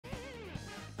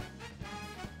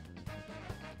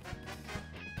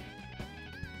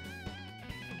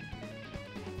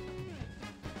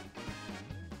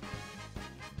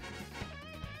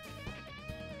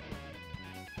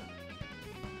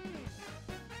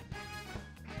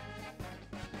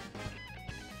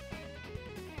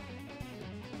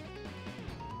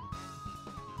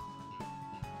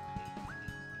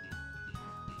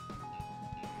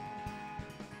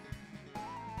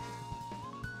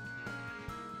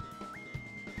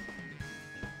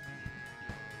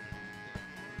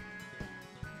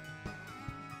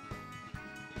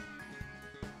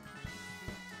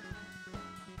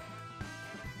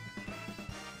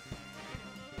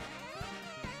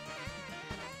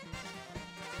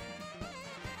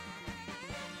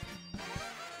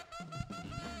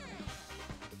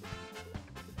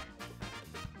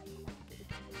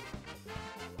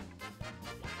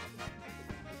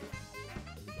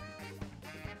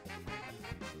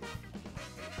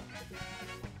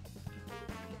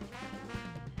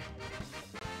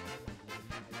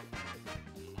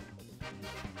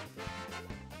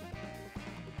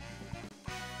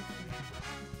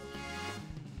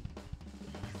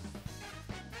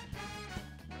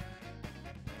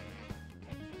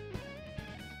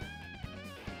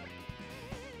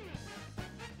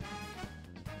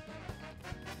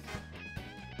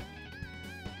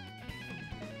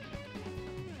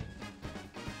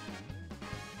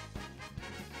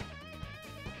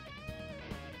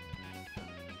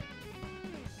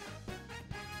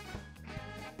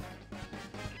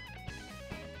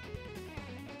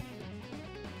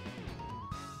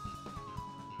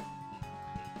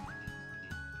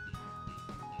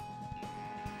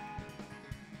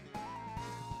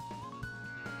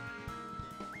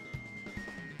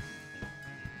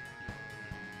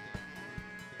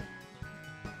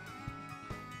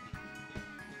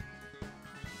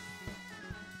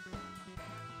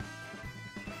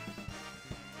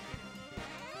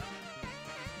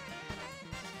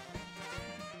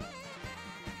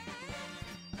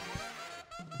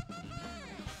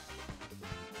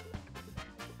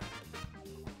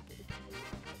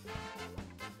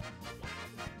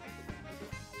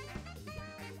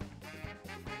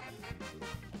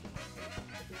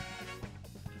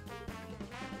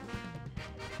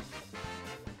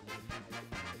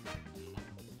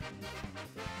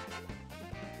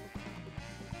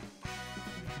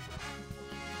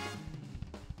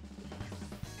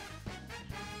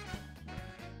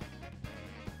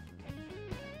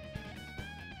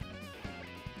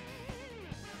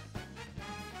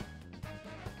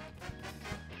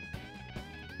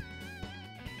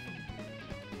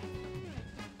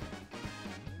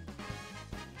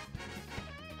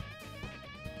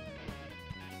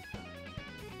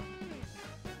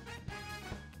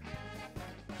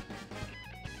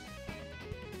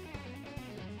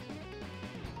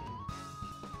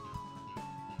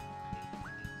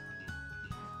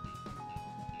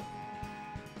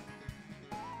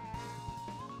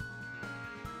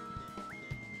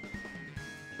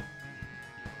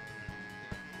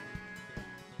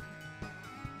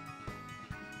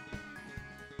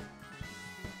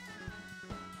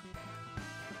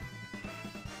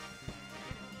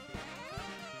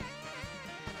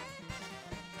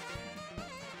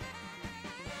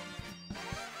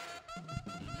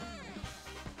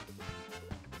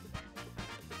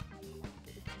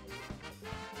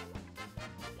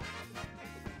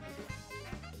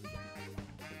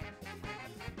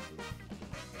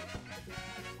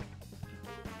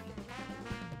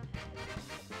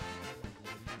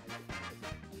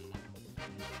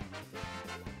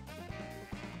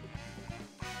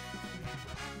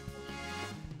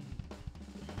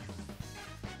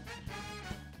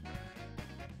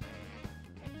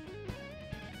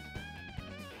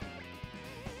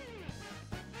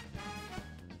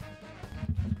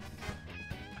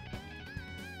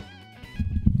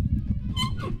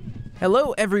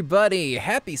Hello everybody,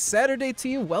 happy Saturday to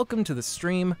you, welcome to the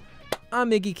stream.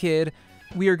 I'm Iggy Kid.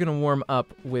 We are gonna warm up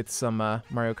with some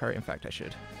Mario Kart. In fact, I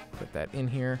should put that in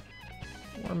here.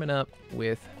 Warming up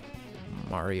with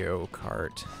Mario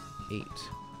Kart 8.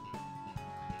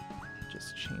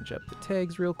 Just change up the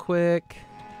tags real quick.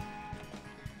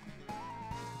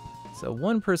 So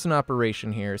one person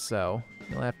operation here, so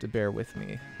you'll have to bear with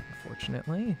me,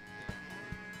 unfortunately.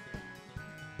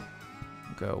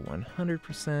 Go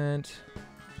 100%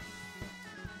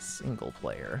 single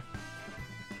player.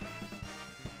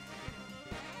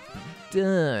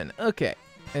 Done. Okay.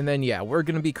 And then, yeah, we're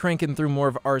going to be cranking through more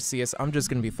of Arceus. I'm just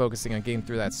going to be focusing on getting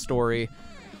through that story.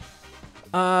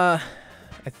 I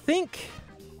think,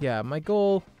 yeah, my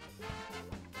goal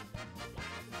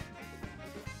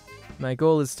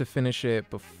is to finish it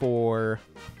before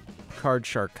Card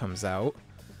Shark comes out.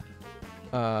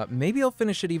 Maybe I'll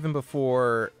finish it even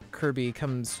before Kirby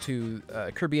comes to,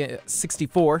 Kirby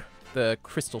 64, the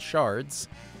Crystal Shards,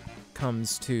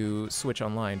 comes to Switch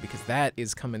Online, because that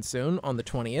is coming soon on the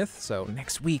 20th, so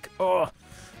next week. Oh, I'm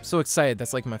so excited.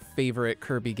 That's like my favorite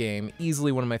Kirby game.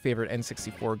 Easily one of my favorite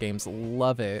N64 games.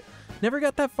 Love it. Never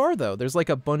got that far, though. There's like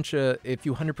a bunch of, if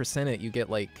you 100% it, you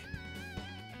get like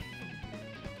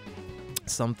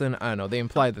something. I don't know. They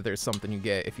imply that there's something you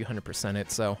get if you 100%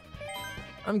 it, so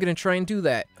I'm gonna try and do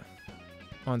that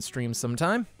on stream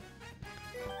sometime.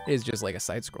 It is just like a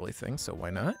side-scrolly thing, so why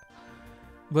not?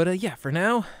 But yeah, for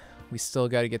now, we still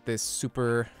got to get this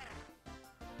Super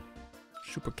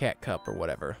Cat Cup or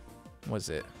whatever. Was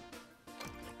it?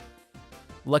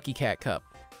 Lucky Cat Cup.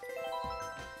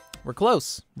 We're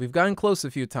close. We've gotten close a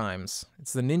few times.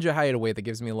 It's the Ninja Hideaway that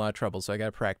gives me a lot of trouble, so I got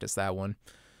to practice that one.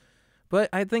 But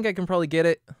I think I can probably get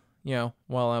it, you know,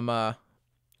 while I'm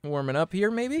warming up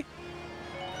here, maybe?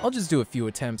 I'll just do a few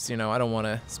attempts, you know, I don't want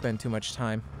to spend too much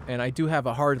time. And I do have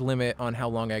a hard limit on how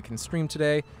long I can stream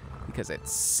today, because at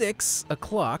 6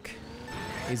 o'clock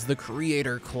is the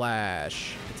Creator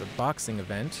Clash. It's a boxing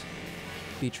event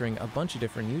featuring a bunch of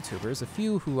different YouTubers, a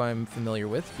few who I'm familiar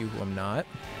with, a few who I'm not.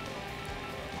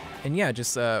 And yeah,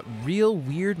 just real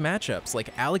weird matchups,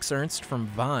 like Alex Ernst from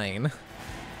Vine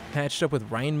matched up with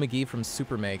Ryan McGee from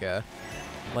Super Mega.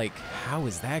 Like, how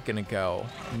is that gonna go?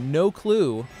 No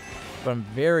clue. But I'm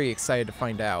very excited to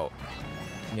find out,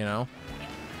 you know?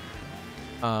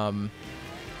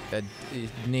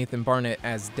 Nathan Barnett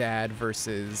as Dad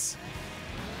versus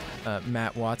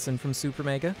Matt Watson from Super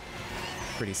Mega.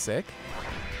 Pretty sick.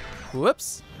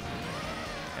 Whoops.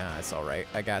 Ah, it's alright.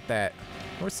 I got that.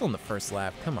 We're still in the first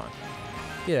lap. Come on.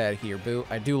 Get out of here, boo.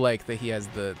 I do like that he has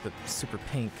the super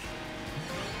pink,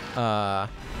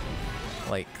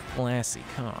 like, classy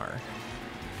car.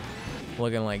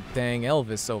 Looking like dang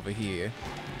Elvis over here.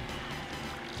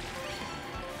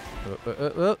 I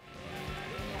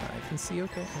can see,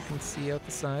 okay. I can see out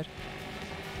the side.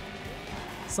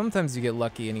 Sometimes you get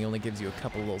lucky and he only gives you a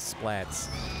couple little splats.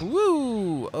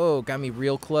 Woo! Oh, got me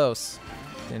real close.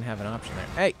 Didn't have an option there.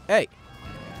 Hey, hey!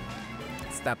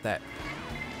 Stop that.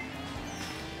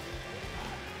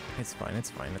 It's fine,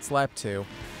 it's fine. It's lap 2.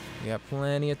 We got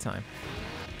plenty of time.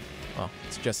 Well,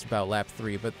 it's just about lap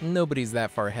 3, but nobody's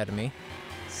that far ahead of me,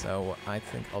 so I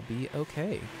think I'll be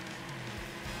okay.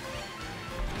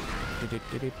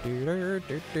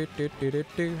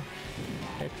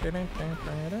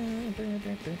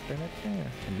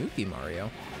 Tanuki Mario?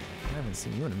 I haven't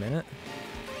seen you in a minute.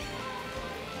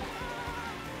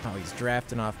 Oh, he's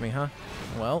drafting off me, huh?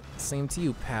 Well, same to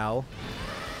you, pal.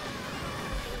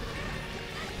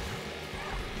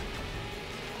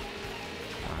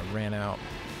 I ran out.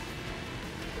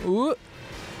 Ooh.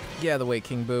 Get out of the way,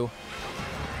 King Boo.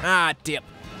 Ah, dip.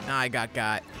 I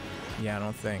got. Yeah, I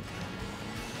don't think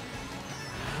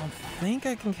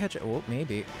I can catch it. Oh,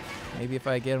 maybe. Maybe if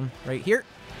I get him right here.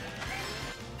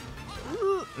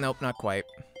 Ooh. Nope, not quite.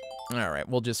 All right,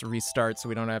 we'll just restart so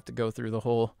we don't have to go through the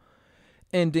whole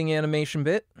ending animation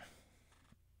bit,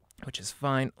 which is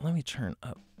fine. Let me turn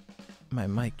up my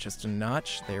mic just a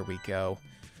notch. There we go.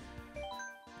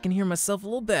 I can hear myself a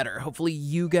little better. Hopefully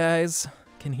you guys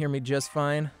can hear me just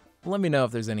fine. Let me know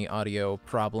if there's any audio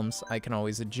problems. I can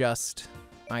always adjust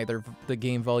either the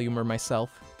game volume or myself.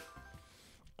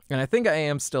 And I think I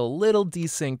am still a little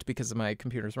desynced because of my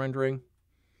computer's rendering.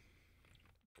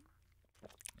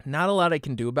 Not a lot I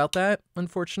can do about that,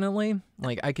 unfortunately.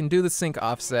 Like, I can do the sync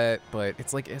offset, but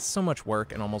it's like, it's so much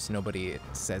work and almost nobody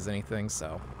says anything,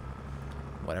 so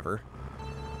whatever.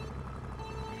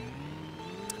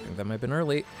 I think that might have been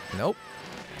early. Nope.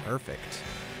 Perfect.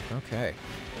 Okay.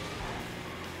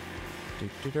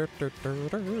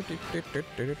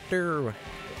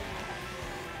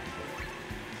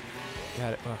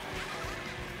 Got it. Oh.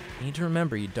 You need to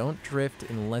remember, you don't drift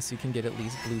unless you can get at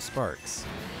least blue sparks.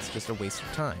 It's just a waste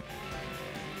of time.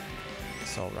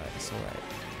 It's alright, it's alright.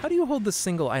 How do you hold the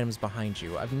single items behind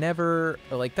you? I've never,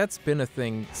 like, that's been a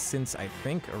thing since, I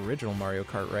think, original Mario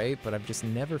Kart, right? But I've just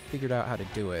never figured out how to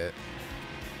do it.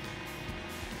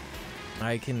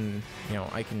 I can, you know,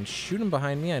 I can shoot them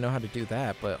behind me, I know how to do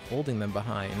that, but holding them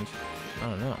behind, I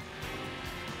don't know.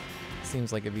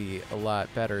 Seems like it'd be a lot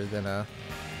better than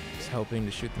just hoping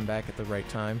to shoot them back at the right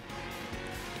time.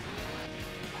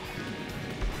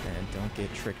 And don't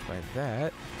get tricked by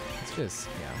that. Let's just,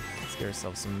 yeah, let's get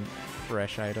ourselves some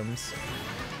fresh items.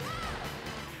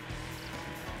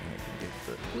 And get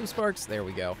the blue sparks, there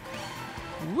we go.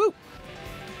 Woo!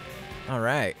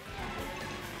 Alright.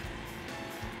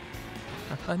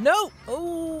 No!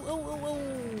 Oh!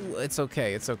 It's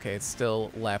okay, it's okay. It's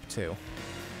still lap 2.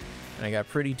 And I got a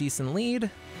pretty decent lead.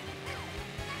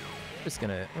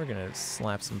 We're gonna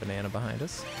slap some banana behind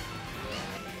us.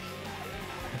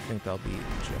 I think that'll be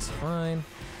just fine.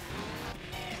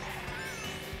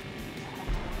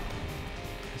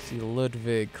 I see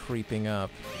Ludwig creeping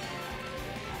up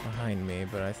behind me,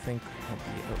 but I think I'll be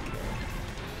okay.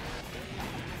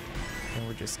 And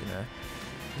we're just gonna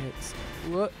hit.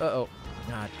 Uh-oh.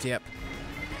 Ah, dip.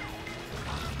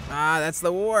 Ah, that's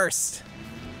the worst.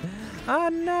 Ah,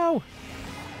 no.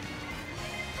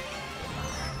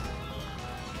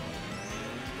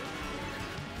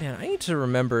 Man, I need to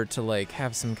remember to, like,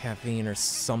 have some caffeine or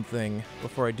something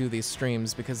before I do these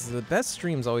streams, because the best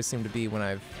streams always seem to be when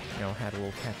I've, you know, had a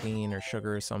little caffeine or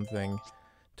sugar or something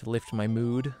to lift my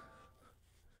mood.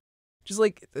 Just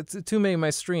like, too many of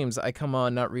my streams, I come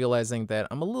on not realizing that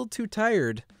I'm a little too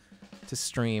tired to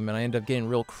stream, and I end up getting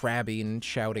real crabby and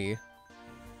shouty.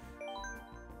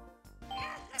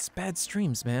 It's bad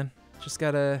streams, man. Just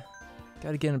gotta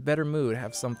get in a better mood,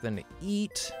 have something to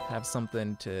eat, have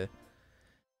something to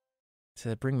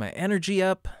bring my energy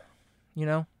up, you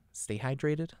know, stay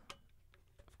hydrated,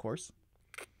 of course.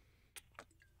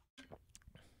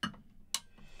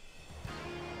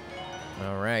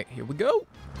 All right, here we go.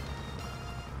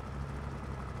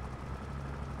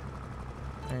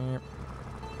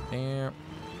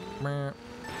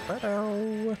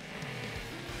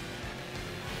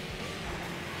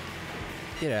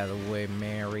 Get out of the way,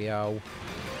 Mario.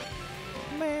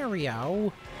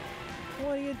 Mario!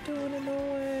 What are you doing in the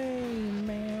way,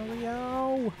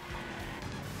 Mario?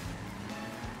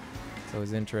 It's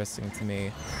always interesting to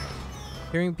me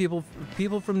hearing people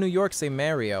from New York say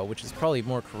Mario, which is probably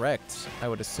more correct, I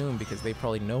would assume, because they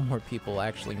probably know more people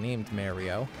actually named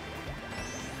Mario.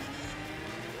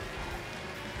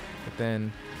 But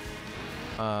then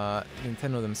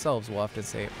Nintendo themselves will often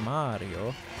say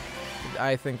Mario.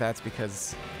 I think that's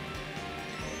because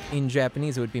in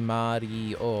Japanese it would be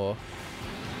Mario.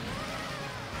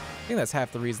 I think that's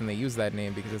half the reason they use that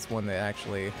name, because it's one that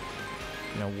actually,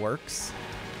 you know, works.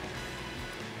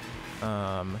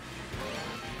 And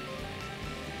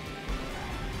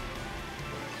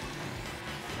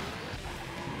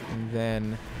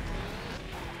then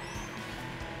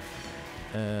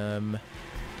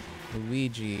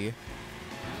Luigi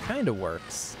kind of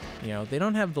works. You know, they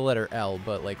don't have the letter L,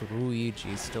 but like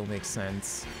Luigi still makes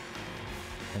sense.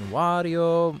 And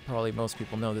Wario, probably most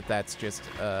people know that that's just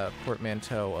a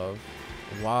portmanteau of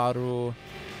Waru,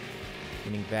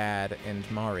 meaning bad, and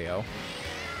Mario.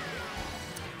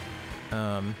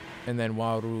 And then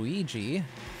Waluigi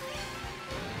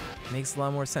makes a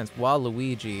lot more sense.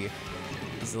 Waluigi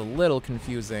is a little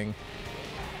confusing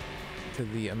to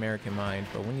the American mind,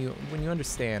 but when you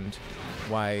understand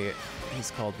why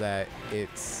he's called that,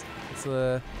 it's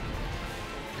a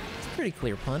pretty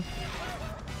clear pun.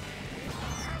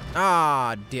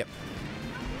 Ah, dip.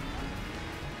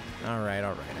 Alright,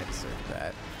 I deserve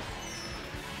that.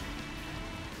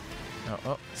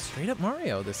 Oh, straight up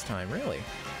Mario this time, really?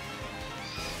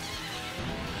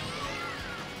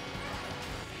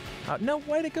 No,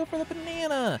 why'd it go for the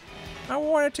banana? I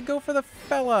wanted to go for the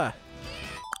fella.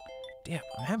 Damn,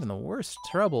 I'm having the worst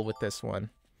trouble with this one.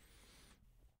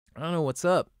 I don't know what's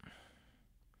up.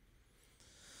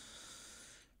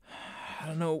 I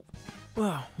don't know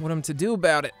what I'm to do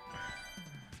about it.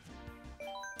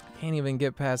 Can't even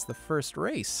get past the first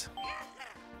race.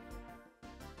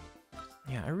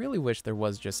 Yeah, I really wish there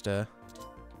was just a...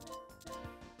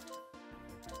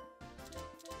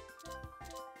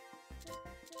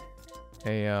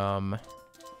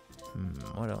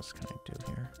 what else can I do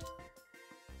here?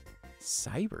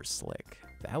 Cyber Slick.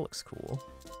 That looks cool.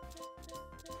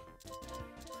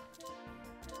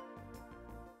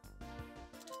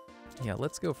 Yeah,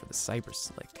 let's go for the Cyber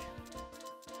Slick.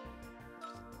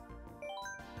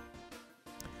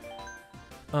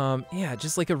 Yeah,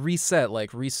 just like a reset,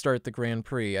 like restart the Grand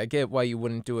Prix. I get why you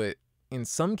wouldn't do it in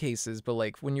some cases, but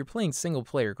like when you're playing single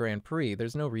player Grand Prix,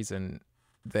 there's no reason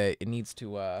that it needs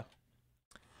to, that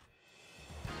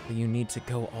you need to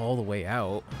go all the way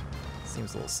out.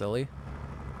 Seems a little silly.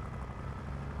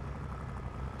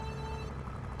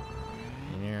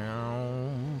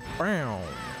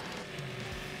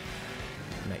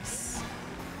 Nice.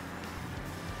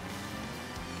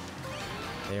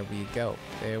 There we go.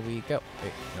 There we go.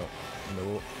 Hey, no. No.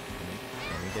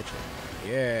 Let me get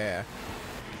you. Yeah.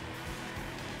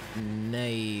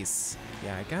 Nice.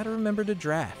 Yeah, I gotta remember to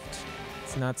draft.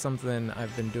 It's not something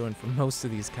I've been doing for most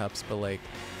of these cups, but like,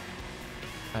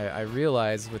 I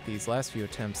realized with these last few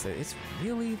attempts that it's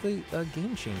really a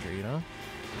game changer, you know?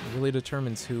 It really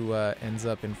determines who ends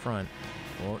up in front.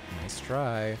 Oh, nice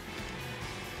try.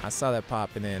 I saw that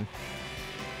popping in.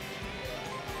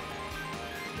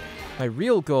 My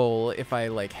real goal, if I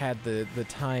like had the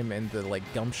time and the like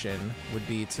gumption, would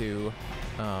be to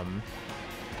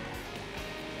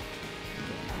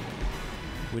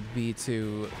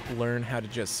learn how to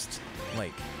just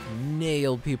like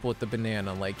nail people with the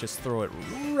banana, like just throw it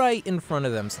right in front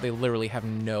of them so they literally have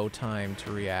no time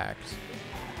to react.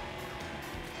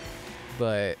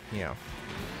 But, you know,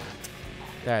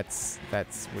 that's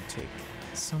would take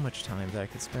so much time that I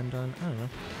could spend on, I don't know,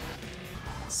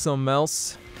 something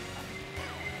else.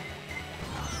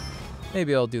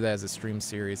 Maybe I'll do that as a stream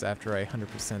series after I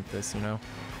 100% this, you know,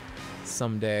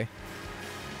 someday in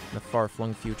the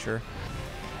far-flung future.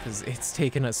 Because it's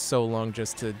taken us so long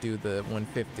just to do the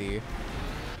 150.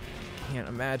 Can't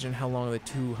imagine how long the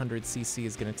 200cc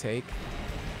is going to take.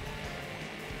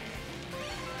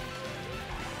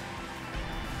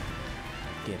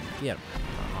 Get him, get him.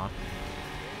 Uh-huh.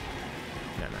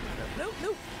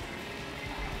 No.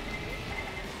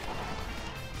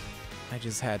 I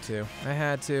just had to. I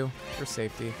had to, for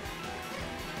safety.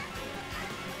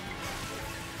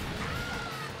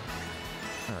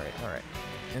 Alright.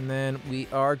 And then we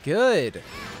are good.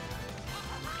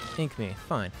 Ink me.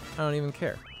 Fine. I don't even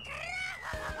care.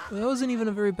 Well, that wasn't even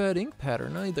a very bad ink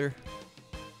pattern either.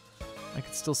 I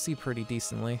could still see pretty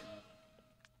decently.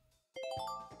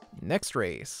 Next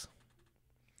race.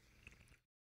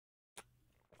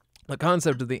 The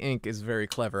concept of the ink is very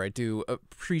clever. I do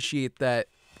appreciate that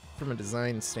from a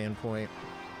design standpoint.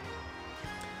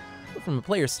 But from a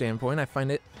player standpoint, I find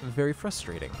it very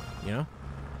frustrating, you know?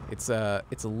 It's a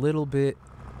little bit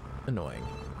annoying.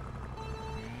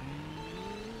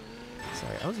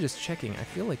 Sorry, I was just checking. I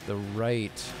feel like my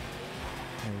right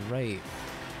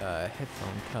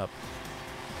headphone cup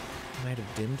might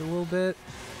have dimmed a little bit.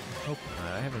 I hope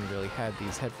not. I haven't really had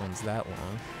these headphones that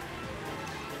long.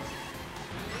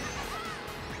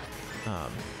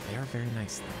 They are very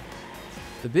nice though.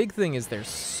 The big thing is they're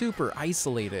super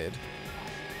isolated.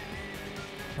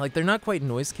 Like, they're not quite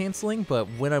noise canceling, but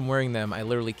when I'm wearing them, I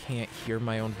literally can't hear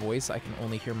my own voice. I can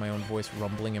only hear my own voice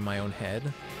rumbling in my own head.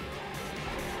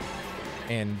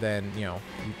 And then, you know,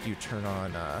 you turn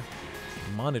on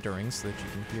monitoring so that you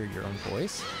can hear your own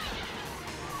voice.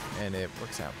 And it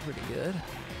works out pretty good.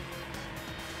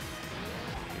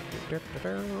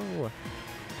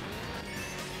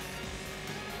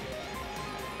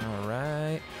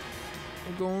 Alright.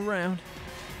 We're going around.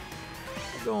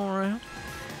 We're going around.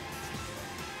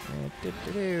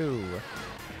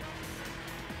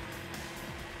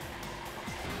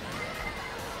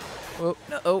 Oh,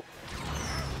 no. Oh.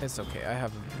 It's okay. I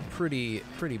have a pretty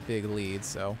big lead,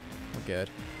 so we're good.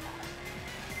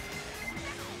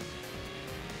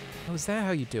 Oh, is that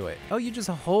how you do it? Oh, you just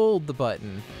hold the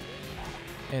button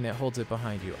and it holds it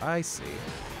behind you. I see.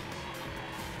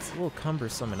 It's a little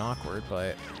cumbersome and awkward,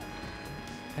 but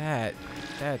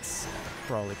that's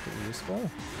probably pretty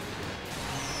useful.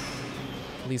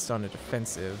 At least on a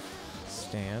defensive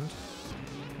stand.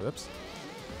 Whoops.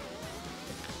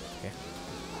 Okay.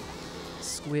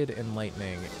 Squid and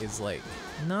lightning is, like,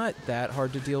 not that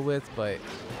hard to deal with, but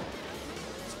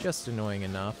it's just annoying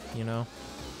enough, you know?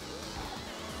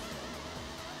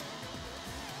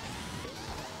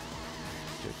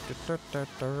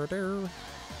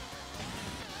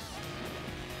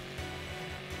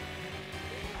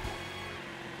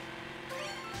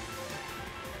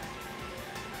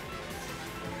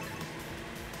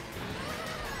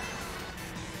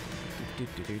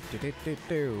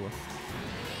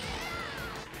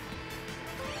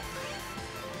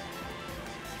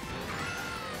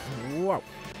 Whoa.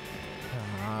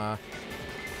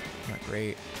 Not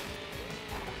great.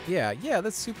 Yeah,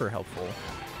 that's super helpful.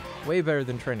 Way better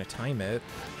than trying to time it.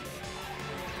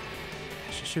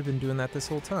 Should have been doing that this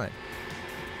whole time.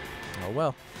 Oh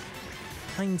well.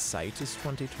 Hindsight is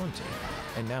 20/20.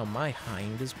 And now my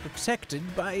hind is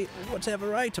protected by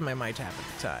whatever item I might have at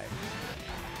the time.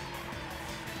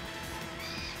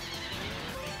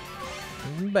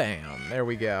 Bam, there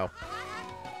we go.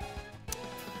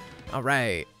 All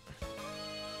right.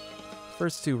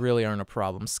 First two really aren't a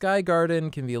problem. Sky Garden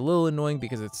can be a little annoying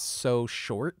because it's so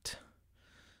short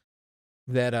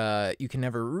that you can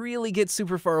never really get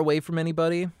super far away from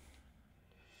anybody.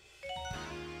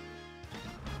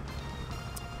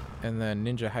 And then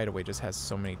Ninja Hideaway just has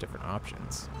so many different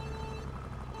options.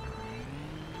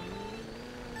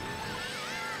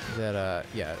 That,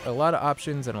 yeah, a lot of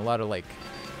options and a lot of, like,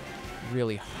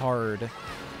 really hard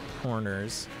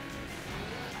corners.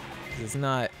 It's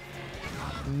not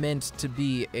meant to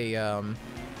be a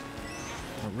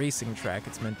racing track.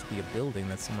 It's meant to be a building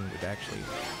that someone would actually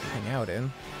hang out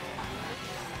in.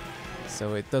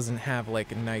 So it doesn't have,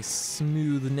 like, a nice,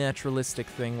 smooth, naturalistic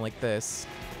thing like this.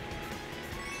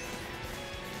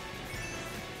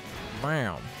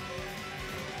 Bam.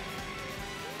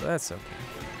 But that's okay.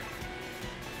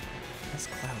 These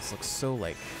clouds look so,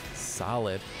 like,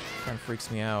 solid. Kind of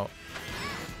freaks me out.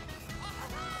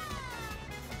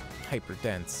 Hyper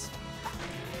dense.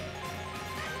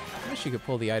 I wish you could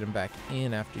pull the item back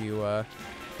in after you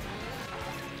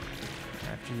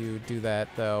do that,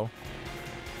 though.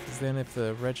 Because then if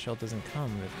the red shell doesn't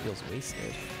come, it feels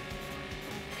wasted.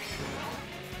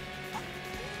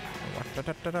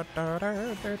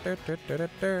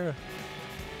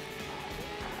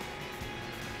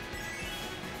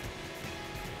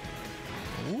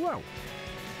 Whoa.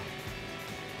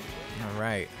 All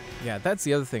right. Yeah, that's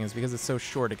the other thing, is because it's so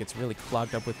short, it gets really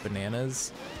clogged up with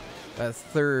bananas. That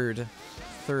third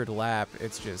lap,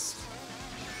 it's just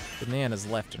bananas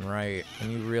left and right,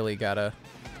 and you really gotta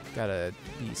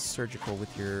be surgical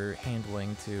with your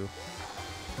handling to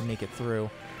make it through.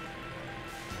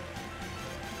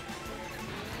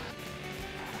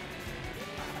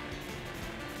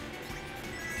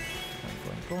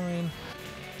 Going.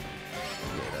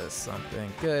 Get us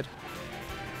something good.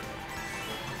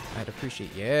 I'd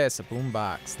appreciate, yes, a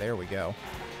boombox. There we go.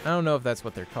 I don't know if that's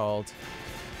what they're called.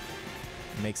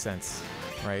 It makes sense,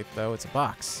 right? Though it's a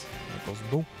box. It goes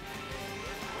boom.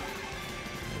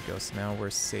 There we go. So now we're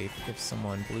safe if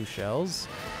someone blue shells.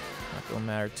 Not gonna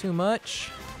matter too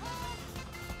much.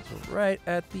 So right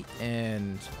at the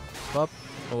end. Up.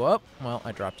 Oh, up. Well,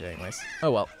 I dropped it anyways.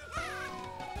 Oh well.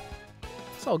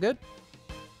 It's all good.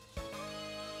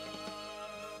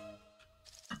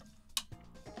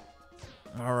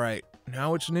 All right,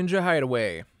 now it's Ninja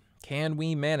Hideaway. Can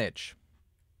we manage?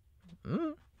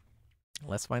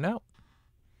 Let's find out.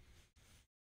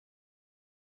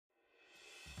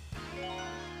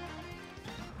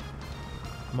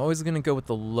 I'm always gonna go with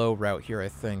the low route here, I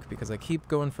think, because I keep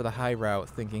going for the high route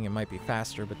thinking it might be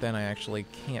faster, but then I actually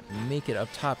can't make it up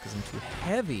top because I'm too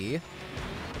heavy,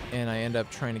 and I end up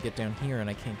trying to get down here and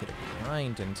I can't get a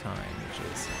grind in time, which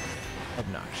is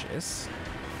obnoxious.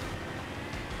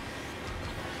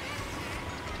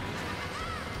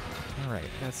 Alright,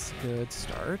 that's a good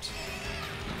start.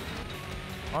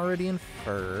 Already in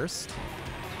first.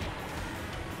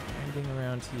 Moving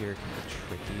around here can get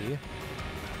tricky.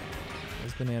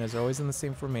 Those bananas are always in the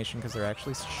same formation because they're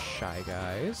actually shy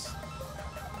guys.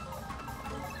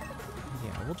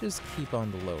 Yeah, we'll just keep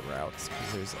on the low routes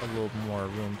because there's a little more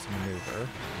room to maneuver.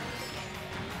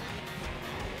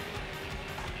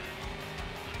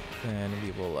 Then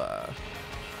we will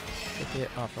pick it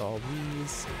off all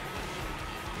these.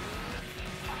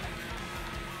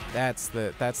 That's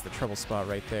the trouble spot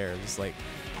right there. There's like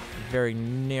a very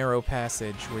narrow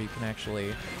passage where you can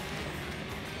actually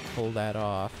pull that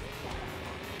off.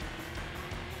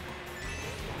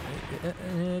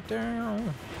 Down.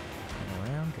 Going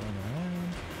around, going around.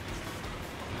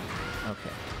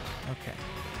 Okay.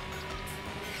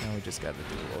 Now we just gotta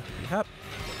do a little hippy hop.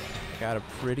 I got a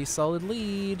pretty solid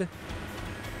lead.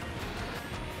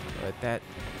 But that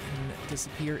can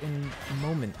disappear in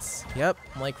moments. Yep,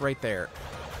 like right there.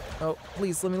 Oh,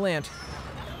 please, let me land.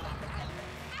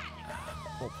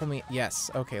 Oh, pull me. Yes.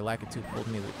 Okay, Lakitu pulled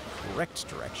me the correct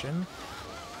direction.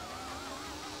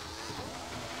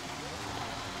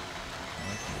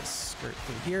 I can just skirt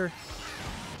through here.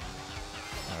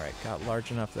 Alright, got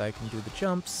large enough that I can do the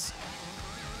jumps.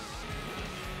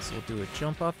 So we'll do a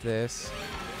jump off this.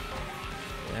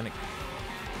 And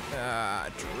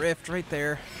a drift right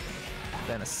there.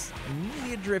 Then a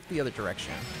immediate drift the other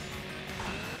direction.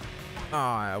 Oh,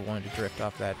 I wanted to drift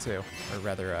off that too. Or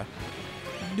rather,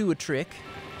 do a trick.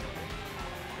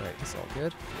 Alright, it's all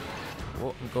good.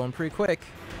 Whoa, I'm going pretty quick.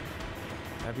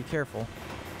 Gotta be careful.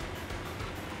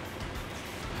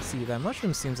 See, that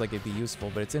mushroom seems like it'd be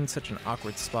useful, but it's in such an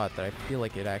awkward spot that I feel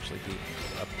like it'd actually be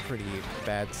a pretty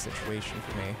bad situation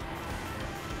for me.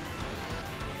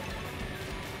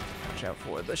 Watch out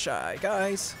for the Shy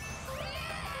Guys.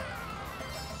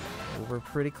 Oh, we're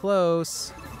pretty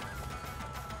close.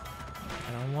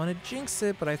 I don't want to jinx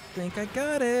it, but I think I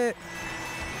got it.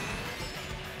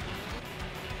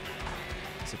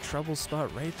 There's a trouble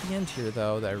spot right at the end here,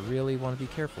 though, that I really want to be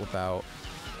careful about.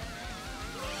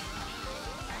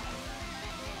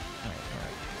 Alright.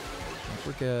 I think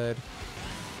we're good.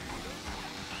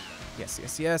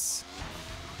 Yes.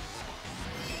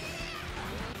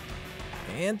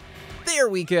 And there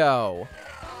we go!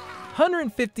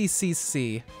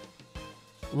 150cc.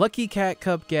 Lucky Cat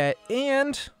Cup get,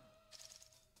 and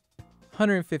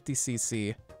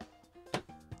 150cc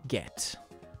get.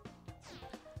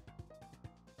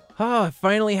 Oh, it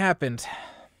finally happened.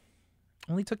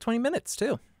 Only took 20 minutes,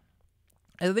 too.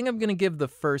 I think I'm going to give the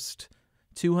first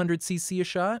 200cc a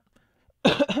shot.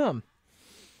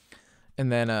 And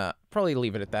then probably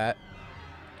leave it at that.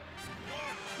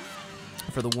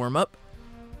 For the warm-up.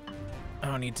 I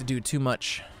don't need to do too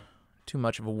much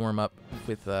of a warm-up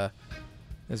with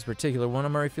this particular one.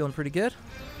 I'm already feeling pretty good.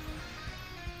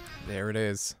 There it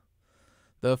is.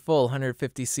 The full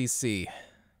 150cc.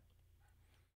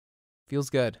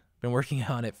 Feels good. Been working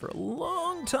on it for a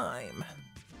long time.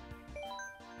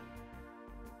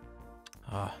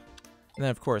 And then,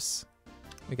 of course,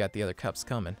 we got the other cups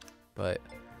coming, but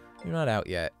you're not out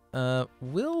yet.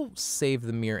 We'll save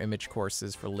the mirror image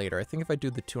courses for later. I think if I do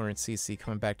the 200cc,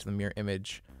 coming back to the mirror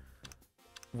image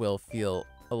will feel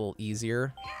a little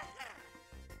easier.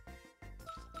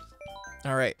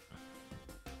 All right.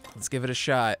 Let's give it a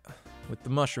shot with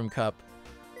the mushroom cup.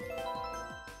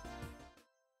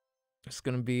 It's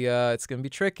gonna be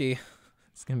tricky.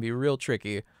 It's gonna be real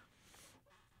tricky.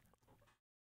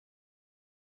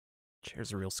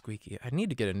 Chairs are real squeaky. I need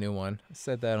to get a new one. I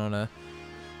said that on the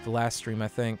last stream, I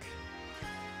think.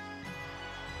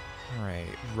 All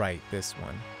right, this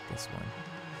one.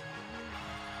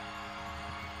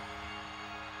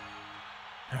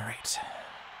 All right.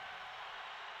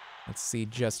 Let's see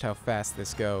just how fast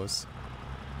this goes.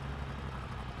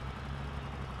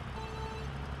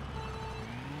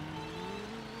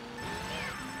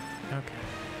 Okay.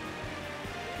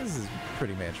 This is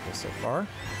pretty manageable so far.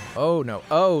 Oh, no.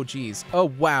 Oh, geez. Oh,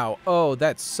 wow. Oh,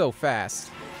 that's so fast.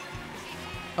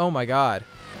 Oh, my God.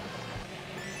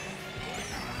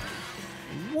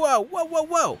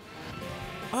 Whoa.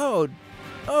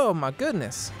 Oh, my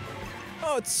goodness.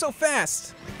 Oh, it's so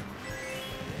fast.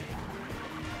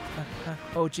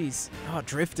 Oh, geez. Oh,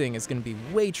 drifting is going to be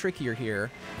way trickier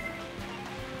here.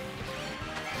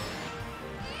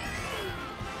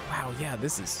 Wow, yeah,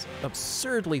 this is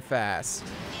absurdly fast.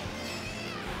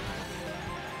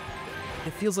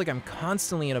 It feels like I'm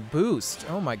constantly in a boost.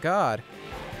 Oh my God.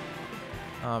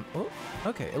 Oh,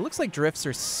 okay. It looks like drifts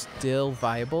are still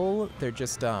viable. They're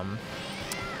just,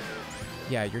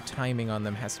 yeah, your timing on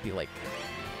them has to be, like,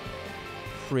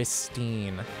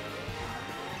 pristine.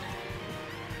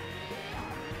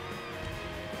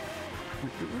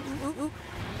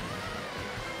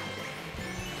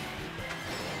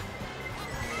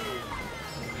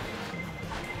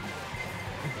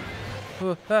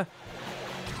 Ooh.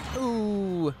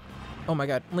 Ooh. Oh my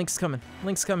God, Link's coming.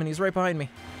 He's right behind me.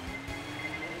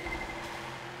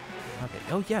 Okay,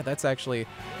 oh yeah, that's actually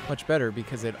much better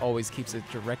because it always keeps it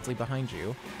directly behind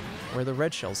you where the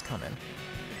red shell's coming.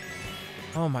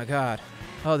 Oh my God.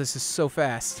 Oh, this is so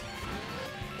fast.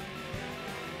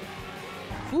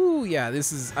 Ooh, yeah,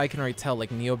 this is, I can already tell,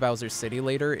 like, Neo Bowser City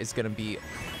later is gonna be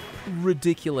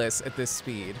ridiculous at this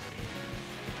speed.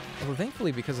 Well,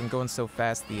 thankfully, because I'm going so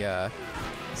fast, the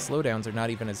slowdowns are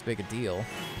not even as big a deal.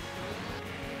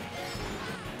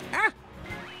 Ah!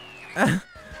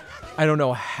 I don't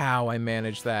know how I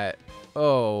managed that.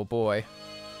 Oh, boy.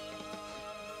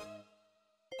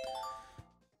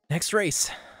 Next race.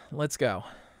 Let's go.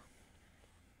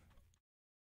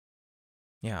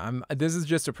 Yeah, this is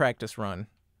just a practice run,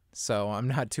 so I'm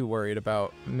not too worried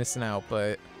about missing out,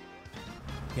 but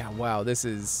yeah, wow, this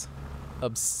is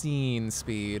obscene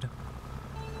speed.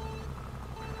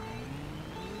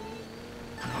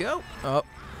 Go! Oh,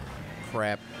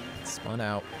 crap. Spun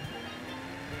out.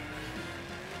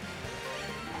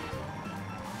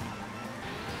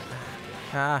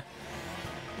 Ah.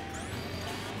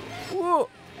 Whoa!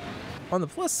 On the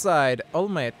plus side, all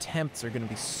of my attempts are going to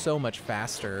be so much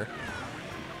faster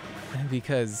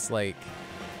because, like,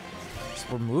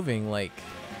 we're moving, like,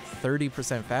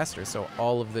 30% faster, so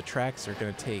all of the tracks are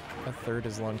going to take a third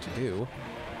as long to do.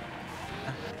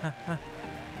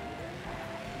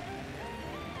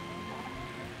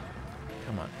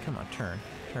 Come on, turn.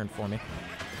 Turn for me.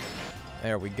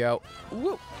 There we go.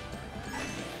 Woo!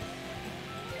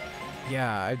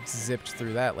 Yeah, I zipped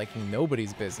through that like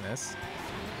nobody's business.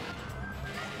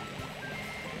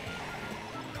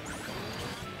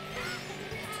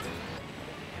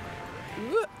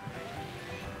 Woo!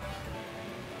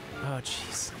 Oh,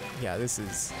 jeez. Yeah, this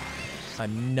is a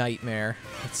nightmare.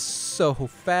 It's so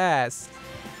fast.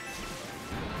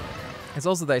 It's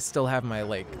also that I still have my,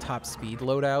 like, top speed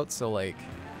loadout, so, like,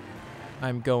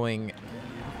 I'm going,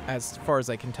 as far as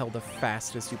I can tell, the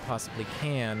fastest you possibly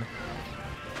can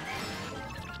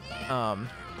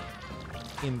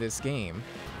in this game.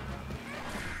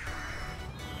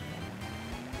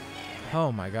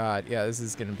 Oh my god, yeah, this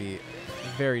is gonna be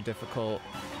very difficult.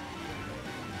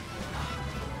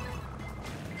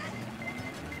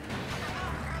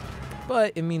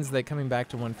 But it means that coming back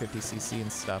to 150cc and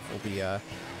stuff will be a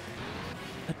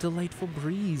delightful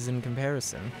breeze in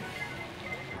comparison.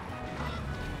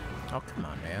 Oh, come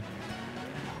on, man.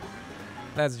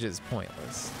 That's just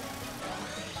pointless.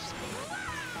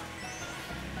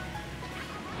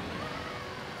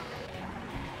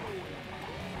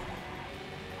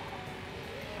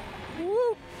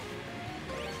 Woo!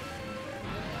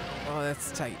 Oh,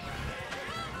 that's tight.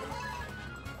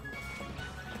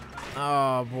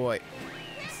 Oh, boy.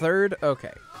 Third?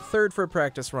 Okay. Third for a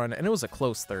practice run, and it was a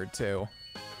close third, too.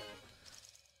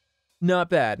 Not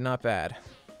bad, not bad.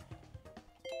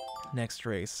 Next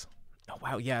race. Oh,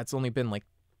 wow, yeah, it's only been like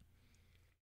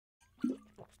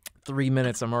 3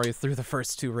 minutes. I'm already through the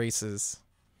first 2 races.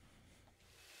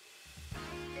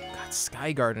 God,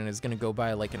 Sky Garden is gonna go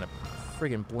by like in a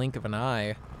friggin' blink of an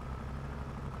eye.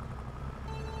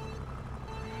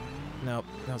 Nope,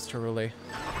 that was too early.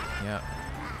 Yeah.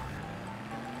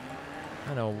 I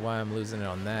don't know why I'm losing it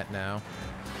on that now.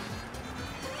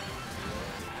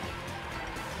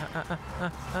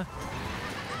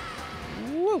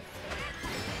 Woo!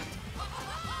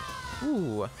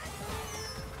 Ooh.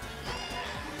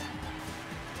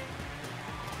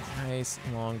 Nice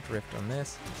long drift on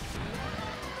this.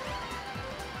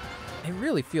 It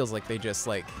really feels like they just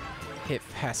like hit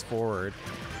fast forward.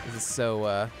 This is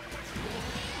so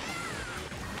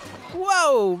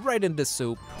whoa! Right into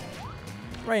soup.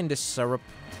 Right into syrup.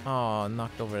 Oh,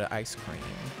 knocked over the ice cream.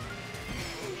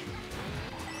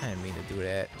 I didn't mean to do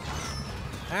that.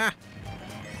 Ah!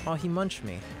 Oh, he munched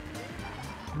me.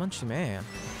 Munchy man.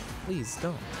 Please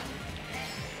don't.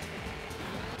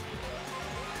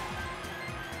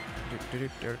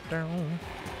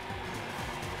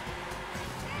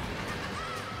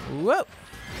 Whoa!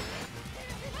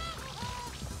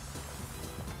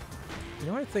 You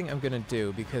know what I think I'm gonna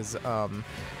do, because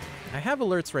I have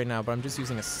alerts right now, but I'm just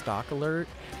using a stock alert.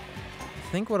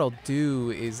 I think what I'll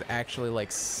do is actually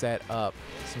like set up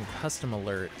some custom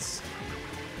alerts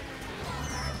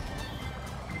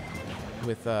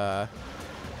with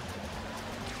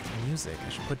music. I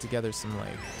should put together some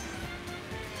like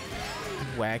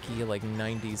wacky like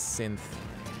 90s synth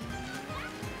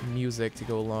music to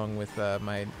go along with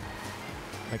my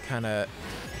kind of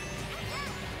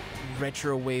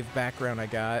retro wave background I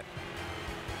got.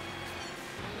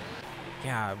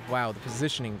 Yeah, wow, the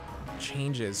positioning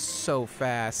changes so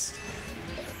fast.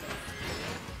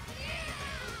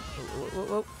 Whoa, whoa,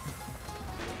 whoa.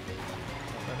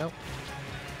 Oh, no.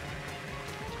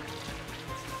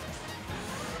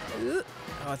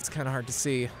 Oh, it's kind of hard to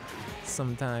see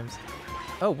sometimes.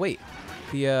 Oh, wait.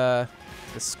 The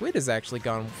squid has actually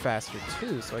gone faster,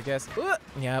 too, so I guess...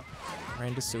 Yep, ran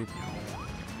into soup.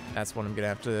 That's what I'm gonna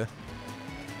have to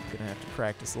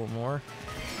practice a little more.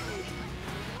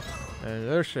 And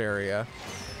this area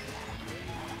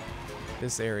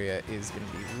is gonna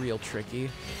be real tricky.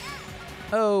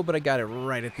 Oh, but I got it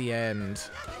right at the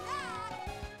end.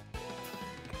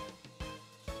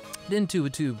 Didn't do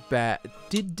too bad,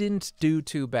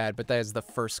 but that is the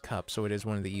first cup, so it is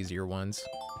one of the easier ones.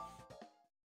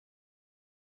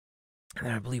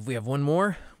 And I believe we have one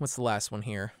more. What's the last one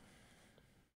here?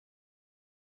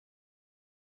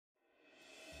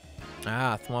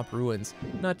 Ah, Thwomp Ruins.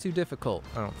 Not too difficult,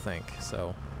 I don't think.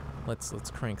 So, let's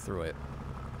crank through it.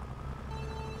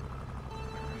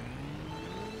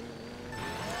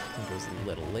 I think it was a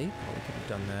little late. Probably could have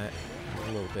done that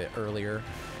a little bit earlier.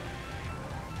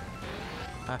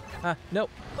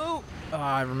 Nope. Oh,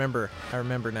 I remember. I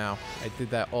remember now. I did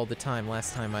that all the time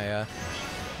last time I was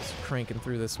cranking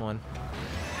through this one.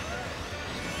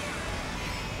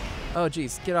 Oh,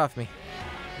 jeez, get off me.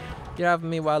 Get off of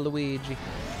me, Waluigi.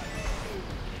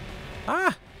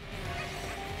 Ah!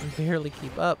 I can barely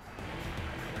keep up.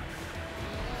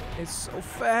 It's so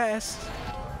fast.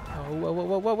 Oh, whoa, whoa,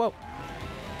 whoa, whoa, whoa.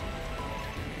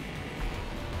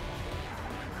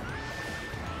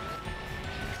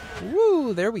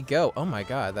 Woo, there we go. Oh my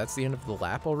god, that's the end of the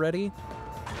lap already?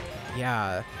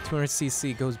 Yeah,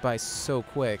 200cc goes by so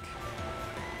quick.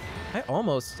 I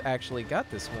almost actually got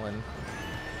this one.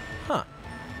 Huh.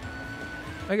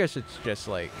 I guess it's just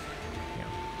like, you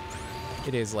know,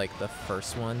 it is like the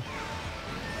first one.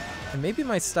 And maybe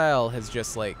my style has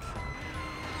just like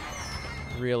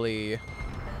really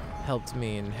helped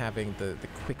me in having the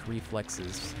quick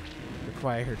reflexes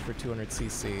required for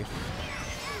 200cc.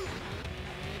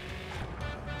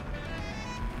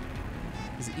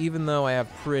 Because even though I have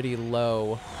pretty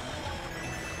low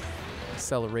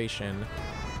acceleration,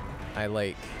 I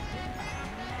like,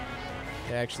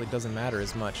 it actually doesn't matter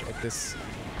as much at this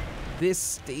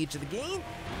stage of the game.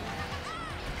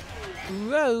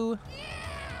 Whoa!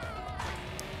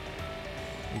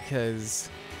 Because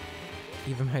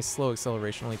even my slow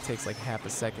acceleration only takes like half a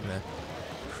second to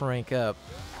crank up.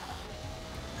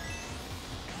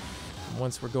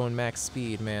 Once we're going max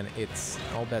speed, man, it's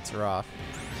all bets are off.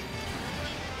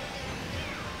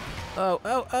 Oh,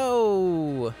 oh,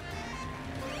 oh!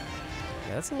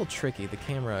 Yeah, that's a little tricky. The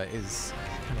camera is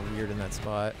kind of weird in that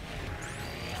spot.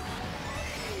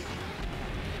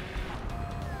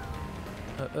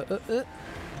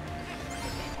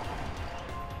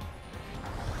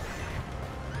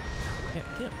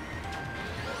 Can't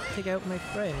take out my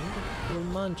friend, little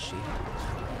Munchie.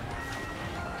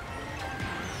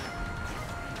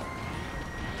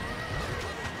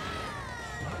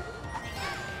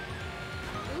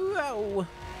 Whoa!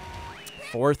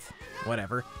 Fourth,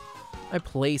 whatever. I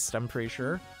placed, I'm pretty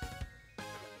sure.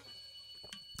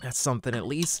 That's something at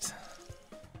least.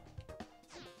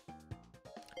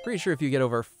 Pretty sure if you get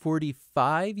over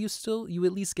 45, you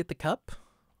at least get the cup.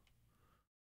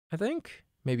 I think.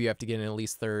 Maybe you have to get in at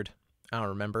least third. I don't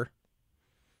remember.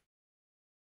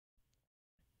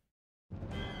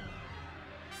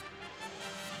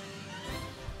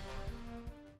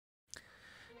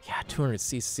 Yeah,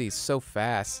 200cc, so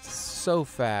fast. So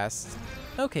fast.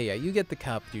 Okay, yeah, you get the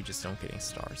cup, you just don't get any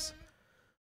stars.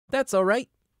 That's alright.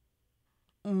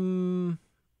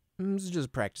 It's just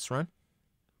a practice run.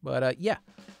 But, yeah.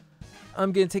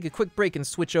 I'm gonna take a quick break and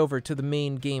switch over to the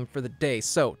main game for the day.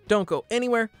 So, don't go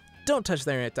anywhere. Don't touch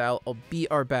the internet dial. I'll be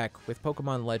back with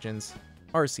Pokemon Legends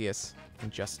Arceus in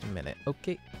just a minute.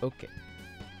 Okay, okay.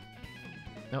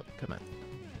 Oh, come on.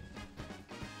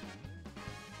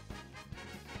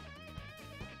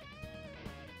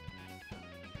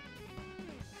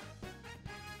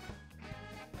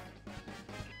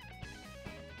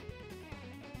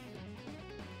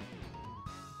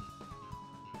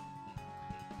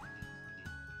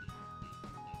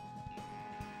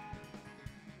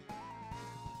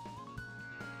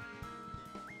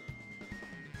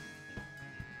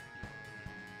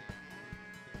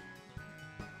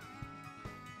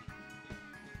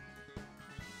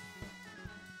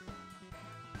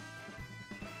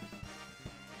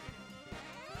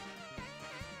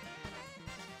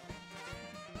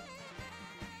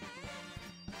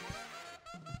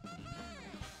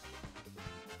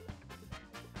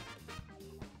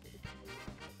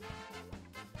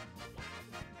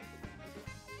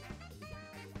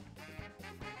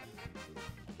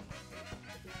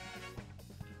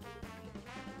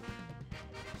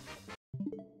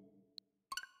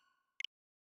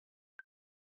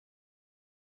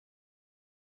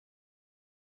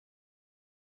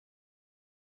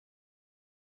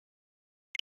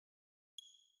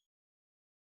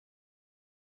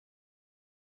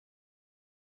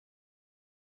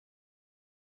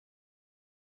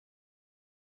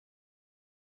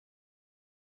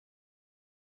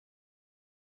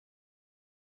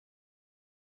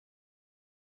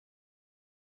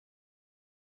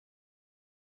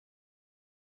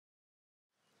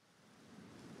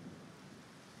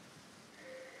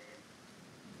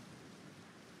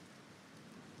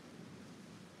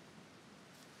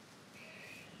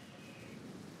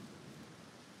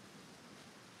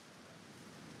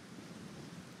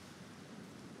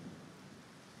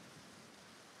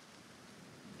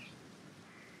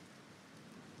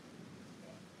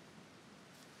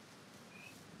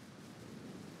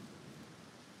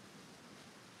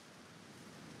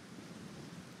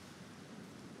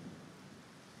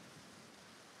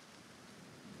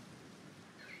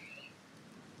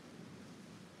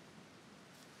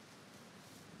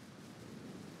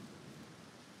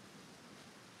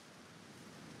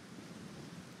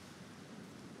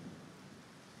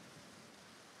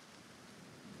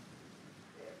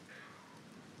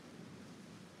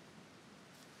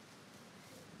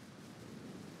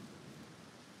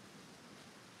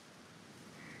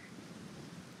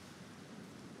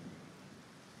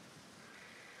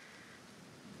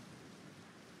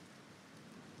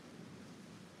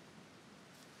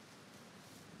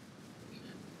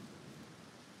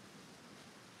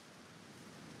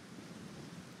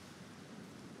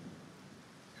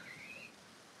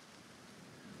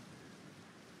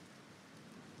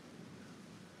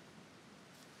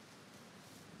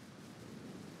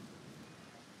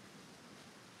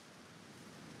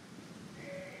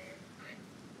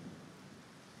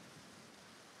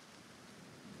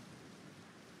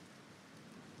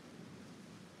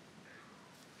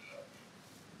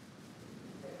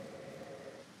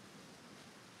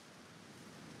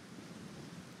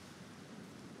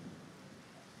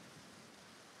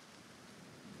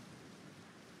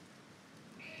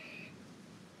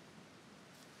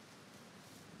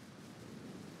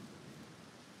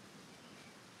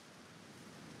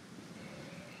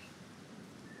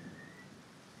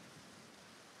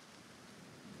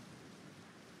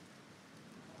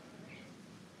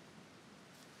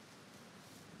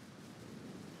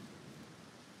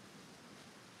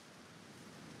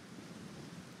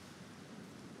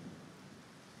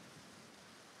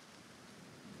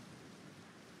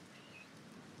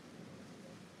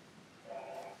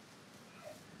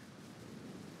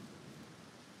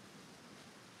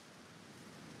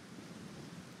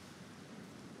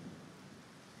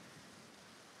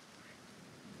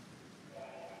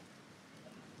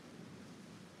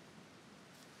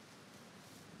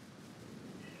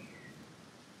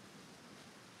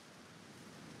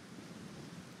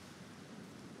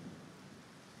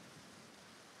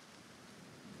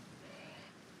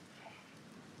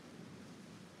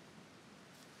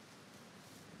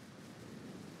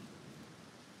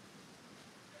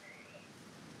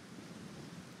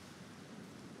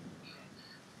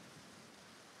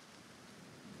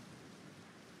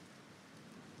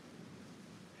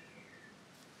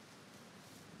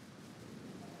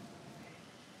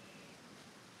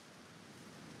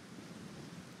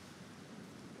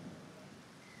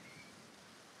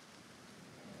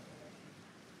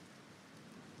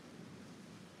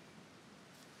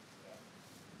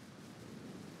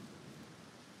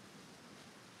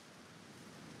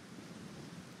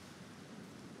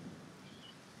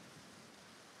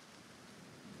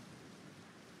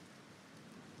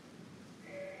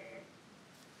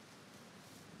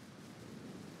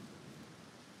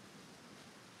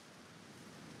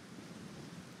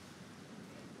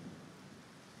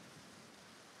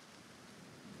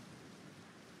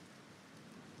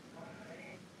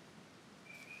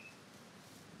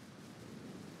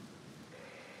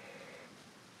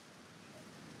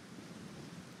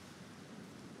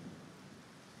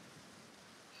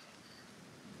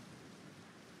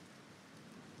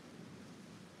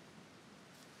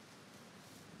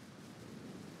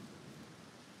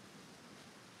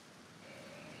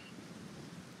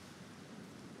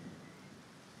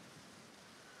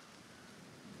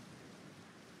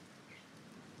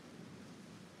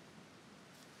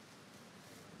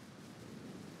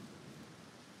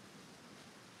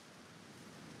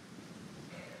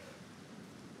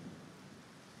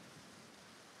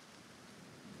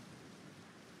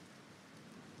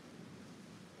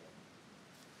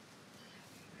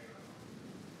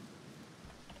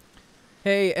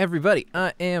 Hey everybody,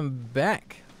 I am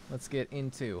back. Let's get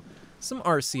into some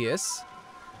Arceus.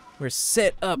 We're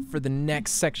set up for the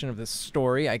next section of this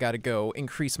story. I gotta go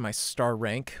increase my star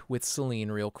rank with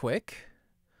Celine real quick.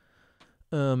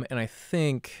 And I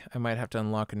think I might have to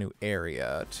unlock a new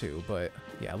area too, but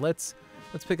yeah, let's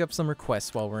pick up some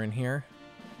requests while we're in here.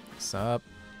 What's up?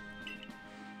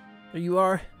 There you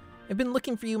are. I've been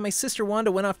looking for you. My sister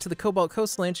Wanda went off to the Cobalt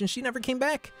Coastlands and she never came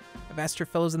back. I've asked her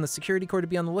fellows in the security corps to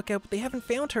be on the lookout, but they haven't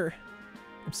found her.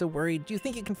 I'm so worried. Do you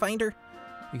think you can find her?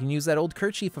 You can use that old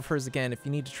kerchief of hers again if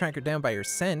you need to track her down by her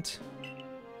scent.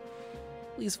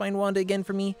 Please find Wanda again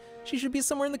for me. She should be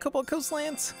somewhere in the Cobalt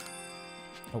Coastlands.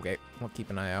 Okay, I'll keep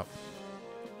an eye out.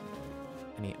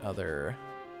 Any other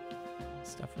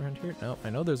stuff around here? No, I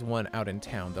know there's one out in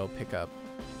town they'll pick up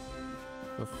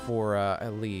before I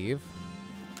leave.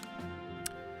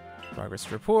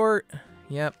 Progress report.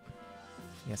 Yep.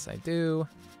 Yes, I do.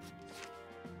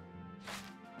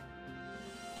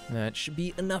 That should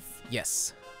be enough.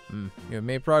 Yes. You have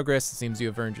made progress. It seems you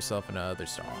have earned yourself another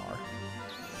star.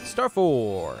 Star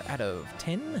 4 out of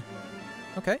 10.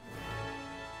 Okay.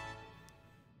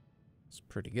 It's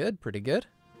pretty good, pretty good.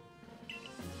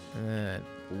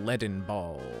 Leaden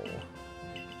ball.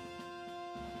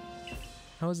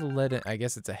 How is a leaden? I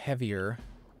guess it's a heavier,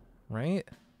 right?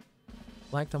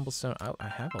 Black Tumblestone. Oh, I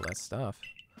have all that stuff.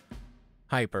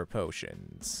 Hyper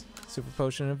potions. Super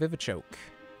potion and Vivichoke.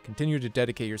 Continue to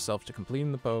dedicate yourself to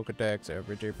completing the Pokedex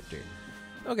every day.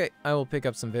 Okay, I will pick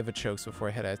up some Vivichokes before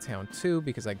I head out of town too,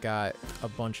 because I got a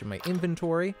bunch in my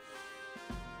inventory.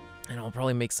 And I'll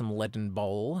probably make some leaden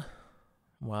bowl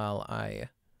while I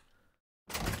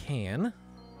can.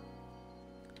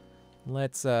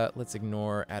 Let's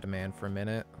ignore Adaman for a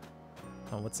minute.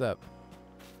 Oh, what's up?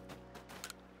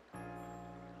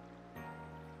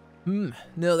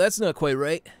 No, that's not quite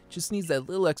right. Just needs that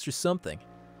little extra something.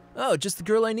 Oh, just the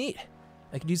girl I need.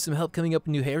 I could use some help coming up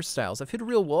with new hairstyles. I've hit a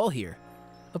real wall here.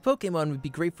 A Pokemon would be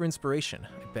great for inspiration,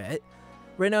 I bet.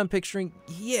 Right now I'm picturing,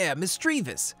 yeah,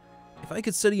 Misdreavus. If I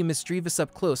could study a Misdreavus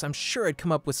up close, I'm sure I'd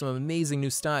come up with some amazing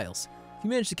new styles. If you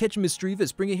manage to catch a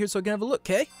Misdreavus, bring it here so I can have a look,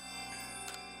 okay?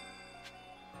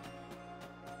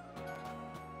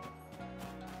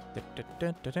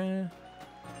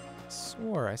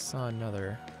 Swore I saw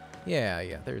another.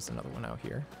 Yeah, there's another one out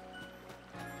here.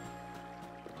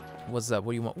 What's up?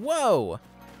 What do you want? Whoa!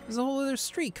 There's a whole other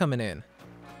street coming in.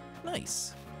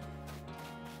 Nice.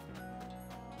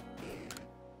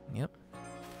 Yep.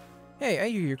 Hey, I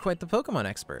hear you're quite the Pokemon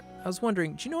expert. I was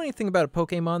wondering, do you know anything about a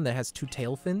Pokemon that has two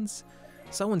tail fins?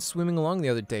 I saw one swimming along the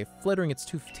other day, fluttering its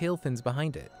two tail fins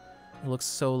behind it. It looks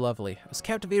so lovely. I was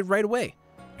captivated right away.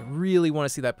 I really want to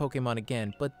see that Pokemon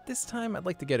again, but this time I'd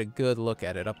like to get a good look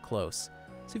at it up close.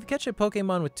 So if you catch a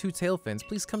Pokemon with two tail fins,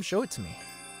 please come show it to me.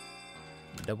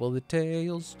 Double the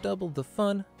tails, double the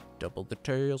fun. Double the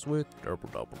tails with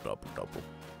double.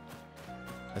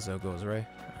 That's how it goes, right?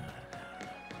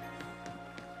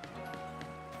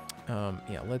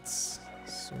 Yeah, let's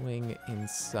swing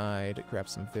inside, grab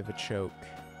some Vivichoke.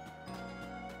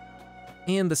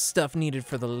 And the stuff needed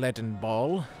for the leaden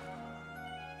ball.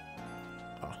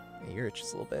 Oh, my ear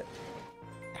itches a little bit.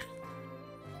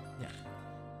 Yeah.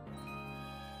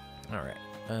 Alright,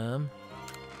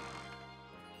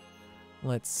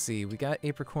 let's see, we got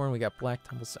Apricorn, we got Black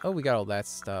Tumblestone. Oh, we got all that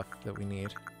stuff that we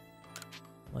need.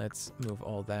 Let's move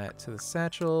all that to the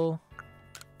satchel.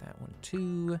 That one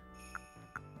too.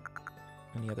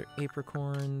 Any other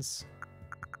Apricorns?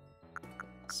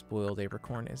 Spoiled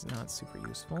Apricorn is not super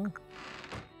useful. And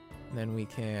then we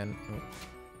can... Oh,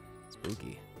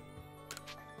 spooky.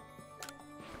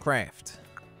 Craft.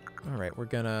 Alright, we're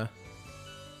gonna...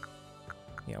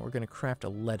 Yeah, we're gonna craft a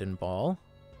leaden ball.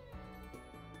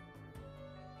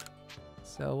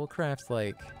 So we'll craft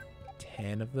like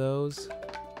 10 of those.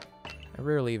 I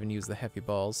rarely even use the heavy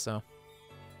balls, so...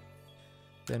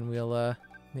 Then we'll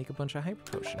make a bunch of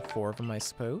hyper potion. 4 of them, I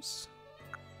suppose.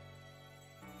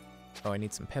 Oh, I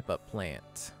need some pep-up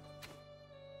plant.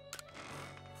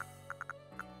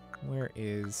 Where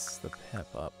is the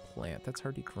pep-up plant? That's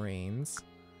Hardy Grains.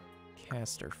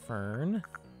 Castor Fern.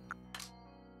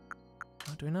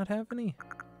 Oh, do I not have any?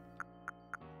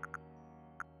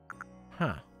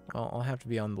 Huh. Well, I'll have to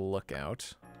be on the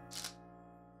lookout.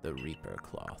 The Reaper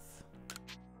Cloth.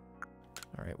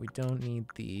 Alright, we don't need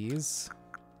these.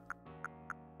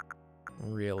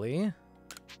 Really?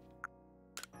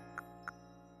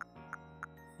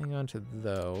 Hang on to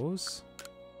those.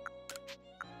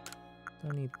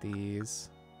 Don't need these.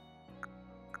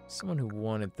 Someone who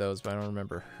wanted those, but I don't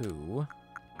remember who.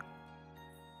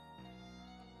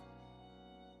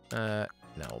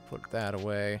 No, we'll put that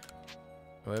away.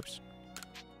 Whoops.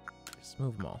 Just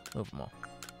move them all. Move them all.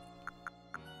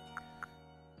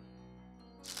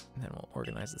 And then we'll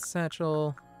organize the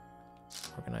satchel.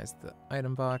 Organize the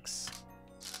item box.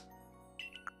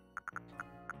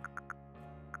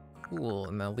 Cool,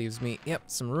 and that leaves me, yep,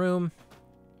 some room.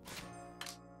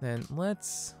 Then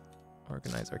let's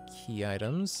organize our key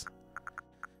items.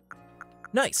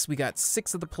 Nice, we got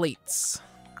 6 of the plates.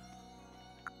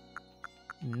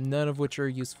 None of which are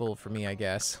useful for me, I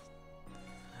guess.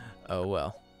 Oh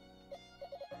well.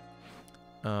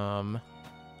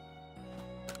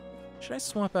 Should I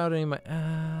swap out any of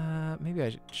my, maybe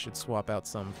I should swap out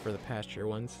some for the pasture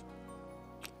ones.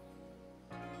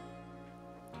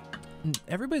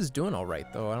 Everybody's doing all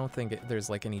right, though. I don't think there's,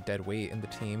 like, any dead weight in the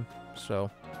team.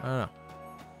 So, I don't know.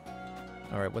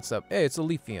 All right, what's up? Hey, it's a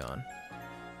Leafeon.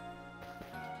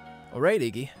 All right,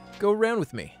 Iggy. Go around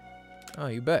with me. Oh,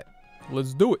 you bet.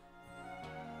 Let's do it.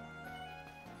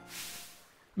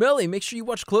 Melly, make sure you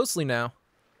watch closely now.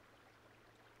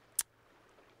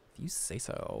 If you say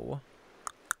so.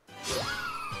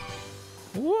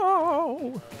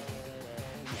 Whoa!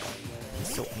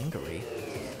 He's so angry.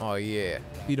 Oh yeah,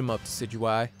 beat him up,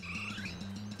 Decidueye.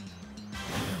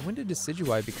 When did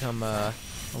Decidueye become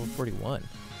level 41?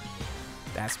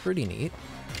 That's pretty neat.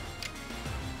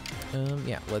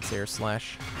 Yeah, let's air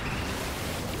slash.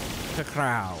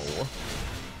 Cacao.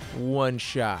 One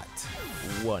shot,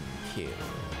 one kill.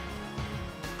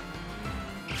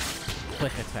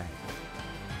 Quick attack.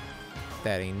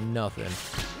 That ain't nothing.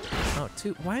 Oh,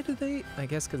 why do they? I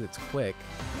guess because it's quick.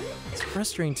 It's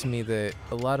frustrating to me that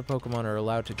a lot of Pokemon are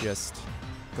allowed to just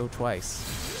go twice.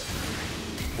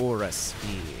 Aura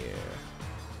Sphere.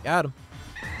 Got him.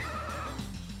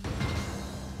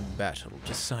 Battle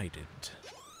decided.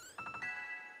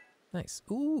 Nice.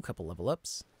 Ooh, a couple level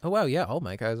ups. Oh wow, yeah, all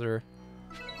my guys are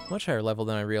much higher level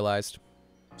than I realized.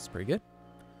 It's pretty good.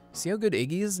 See how good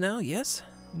Iggy is now? Yes?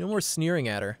 No more sneering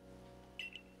at her.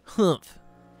 Humph.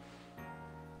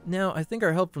 Now, I think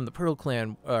our helper from the Pearl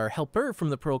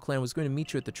Clan was going to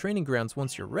meet you at the training grounds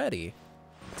once you're ready.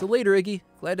 Till later, Iggy.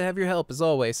 Glad to have your help, as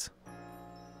always.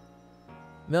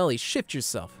 Melly, shift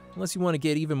yourself, unless you want to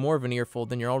get even more of an earful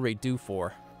than you're already due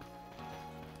for.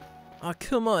 Aw,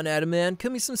 come on, Adaman.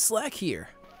 Cut me some slack here.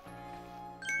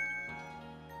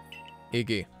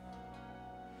 Iggy.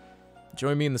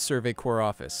 Join me in the Survey Corps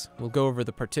office. We'll go over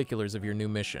the particulars of your new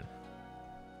mission.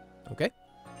 Okay?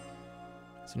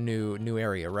 It's a new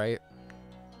area, right?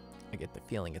 I get the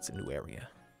feeling it's a new area.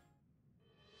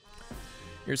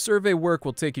 Your survey work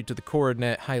will take you to the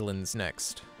Coronet Highlands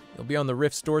next. You'll be on the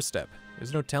Rift's doorstep.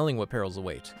 There's no telling what perils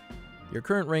await. Your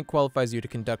current rank qualifies you to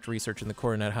conduct research in the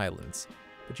Coronet Highlands,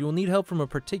 but you will need help from a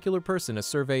particular person to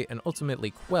survey and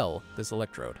ultimately quell this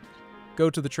electrode. Go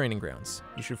to the training grounds.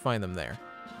 You should find them there.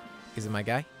 Is it my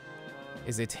guy?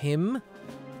 Is it him?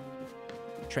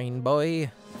 Train boy.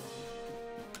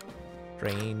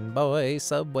 Train boy,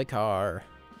 subway car.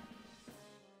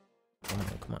 Come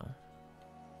on, come on.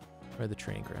 Where are the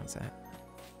training grounds at?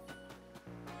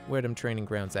 Where are them training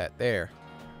grounds at? There.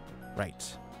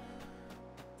 Right.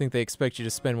 Think they expect you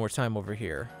to spend more time over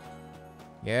here.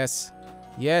 Yes.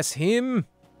 Yes, him!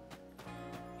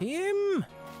 Him!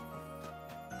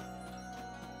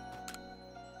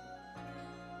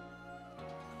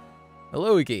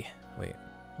 Hello, Iggy. Wait,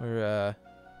 we're,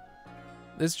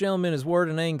 This gentleman is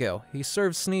Warden Ango. He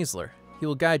serves Sneasler. He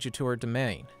will guide you to her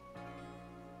domain.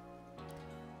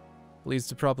 Pleased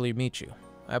to properly meet you.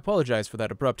 I apologize for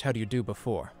that abrupt how do you do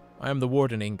before. I am the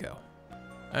Warden Ingo.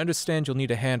 I understand you'll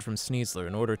need a hand from Sneasler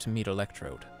in order to meet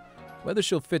Electrode. Whether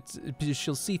she'll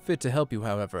see fit to help you,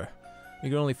 however, you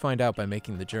can only find out by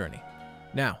making the journey.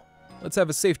 Now, let's have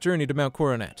a safe journey to Mount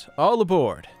Coronet. All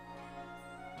aboard!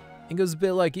 Ingo's a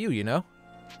bit like you know?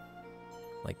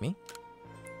 Like me?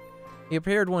 He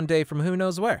appeared one day from who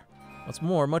knows where. What's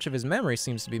more, much of his memory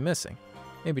seems to be missing.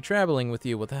 Maybe traveling with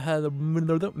you will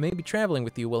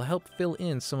help fill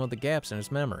in some of the gaps in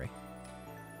his memory.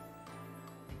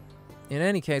 In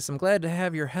any case, I'm glad to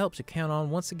have your help to count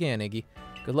on once again, Iggy.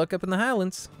 Good luck up in the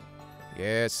Highlands.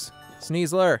 Yes.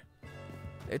 Sneasler.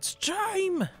 It's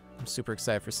time! I'm super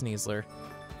excited for Sneasler.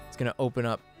 It's gonna open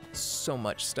up so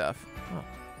much stuff. Oh,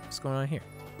 what's going on here?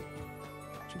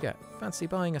 What you got? Fancy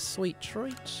buying a sweet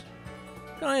treat?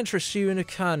 Can I interest you in a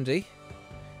candy?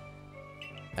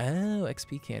 Oh,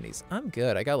 XP candies. I'm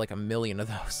good. I got like 1 million of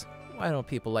those. Why don't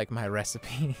people like my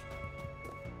recipe?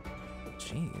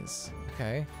 Jeez.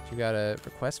 Okay. You got a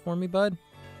request for me, bud?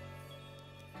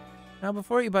 Now,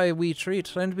 before you buy a wee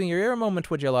treat, lend me your ear a moment,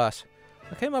 would you lot?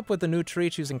 I came up with a new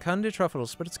treat using candy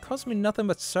truffles, but it's caused me nothing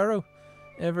but sorrow.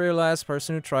 Every last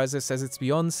person who tries it says it's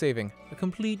beyond saving. A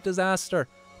complete disaster.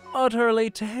 Utterly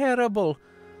terrible.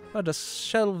 I'll just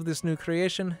shelve this new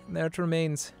creation, and there it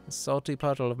remains, a salty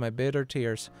puddle of my bitter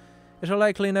tears. It'll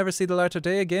likely never see the light of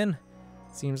day again.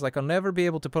 Seems like I'll never be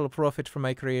able to pull a profit from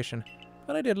my creation,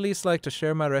 but I'd at least like to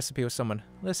share my recipe with someone,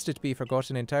 lest it be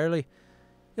forgotten entirely.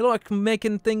 You like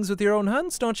making things with your own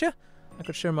hands, don't you? I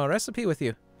could share my recipe with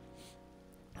you.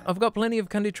 I've got plenty of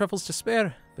candy truffles to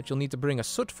spare, but you'll need to bring a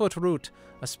sootfoot root,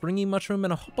 a springy mushroom,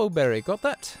 and a hoppo berry. Got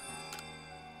that?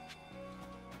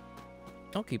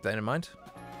 I'll keep that in mind.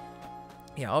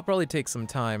 Yeah, I'll probably take some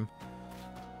time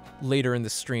later in the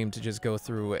stream to just go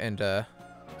through and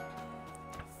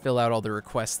fill out all the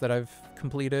requests that I've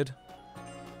completed.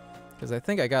 Because I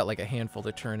think I got like a handful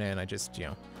to turn in. I just, you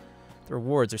know, the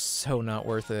rewards are so not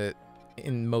worth it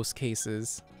in most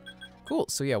cases. Cool,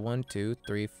 so yeah, 1, 2,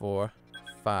 3, 4,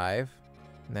 5.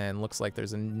 And then looks like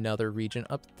there's another region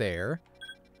up there.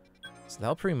 So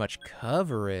that'll pretty much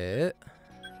cover it.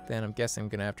 Then I'm guessing I'm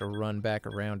gonna have to run back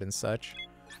around and such.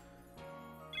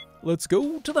 Let's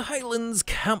go to the Highlands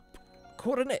Camp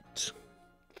Coronet.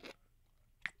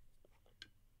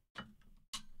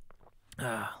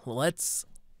 Let's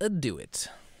do it.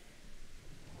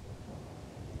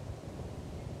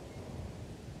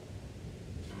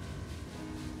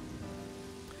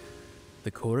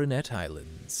 The Coronet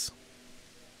Highlands.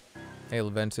 Hey,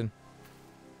 Leventon.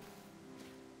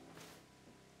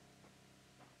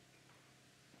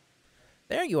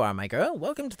 There you are, my girl.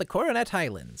 Welcome to the Coronet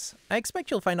Highlands. I expect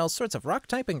you'll find all sorts of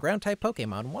rock-type and ground-type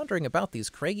Pokemon wandering about these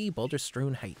craggy,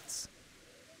 boulder-strewn heights.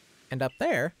 And up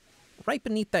there, right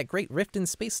beneath that great rift in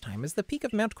space-time, is the peak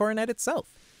of Mount Coronet itself.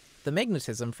 The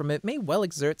magnetism from it may well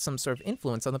exert some sort of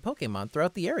influence on the Pokemon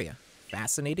throughout the area.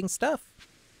 Fascinating stuff.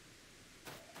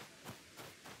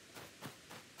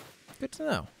 Good to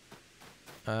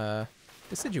know.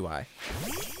 Decidui.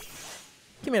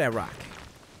 Give me that rock.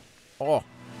 Oh,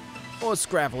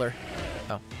 Scraveler.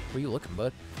 Oh, where you looking,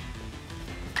 bud?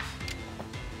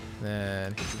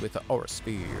 Then hit you with the Aura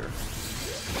Sphere.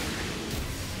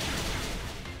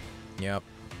 Yep.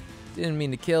 Didn't mean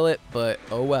to kill it, but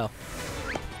oh well.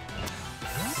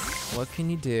 What can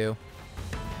you do?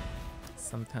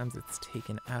 Sometimes it's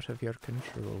taken out of your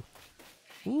control.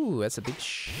 Ooh, that's a big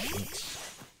shit.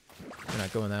 We're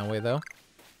not going that way, though.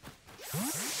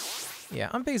 Yeah,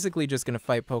 I'm basically just gonna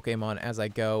fight Pokemon as I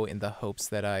go in the hopes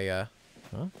that I,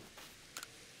 huh?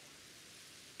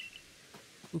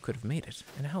 Who could have made it?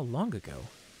 And how long ago?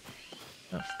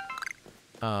 Oh.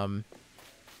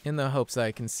 In the hopes that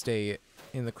I can stay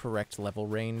in the correct level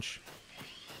range.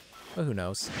 But who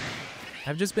knows?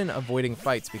 I've just been avoiding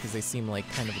fights because they seem like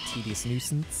kind of a tedious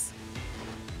nuisance.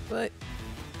 But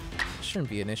it shouldn't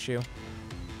be an issue.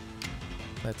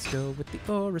 Let's go with the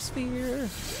Aura Sphere.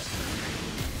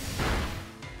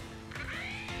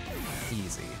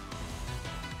 Easy.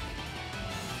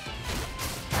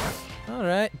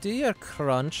 Alright, do your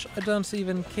crunch. I don't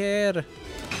even care.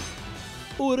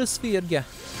 Aura Sphere, yeah.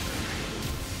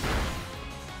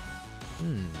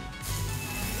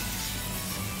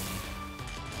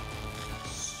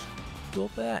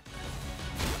 Stop it.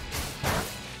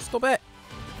 Stop it.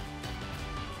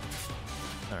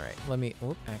 Alright, let me...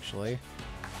 Oh, actually...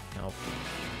 Nope.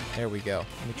 There we go.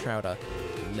 Let me try out a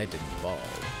leaden ball.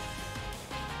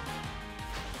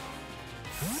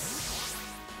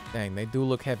 Dang, they do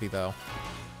look heavy, though.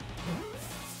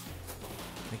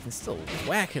 They can still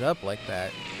whack it up like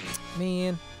that.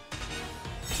 Man.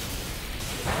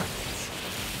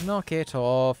 Knock it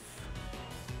off.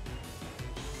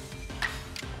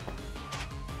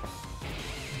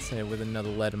 Let's hit it with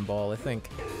another leaden ball. I think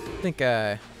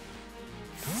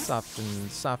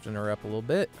soften her up a little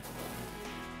bit.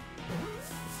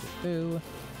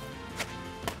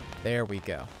 There we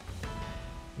go.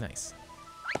 Nice.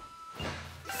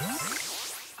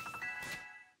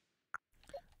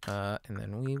 And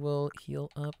then we will heal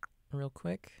up real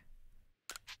quick.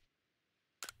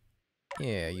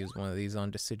 Yeah, use one of these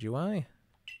on Decidui.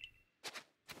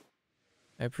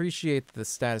 I appreciate that the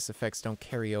status effects don't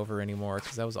carry over anymore,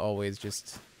 because that was always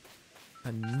just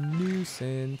a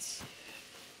nuisance.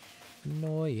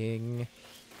 Annoying.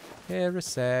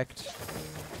 Parasect.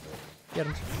 Get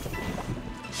him.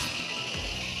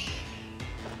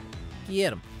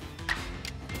 Get him.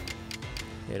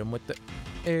 Hit him with the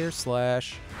air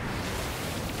slash.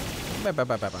 Bye, bye,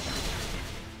 bye, bye, bye.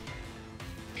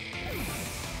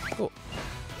 Cool.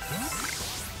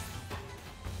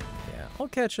 Yeah, I'll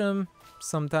catch them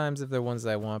sometimes if they're ones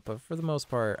that I want, but for the most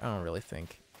part, I don't really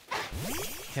think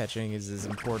catching is as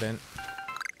important.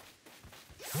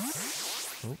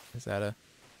 Oh, is that a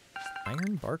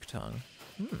iron bark tongue?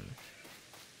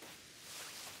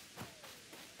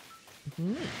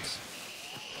 Neat.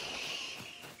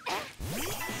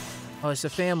 Oh, it's a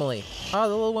family. Oh,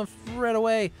 the little one ran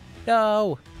away.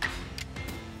 No.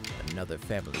 Another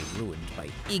family ruined by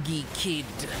Iggy Kid.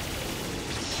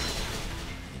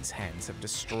 His hands have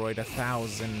destroyed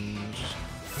 1,000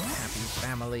 happy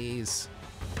families.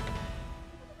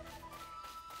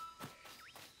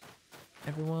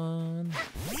 Everyone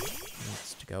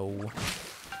needs to go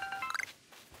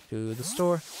to the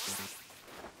store.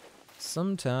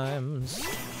 Sometimes.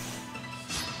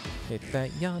 Hit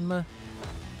that Yanma.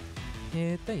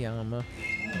 Hit the Yanma.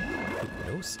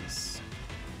 Hypnosis.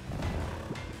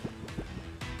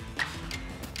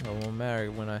 Oh, it won't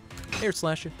matter when I air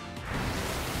slash you.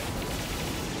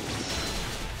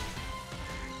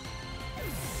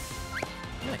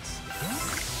 Nice.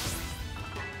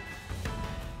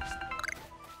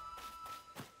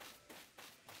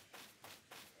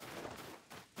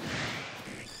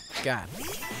 God,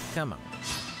 come on.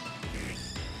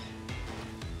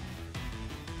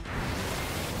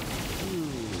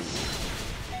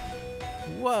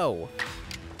 Whoa!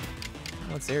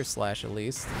 Let's air slash at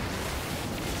least.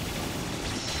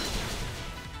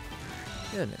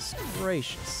 Goodness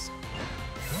gracious.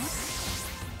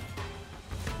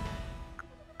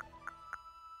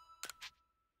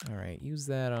 Alright, use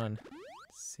that on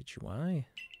Situai.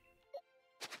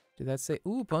 Did that say?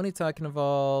 Ooh, Ponyta can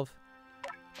evolve.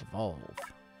 Evolve.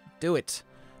 Do it!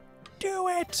 Do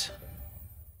it!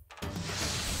 I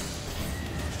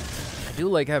do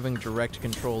like having direct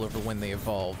control over when they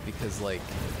evolve because, like,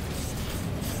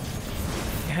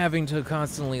 having to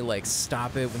constantly, like,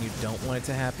 stop it when you don't want it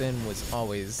to happen was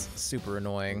always super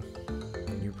annoying.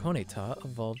 And your Ponyta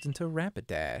evolved into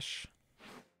Rapidash.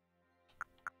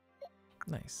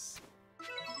 Nice.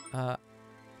 One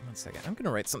second. I'm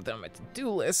gonna write something on my to-do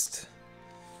list.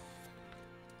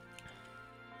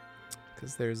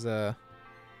 Because there's a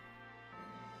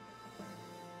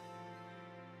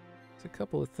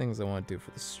couple of things I want to do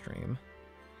for the stream.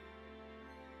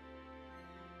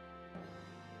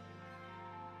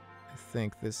 I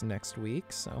think this next week,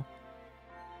 so.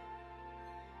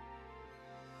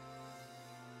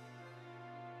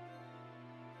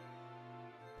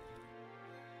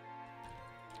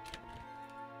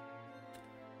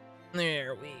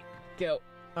 There we go.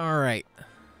 All right.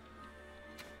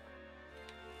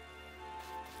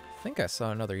 I think I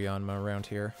saw another Yanma around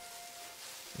here.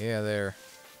 Yeah, there.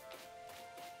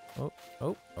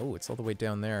 Oh, it's all the way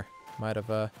down there. Might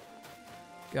have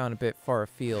gone a bit far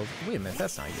afield. Wait a minute,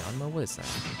 that's not Yanma. What is that?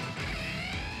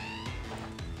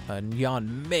 A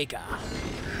Yanmega.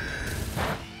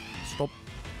 Stop.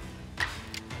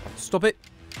 Stop it.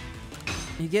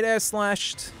 You get air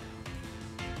slashed.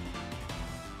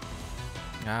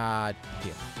 Ah,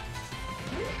 yeah.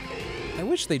 I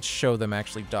wish they'd show them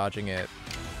actually dodging it.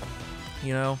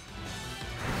 You know?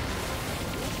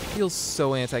 Feels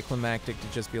so anticlimactic to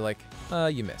just be like,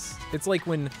 you missed. It's like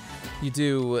when you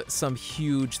do some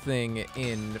huge thing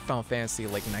in Final Fantasy,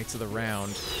 like Knights of the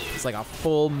Round. It's like a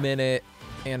full minute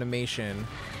animation,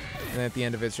 and then at the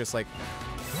end of it, it's just like,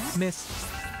 missed.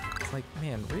 It's like,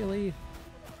 man, really?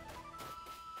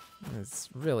 It's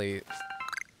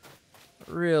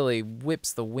really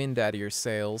whips the wind out of your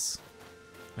sails.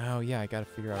 Oh yeah, I gotta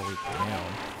figure out a route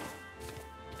down.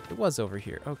 It was over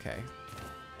here, okay.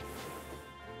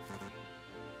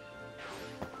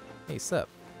 Hey, sup?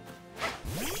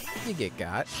 You get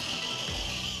got.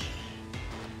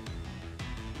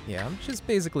 Yeah, I'm just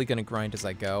basically gonna grind as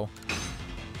I go.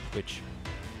 Which,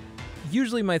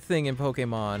 usually my thing in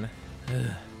Pokemon...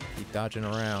 keep dodging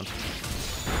around.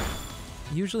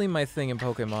 Usually my thing in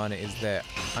Pokemon is that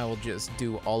I will just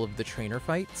do all of the trainer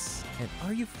fights. And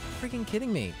are you freaking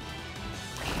kidding me?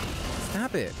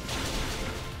 Stop it.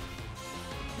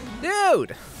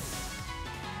 Dude!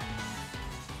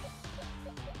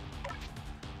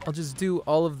 I'll just do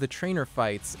all of the trainer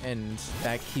fights, and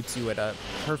that keeps you at a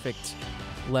perfect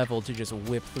level to just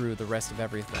whip through the rest of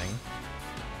everything.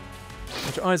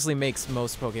 Which honestly makes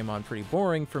most Pokemon pretty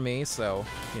boring for me, so,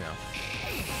 you know.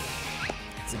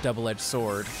 It's a double-edged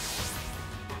sword.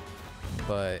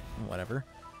 But, whatever.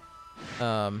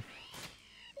 But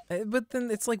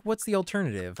then it's like, what's the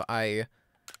alternative? I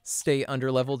stay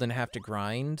underleveled and have to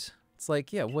grind? It's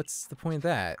like, yeah, what's the point of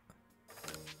that?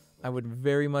 I would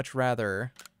very much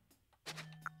rather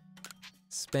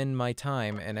spend my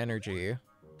time and energy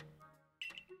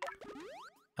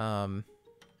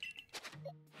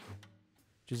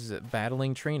just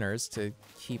battling trainers to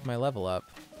keep my level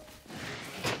up.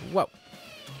 Whoa.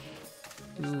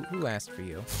 Who asked for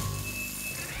you?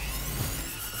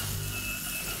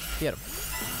 Get him.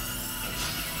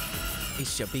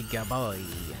 It's your big boy.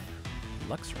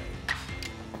 Luxray.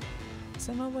 Is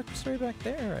that not Luxray back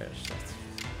there?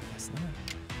 That's not.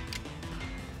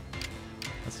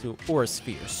 Let's do Aura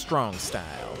Sphere, strong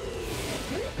style.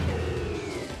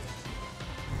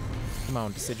 Come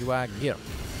on, Decidueye, get him.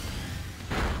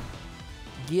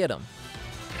 Get him.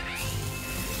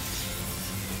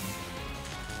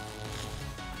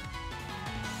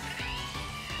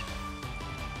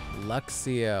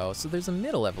 Luxio. So there's a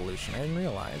middle evolution. I didn't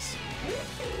realize.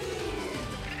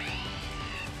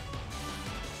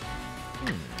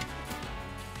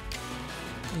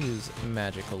 Use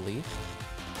Magical Leaf.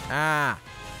 Ah!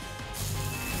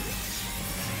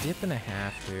 Dip and a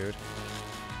half, dude.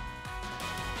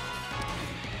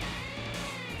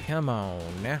 Come on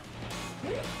now.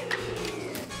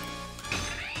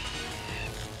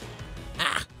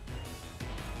 Ah!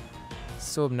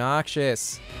 So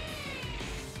obnoxious.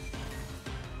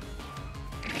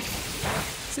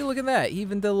 See, look at that.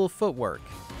 Even the little footwork.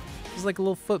 There's like a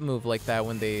little foot move like that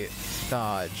when they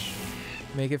dodge.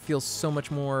 Make it feel so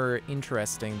much more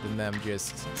interesting than them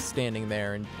just standing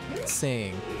there and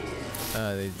saying.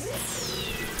 They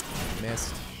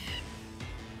missed.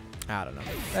 I don't know.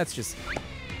 That's just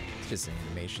an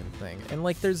animation thing. And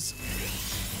like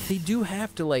they do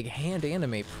have to like hand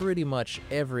animate pretty much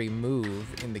every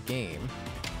move in the game.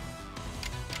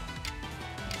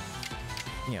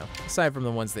 You know, aside from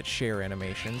the ones that share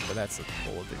animations, but that's a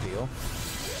whole other deal.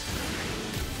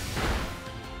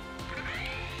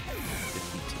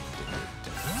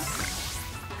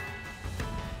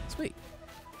 Sweet.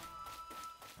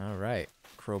 All right,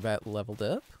 Crobat leveled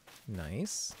up.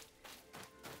 Nice.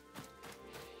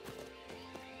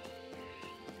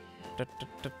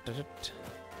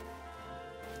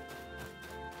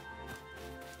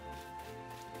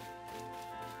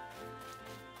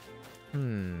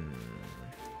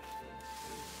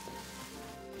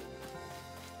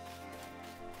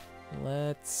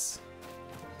 Let's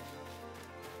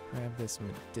grab this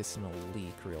medicinal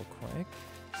leak real quick.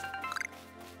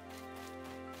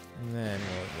 And then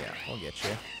we'll get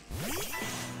you.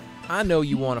 I know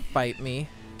you want to fight me,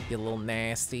 you little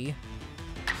nasty.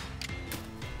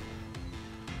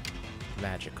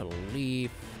 Magical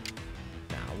leaf.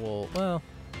 Nah, well,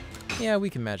 yeah, we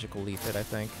can magical leaf it, I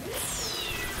think.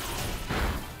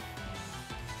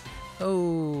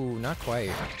 Oh, not quite.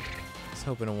 I was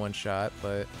hoping a one-shot,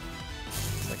 but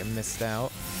it's like I missed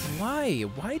out. Why?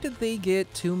 Why did they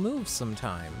get 2 moves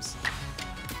sometimes?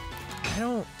 I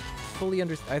don't fully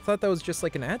understand. I thought that was just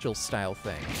like an agile style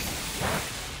thing.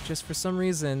 Just for some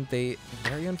reason, they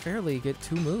very unfairly get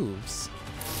 2 moves.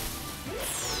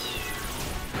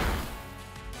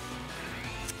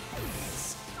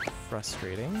 It's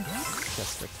frustrating.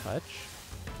 Just a touch.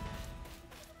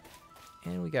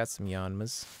 And we got some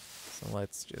Yanmas. So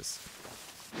let's just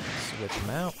switch them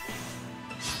out.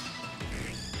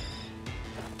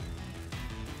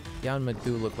 Yanma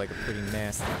do look like a pretty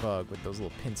nasty bug with those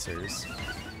little pincers.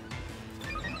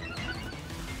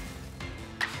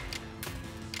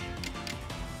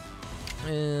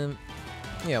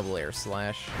 Yeah, we'll air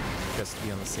slash just to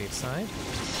be on the safe side.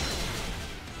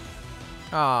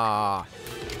 Ah,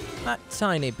 that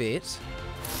tiny bit.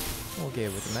 We'll get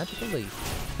it with a magical leaf.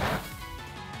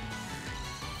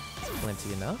 That's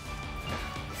plenty enough.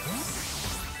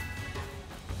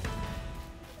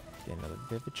 Get another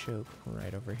Vivid Choke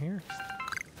right over here.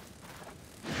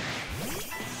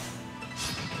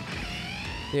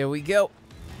 There we go.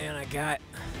 And I've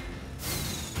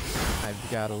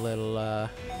got a little air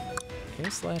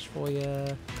slash for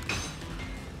you.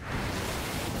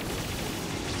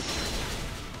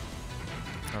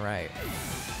 All right.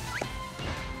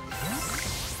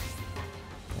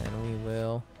 And we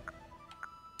will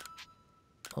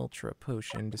Ultra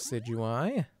Potion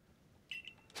Decidueye.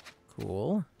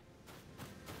 Cool.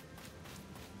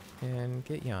 And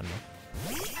get Yanma.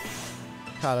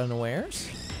 Caught unawares?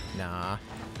 Nah.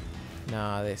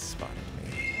 Nah, they spotted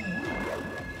me.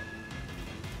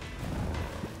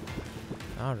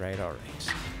 Alright,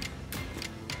 alright.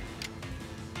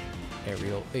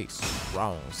 Aerial Ace.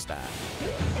 Strong style.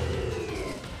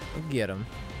 We'll get him.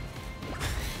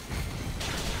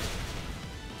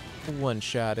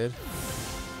 One-shotted.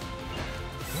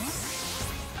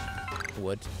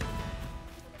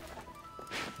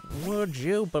 Would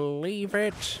you believe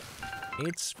it?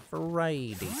 It's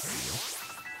Friday.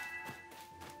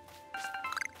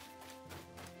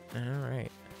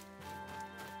 Alright.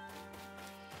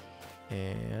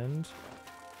 And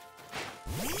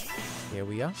here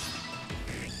we are.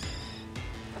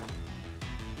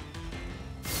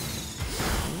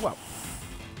 Whoa.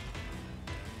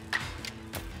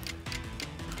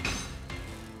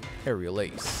 Aerial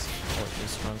Ace. Oh,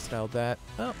 just strong styled that.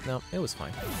 Oh, no, it was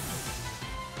fine.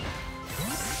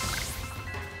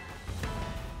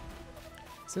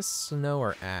 Is this Snow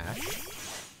or Ash?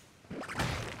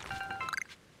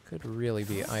 Could really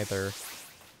be either,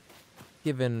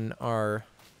 given our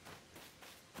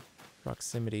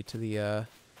proximity to the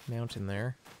mountain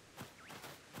there.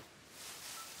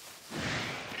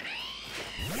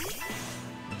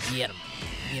 Get him.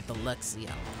 Get the Luxio.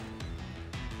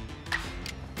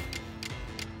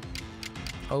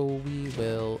 Oh, we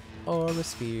will aura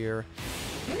sphere.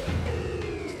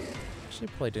 Actually,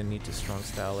 probably didn't need to strong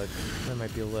style it. That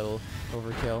might be a little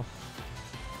overkill.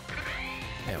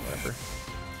 Yeah, whatever.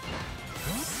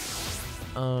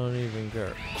 I don't even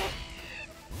care.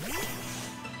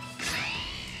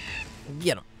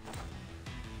 Get him.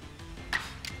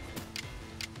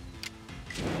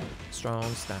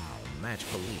 Strong style,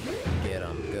 magical lead. Get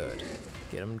 'em good.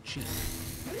 Get 'em cheap.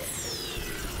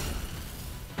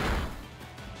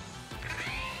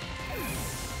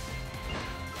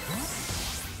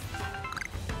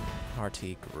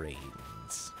 Hearty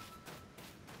grades.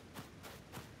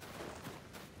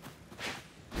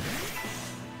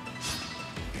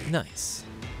 Nice.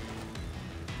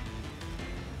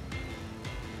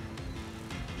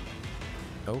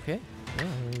 Okay. Yeah,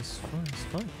 it's fine. It's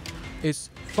fine. It's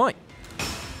fine.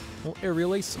 Well,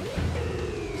 aerial ace.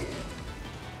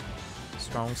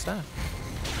 Strong style.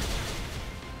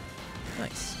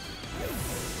 Nice.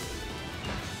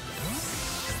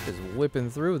 Just whipping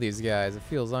through these guys. It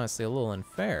feels honestly a little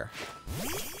unfair.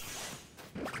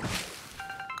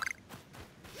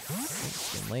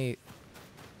 It's getting late.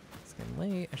 It's getting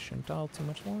late. I shouldn't dawdle too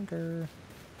much longer.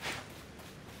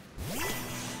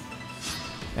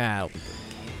 That'll be good.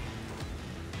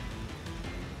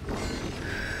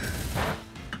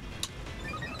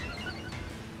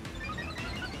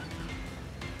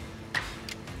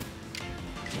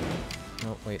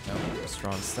 Oh, wait, no.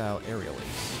 Strong style aerial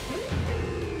ace.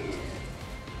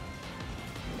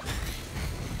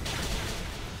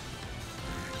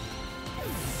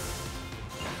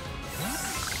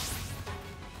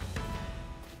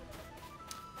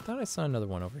 Thought I saw another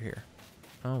one over here.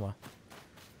 Oh, well.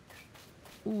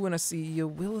 Ooh, and I see a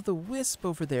Will-o'-the-Wisp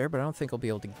over there, but I don't think I'll be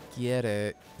able to get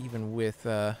it, even with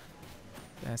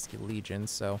Basque Legion,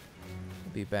 so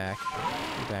we'll be back.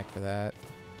 Be back for that.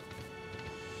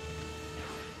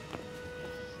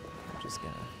 I'm just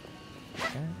gonna...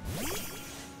 Okay.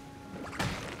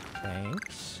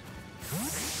 Thanks.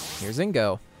 Here's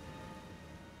Ingo.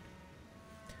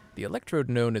 The electrode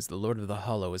known as the Lord of the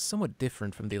Hollow is somewhat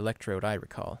different from the electrode I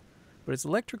recall, but its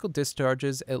electrical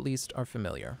discharges at least are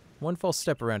familiar. One false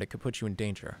step around it could put you in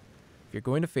danger. If you're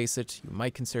going to face it, you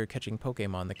might consider catching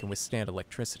Pokemon that can withstand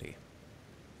electricity.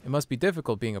 It must be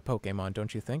difficult being a Pokemon,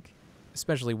 don't you think?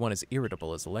 Especially one as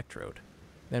irritable as Electrode.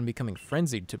 Then becoming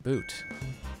frenzied to boot.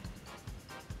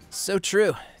 So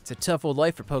true. It's a tough old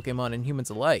life for Pokemon and humans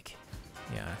alike.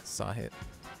 Yeah, I saw it.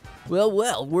 Well,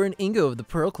 well, we're an Ingo of the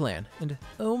Pearl Clan, and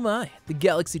oh my, the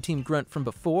Galaxy Team grunt from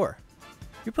before.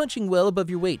 You're punching well above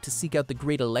your weight to seek out the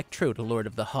great Electrode, Lord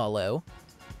of the Hollow.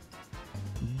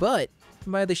 But,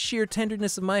 by the sheer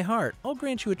tenderness of my heart, I'll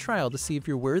grant you a trial to see if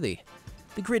you're worthy.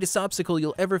 The greatest obstacle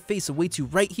you'll ever face awaits you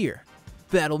right here.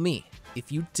 Battle me,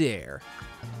 if you dare.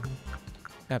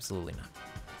 Absolutely not.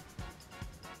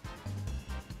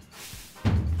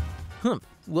 Humph.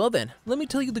 Well then, let me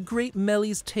tell you the great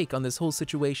Melly's take on this whole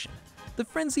situation. The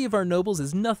frenzy of our nobles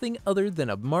is nothing other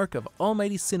than a mark of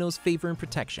Almighty Sinnoh's favor and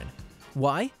protection.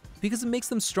 Why? Because it makes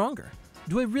them stronger.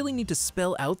 Do I really need to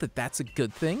spell out that that's a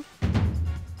good thing?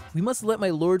 We must let my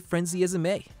lord frenzy as it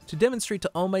may, to demonstrate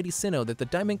to Almighty Sinnoh that the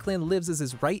Diamond Clan lives as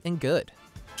is right and good.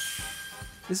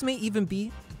 This may even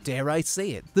be, dare I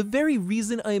say it, the very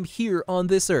reason I am here on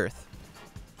this earth.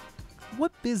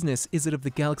 What business is it of the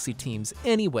Galaxy Teams,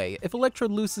 anyway, if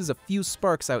Electrode loses a few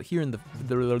sparks out here in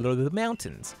the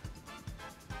mountains?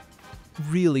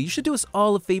 Really, you should do us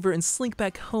all a favor and slink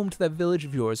back home to that village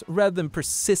of yours, rather than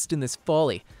persist in this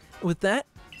folly. With that,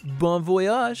 bon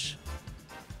voyage!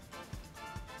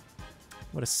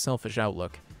 What a selfish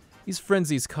outlook. These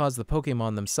frenzies cause the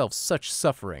Pokemon themselves such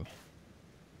suffering.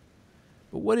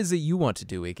 But what is it you want to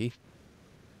do, Iggy?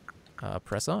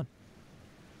 Press on.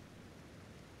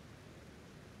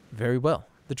 Very well.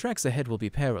 The tracks ahead will be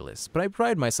perilous, but I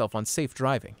pride myself on safe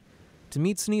driving. To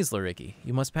meet Sneasler, Iggy,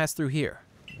 you must pass through here,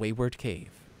 Wayward Cave.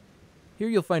 Here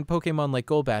you'll find Pokemon like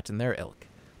Golbat and their ilk,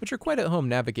 which are quite at home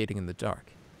navigating in the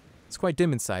dark. It's quite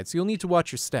dim inside, so you'll need to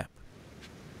watch your step.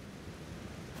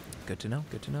 Good to know,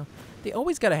 good to know. They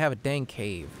always gotta have a dang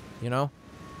cave, you know?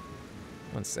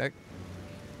 One sec.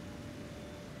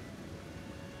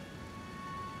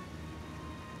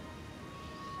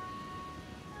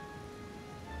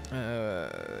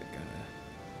 Gotta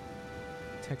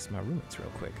text my roommates real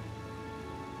quick.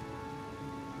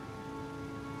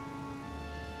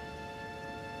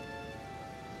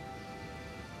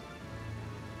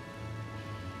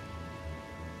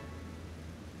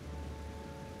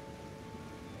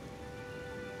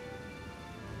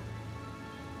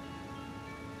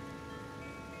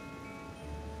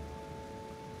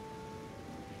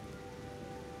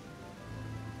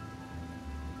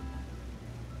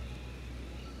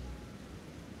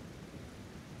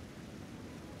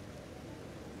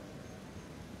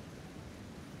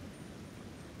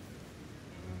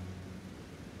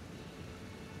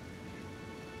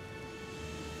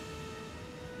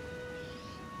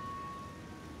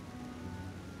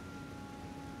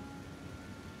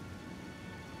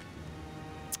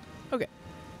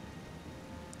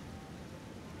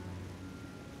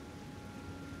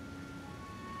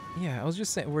 Yeah, I was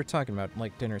just saying, we're talking about,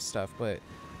 like, dinner stuff, but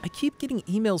I keep getting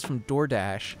emails from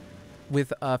DoorDash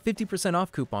with 50%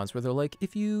 off coupons where they're like,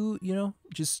 if you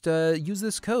just use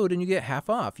this code and you get half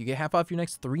off. You get half off your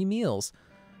next 3 meals.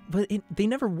 But they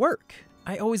never work.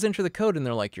 I always enter the code and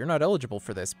they're like, you're not eligible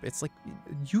for this. It's like,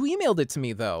 you emailed it to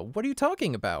me, though. What are you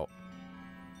talking about?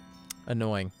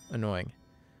 Annoying.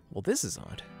 Well, this is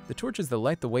odd. The torches that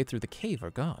light the way through the cave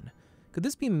are gone. Could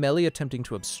this be Melly attempting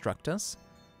to obstruct us?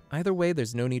 Either way,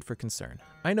 there's no need for concern.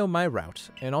 I know my route,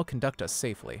 and I'll conduct us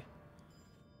safely.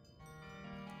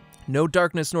 No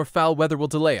darkness nor foul weather will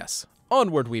delay us.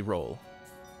 Onward we roll.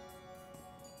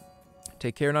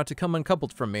 Take care not to come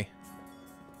uncoupled from me.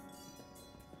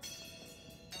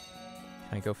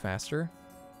 Can I go faster?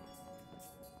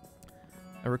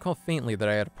 I recall faintly that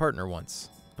I had a partner once.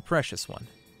 A precious one.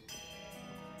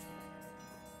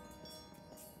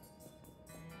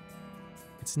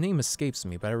 Its name escapes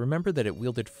me, but I remember that it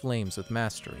wielded flames with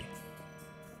mastery.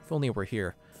 If only it were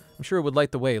here. I'm sure it would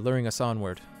light the way, luring us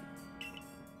onward.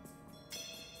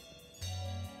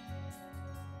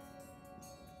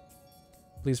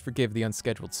 Please forgive the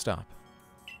unscheduled stop.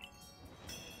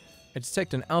 I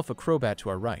detect an alpha crobat to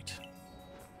our right.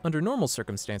 Under normal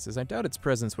circumstances, I doubt its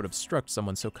presence would obstruct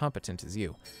someone so competent as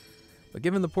you. But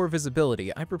given the poor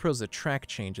visibility, I propose a track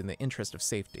change in the interest of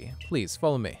safety. Please,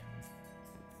 follow me.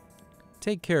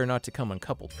 Take care not to come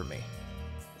uncoupled from me.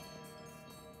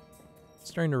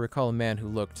 Starting to recall a man who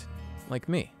looked like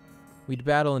me. We'd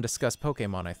battle and discuss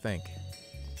Pokemon, I think.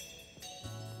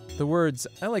 The words,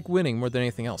 I like winning more than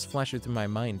anything else, flashed through my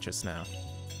mind just now.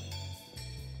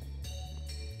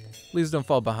 Please don't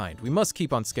fall behind. We must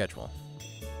keep on schedule.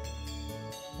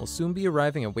 We'll soon be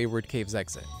arriving at Wayward Cave's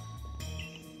exit.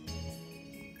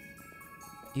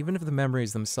 Even if the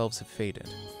memories themselves have faded,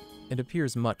 it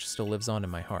appears much still lives on in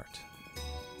my heart.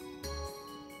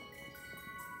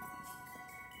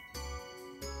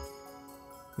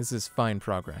 This is fine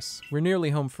progress. We're nearly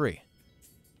home free.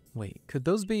 Wait, could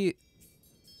those be...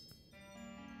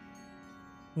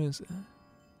 What is that?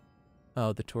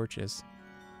 Oh, the torches.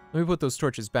 Let me put those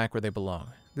torches back where they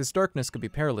belong. This darkness could be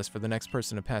perilous for the next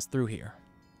person to pass through here.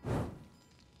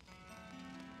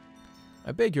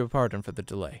 I beg your pardon for the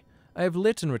delay. I have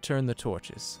lit and returned the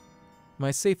torches. My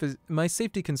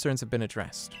safety concerns have been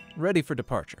addressed. Ready for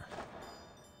departure.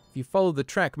 If you follow the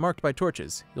track marked by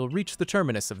torches, you'll reach the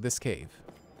terminus of this cave.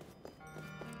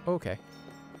 Okay.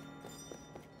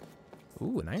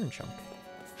 Ooh, an iron chunk.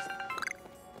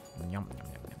 Yum, yum, yum,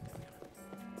 yum, yum.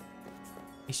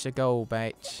 It's a go,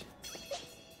 bitch.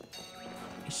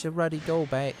 It's a ruddy go,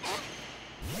 bitch.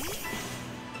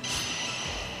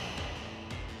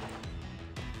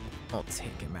 I'll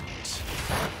take him out.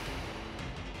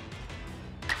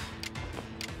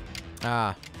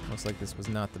 Ah, looks like this was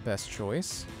not the best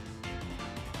choice.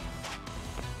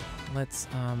 Let's,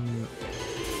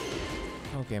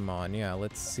 Pokemon, yeah,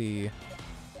 let's see.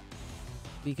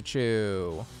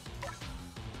 Pikachu.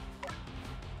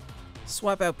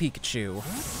 Swap out Pikachu.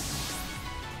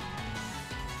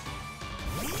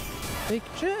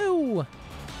 Pikachu!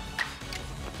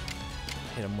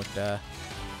 Hit him with the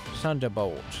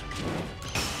Thunderbolt.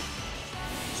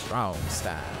 Strong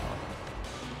style.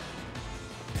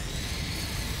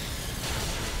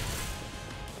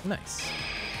 Nice.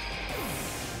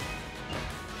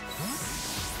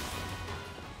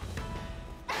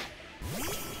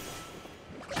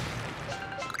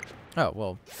 Oh,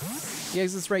 well, the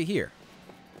exit's right here.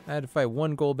 I had to fight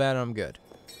one Golbat and I'm good.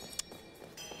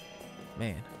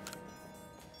 Man.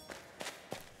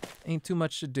 Ain't too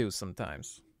much to do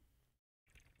sometimes.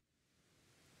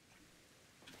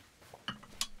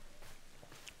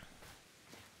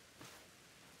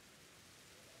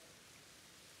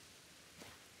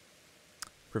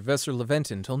 Professor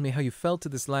Leventon told me how you fell to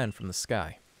this land from the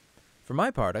sky. For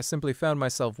my part, I simply found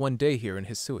myself one day here in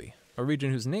Hisui, a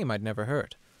region whose name I'd never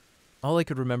heard. All I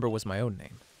could remember was my own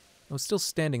name. I was still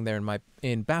standing there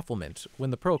in bafflement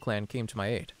when the Pearl Clan came to my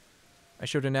aid. I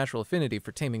showed a natural affinity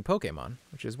for taming Pokemon,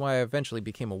 which is why I eventually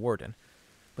became a warden.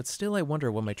 But still I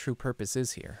wonder what my true purpose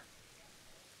is here.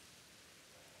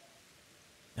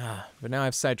 But now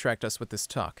I've sidetracked us with this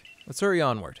talk. Let's hurry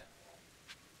onward.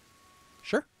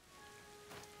 Sure.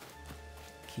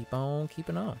 Keep on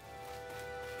keeping on.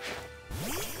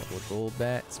 Couple of gold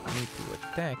bats for me to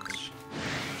attack.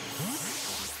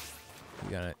 You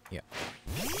got it, yeah.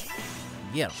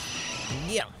 Yeah.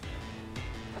 Yeah.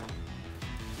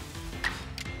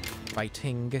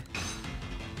 Fighting.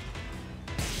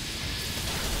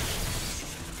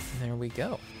 There we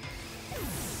go.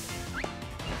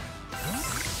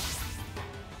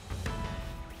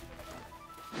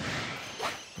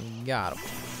 Got him.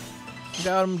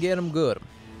 Got him, get him, good him.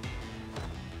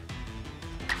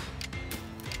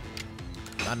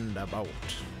 Thunderbolt.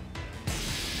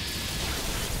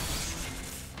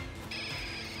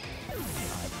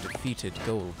 I've defeated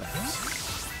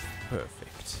Golbat.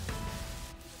 Perfect.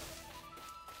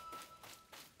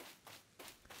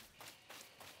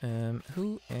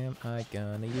 Who am I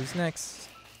gonna use next?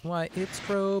 Why, it's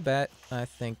Crobat, I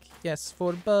think. Yes,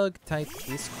 for bug type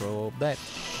is Crobat.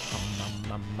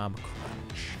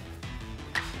 Crunch.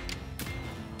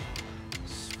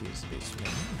 Excuse this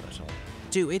one, but I'll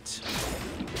do it.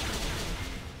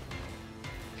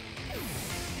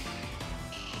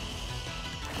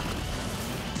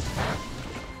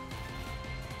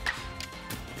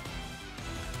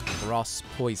 Frost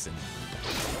poison.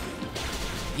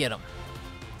 Get him.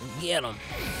 Get him.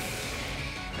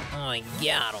 I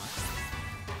got him.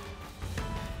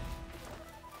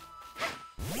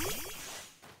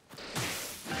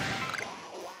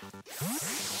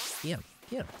 Get him.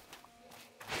 Get him.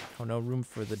 Oh, no room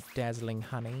for the dazzling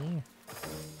honey.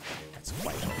 That's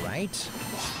quite alright.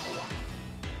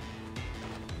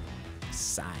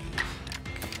 Psyduck.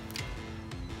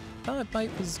 Oh,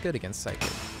 Bite was good against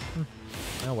Psychic.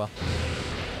 Oh well.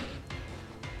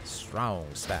 Strong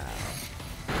style.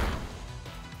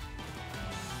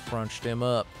 Crunched him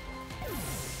up.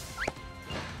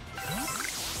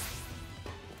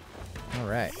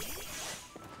 Alright.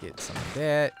 Get some of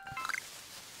that.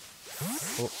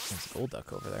 Oh, there's a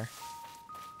Golduck over there.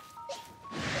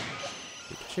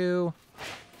 Pikachu.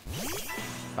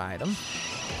 Fight them.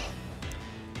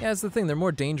 Yeah, that's the thing. They're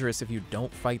more dangerous if you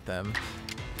don't fight them.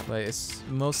 But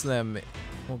most of them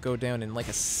will go down in like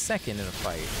a second in a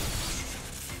fight.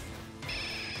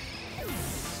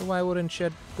 So why wouldn't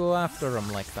you go after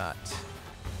them like that?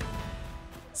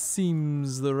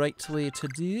 Seems the right way to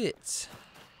do it.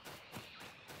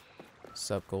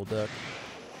 Sup, Golduck?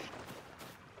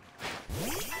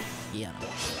 Get him.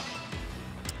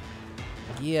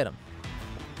 Get him.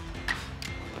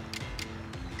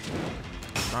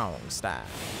 Strong style.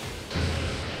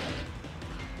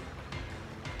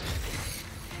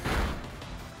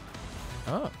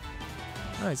 Oh.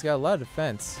 Oh, he's got a lot of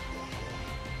defense.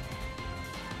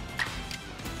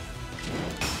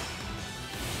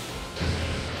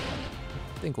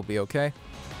 I think we'll be okay.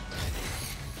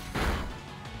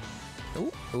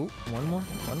 Oh, oh, one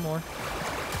more.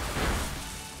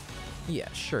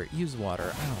 Yeah, sure, use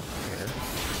water. I don't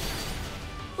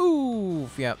care.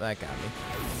 Oof, yep, that got me.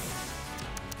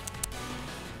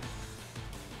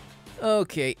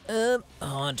 Okay,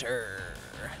 Haunter.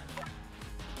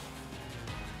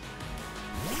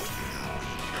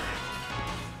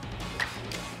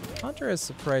 Haunter has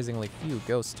surprisingly few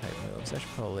ghost-type moves. I should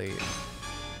probably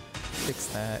fix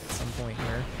that at some point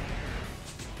here.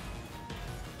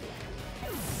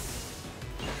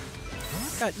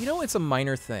 God, you know it's a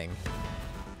minor thing,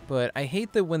 but I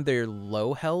hate that when they're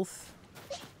low health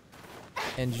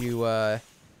and you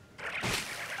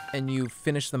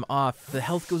finish them off, the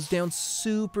health goes down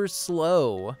super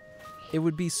slow. It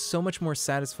would be so much more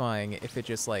satisfying if it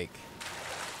just like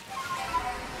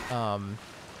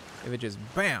if it just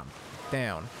bam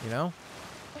down, you know?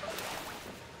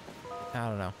 I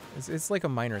don't know. It's like a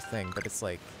minor thing, but it's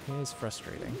like it is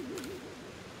frustrating.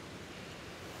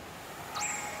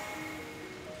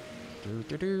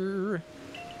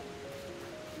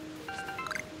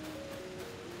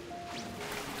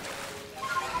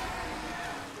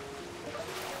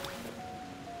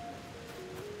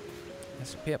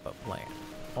 That's a pepper plant.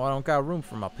 Oh, I don't got room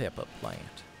for my pepper plant.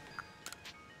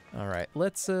 Alright,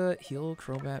 let's heal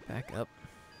Crobat back up.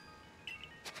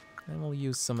 And we'll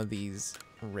use some of these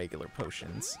regular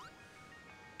potions.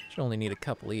 Should only need a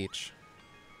couple each.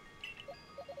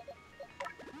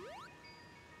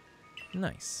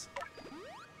 Nice.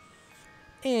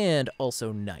 And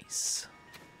also nice.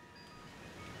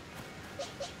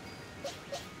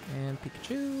 And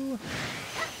Pikachu.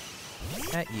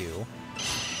 At you.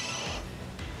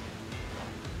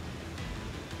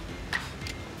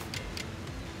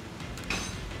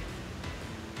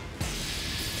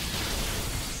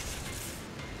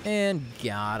 And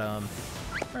got him.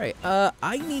 Alright,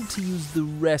 I need to use the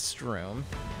restroom.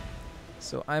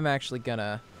 So I'm actually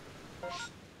gonna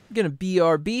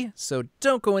BRB, so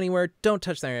don't go anywhere, don't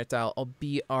touch that internet dial. I'll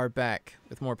BR back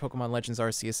with more Pokemon Legends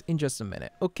Arceus in just a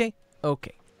minute. Okay?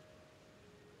 Okay.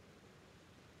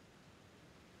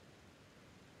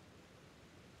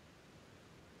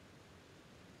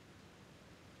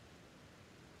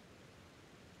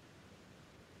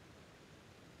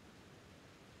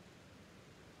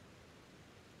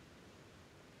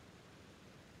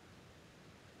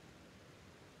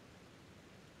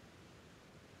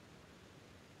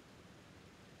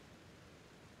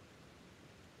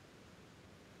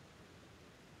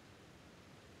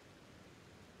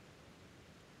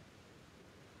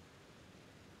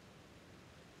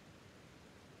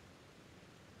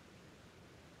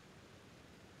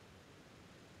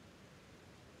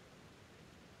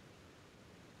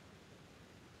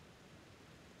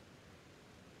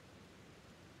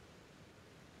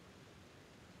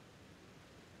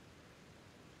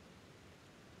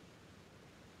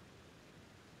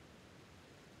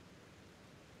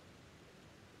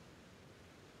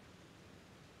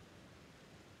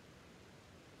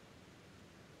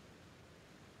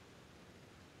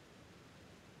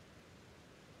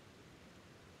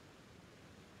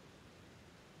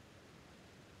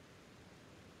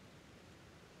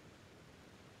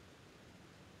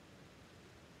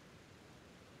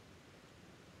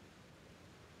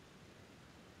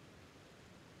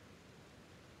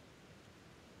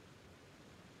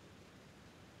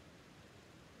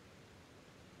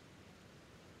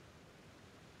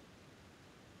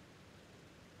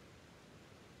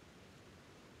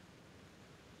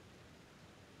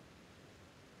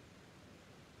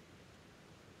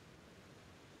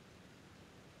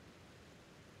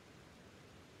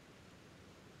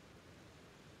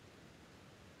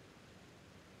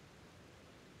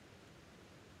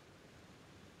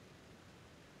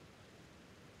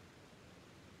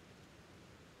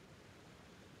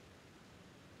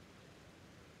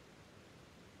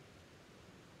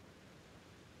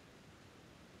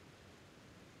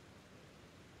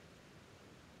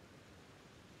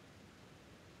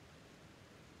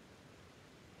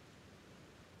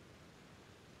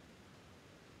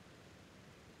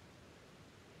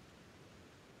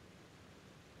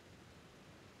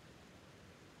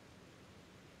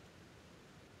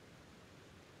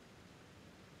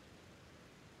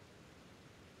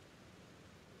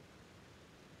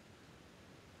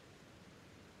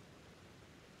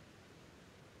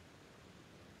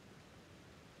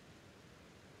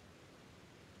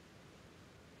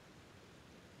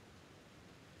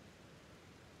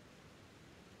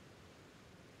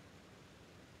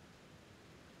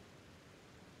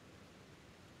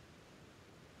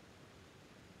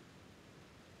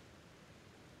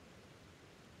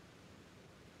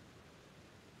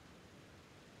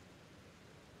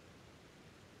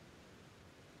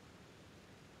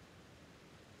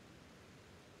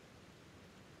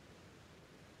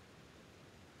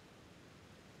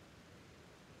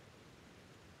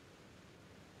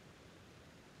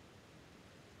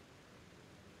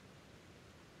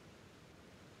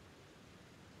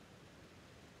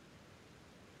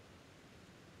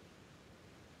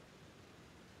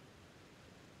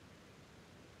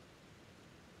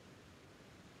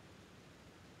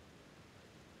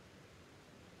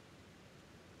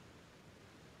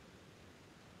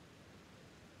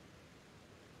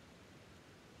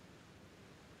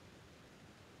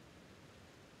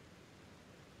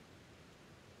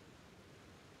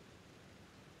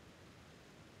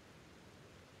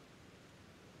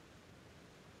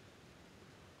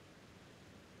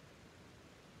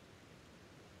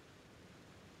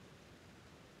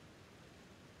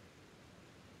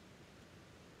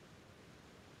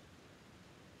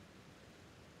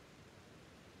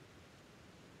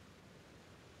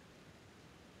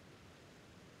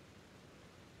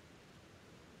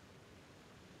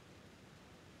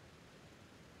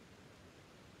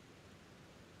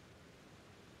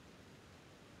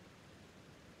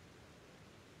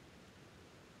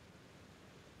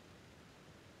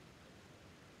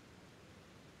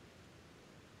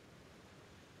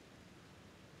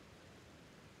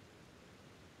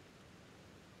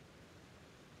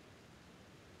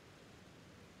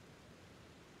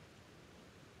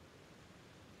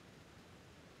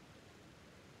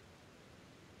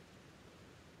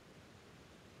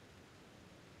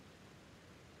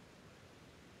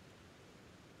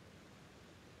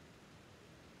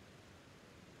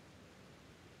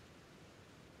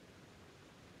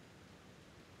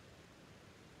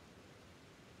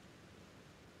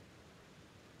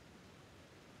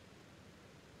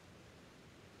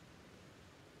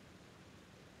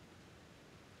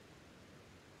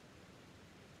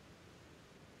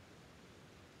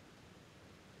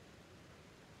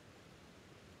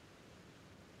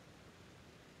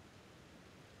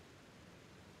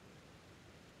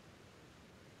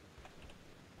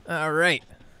 All right.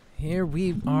 Here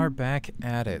we are back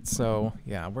at it. So,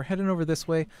 yeah, we're heading over this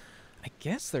way. I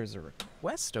guess there's a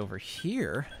request over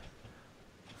here.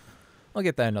 I'll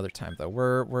get that another time, though.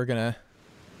 We're gonna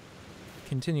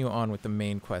continue on with the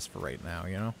main quest for right now,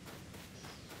 you know?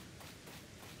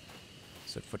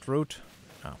 Foot root.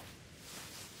 Oh.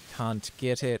 Can't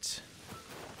get it.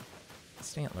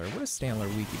 Stantler. What is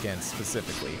Stantler weak against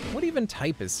specifically? What even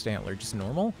type is Stantler? Just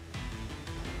normal?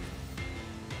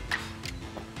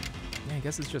 Yeah, I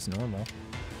guess it's just normal.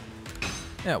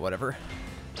 Yeah, whatever.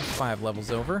 5 levels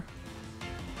over.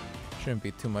 Shouldn't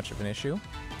be too much of an issue.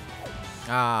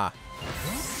 Ah.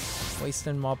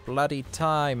 Wasting my bloody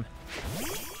time.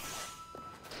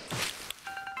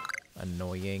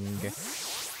 Annoying.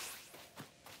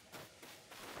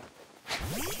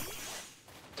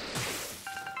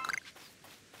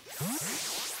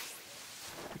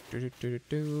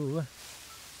 Do.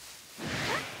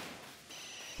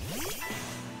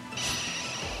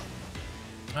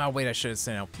 Oh, wait, I should have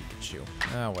sent out Pikachu.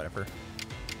 Ah, whatever.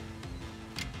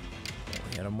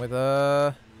 We'll hit him with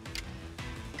a...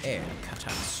 air cutter.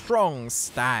 Strong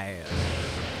style.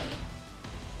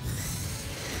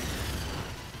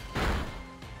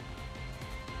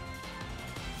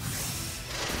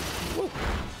 Whoa.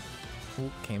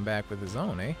 Ooh, came back with his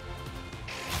own, eh?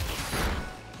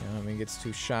 I mean, he gets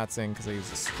 2 shots in because I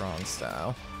use a strong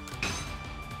style.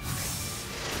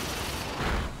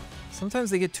 Sometimes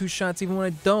they get 2 shots even when I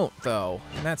don't, though.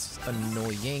 And that's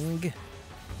annoying.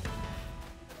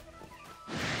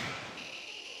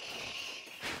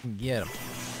 Get him.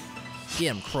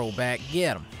 Get him, Crowback.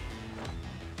 Get him.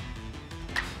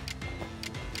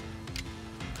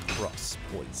 Cross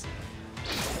poison.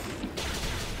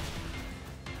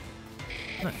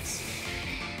 Nice.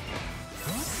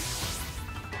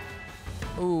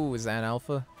 Ooh, is that an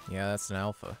alpha? Yeah, that's an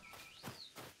alpha.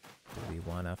 Do we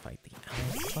want to fight the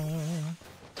alpha?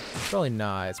 Probably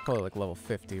not. It's probably like level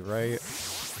 50, right?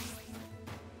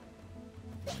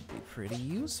 Might be pretty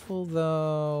useful,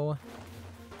 though.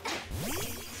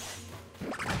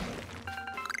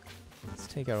 Let's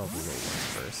take out all the low ones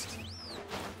first.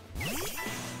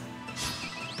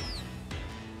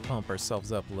 Pump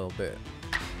ourselves up a little bit.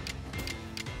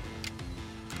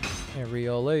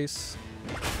 Aerial Ace.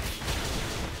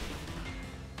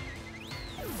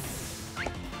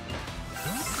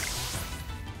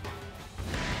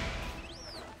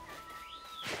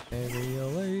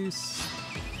 Aerial Ace.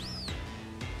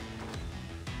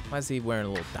 Why is he wearing a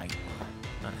little diaper?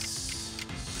 Nice.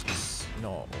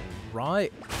 Not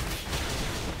right.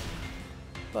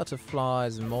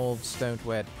 Butterflies and moths don't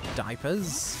wear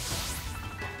diapers.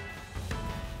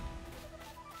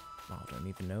 I don't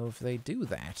even know if they do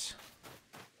that.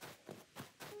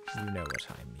 You know what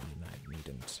I mean. I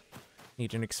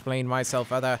needn't explain myself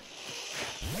further.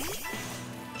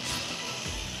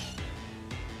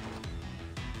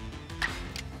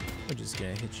 We're just gonna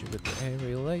hit you with the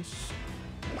aerial ace.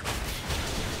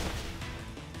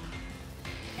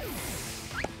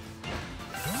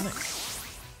 Nice.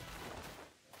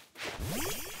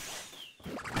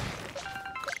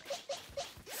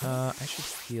 I should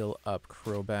heal up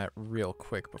Crobat real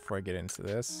quick before I get into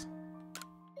this.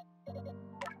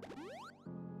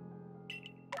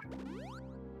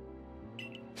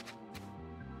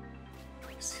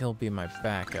 Because he'll be my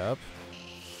backup.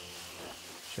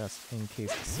 Just in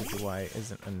case the CPY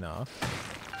isn't enough.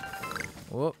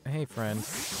 Whoa, hey friend.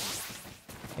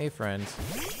 Hey friend.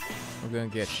 We're gonna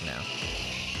get you now.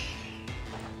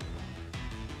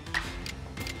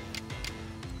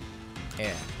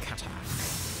 Air cutter.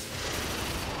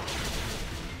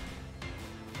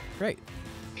 Great.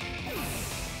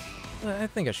 I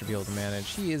think I should be able to manage.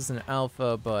 He is an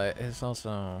alpha, but it's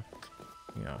also,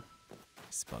 you know,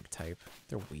 it's bug type.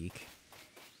 They're weak.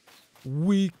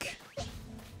 Weak.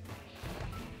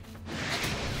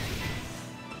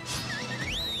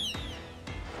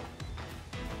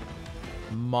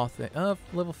 Moth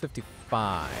level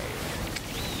 55.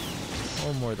 A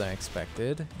little more than I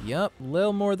expected. Yep, a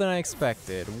little more than I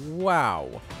expected.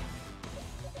 Wow.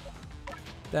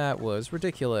 That was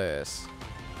ridiculous.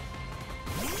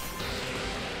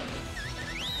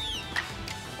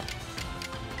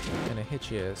 Gonna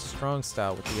hit you strong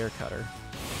style with the air cutter.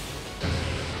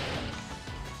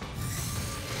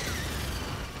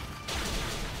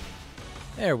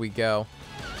 There we go.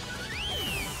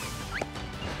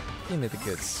 Give me the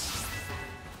goods.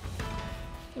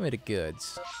 Give me the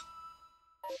goods.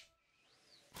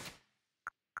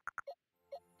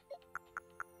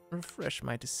 Refresh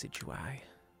my decidui.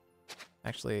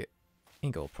 Actually,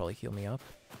 Ingo will probably heal me up.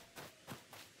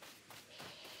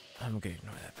 I'm gonna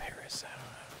ignore that Paris. I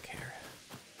don't care.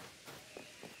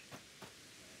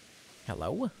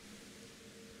 Hello?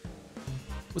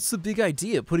 What's the big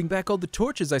idea, putting back all the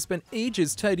torches I spent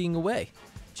ages tidying away?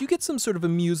 Do you get some sort of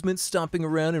amusement stomping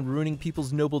around and ruining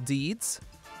people's noble deeds?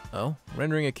 Oh,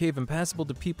 rendering a cave impassable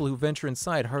to people who venture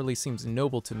inside hardly seems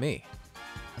noble to me.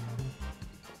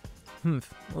 Well,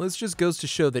 this just goes to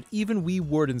show that even we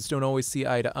wardens don't always see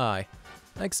eye to eye.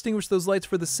 I extinguished those lights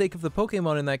for the sake of the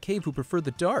Pokemon in that cave who prefer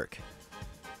the dark.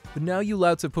 But now you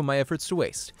louts have put my efforts to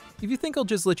waste. If you think I'll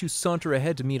just let you saunter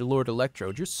ahead to meet Lord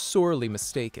Electrode, you're sorely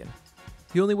mistaken.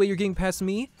 The only way you're getting past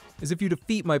me is if you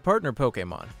defeat my partner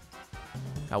Pokemon.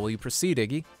 How will you proceed,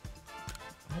 Iggy?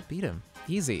 I'll beat him.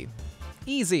 Easy.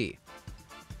 Easy.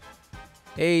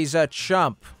 He's a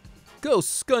chump. Go,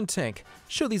 Skuntank.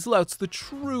 Show these louts the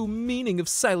true meaning of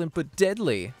silent but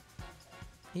deadly.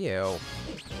 Ew.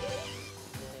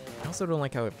 I also don't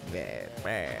like how it... like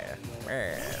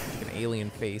an alien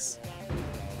face.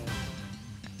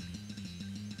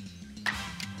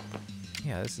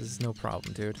 Yeah, this is no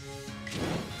problem, dude.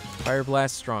 Fire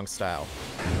Blast, strong style.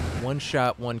 One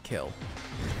shot, one kill.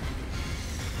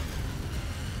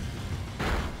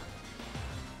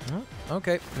 Oh,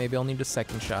 okay, maybe I'll need a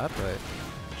second shot, but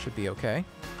should be okay.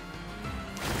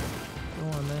 Go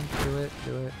on then, do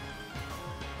it.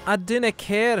 I didn't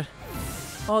care.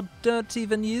 I don't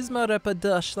even use my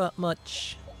Rapidash that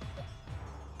much.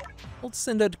 I'll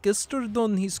send out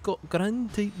Gastrodon, he's got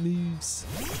ground type moves.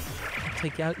 I'll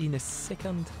take you out in a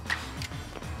second.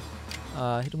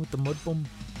 Hit him with the Mud Bomb.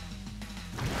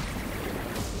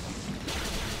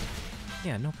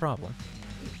 Yeah, no problem.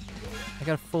 I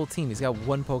got a full team, he's got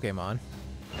one Pokemon.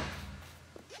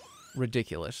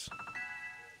 Ridiculous.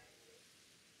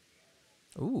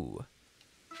 Ooh.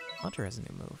 Hunter has a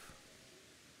new move.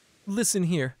 Listen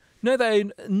here.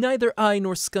 Neither I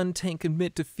nor Skuntank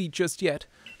admit defeat just yet.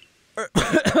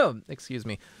 Excuse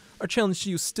me. Our challenge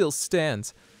to you still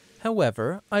stands.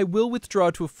 However, I will withdraw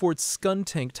to afford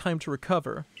Skuntank time to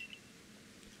recover.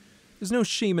 There's no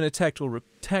shame in a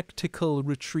tactical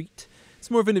retreat.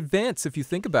 It's more of an advance if you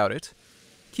think about it.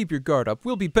 Keep your guard up.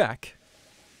 We'll be back.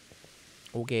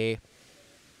 Okay.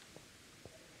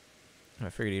 I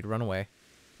figured he'd run away.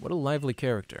 What a lively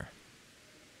character.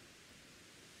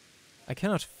 I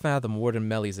cannot fathom Warden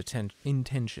Melly's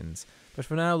intentions, but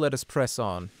for now let us press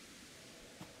on.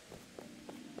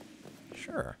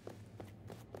 Sure.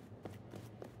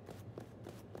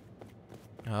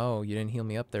 Oh, you didn't heal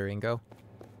me up there, Ingo.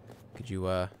 Could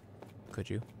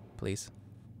you, please?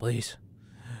 Please.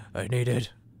 I need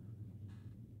it.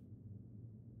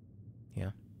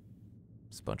 Yeah.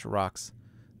 It's a bunch of rocks.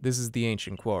 This is the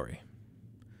ancient quarry.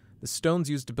 The stones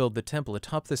used to build the temple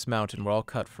atop this mountain were all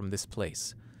cut from this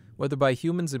place. Whether by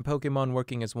humans and Pokemon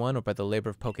working as one or by the labor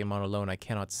of Pokemon alone, I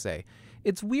cannot say.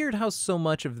 It's weird how so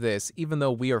much of this, even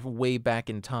though we are way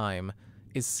back in time,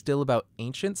 is still about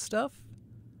ancient stuff.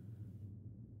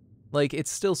 Like, it's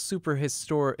still super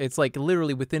historic. It's like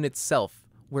literally within itself.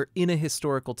 We're in a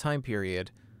historical time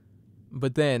period,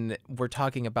 but then we're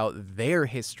talking about their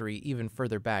history even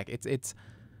further back. It's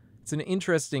an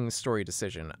interesting story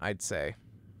decision, I'd say.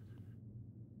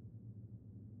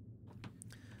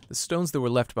 The stones that were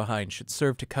left behind should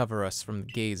serve to cover us from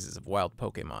the gazes of wild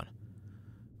Pokemon.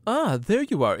 Ah, there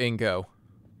you are, Ingo.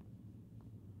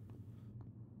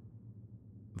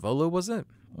 Volo, was it?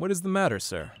 What is the matter,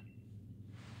 sir?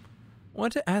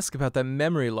 Want to ask about that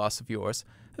memory loss of yours.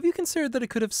 Have you considered that it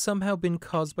could have somehow been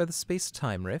caused by the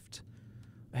space-time rift?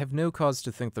 I have no cause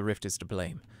to think the rift is to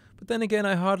blame, but then again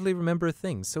I hardly remember a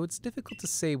thing, so it's difficult to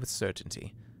say with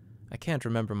certainty. I can't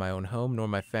remember my own home, nor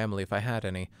my family if I had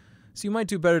any, so you might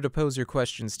do better to pose your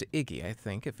questions to Iggy, I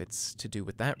think, if it's to do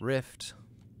with that rift.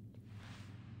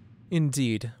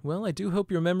 Indeed. Well, I do hope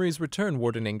your memories return,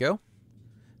 Warden Ingo.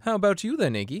 How about you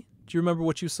then, Iggy? Do you remember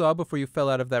what you saw before you fell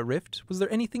out of that rift? Was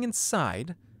there anything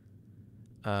inside?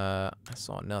 I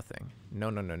saw nothing. No,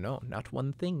 not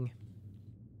one thing.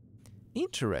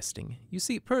 Interesting. You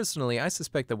see, personally, I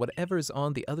suspect that whatever is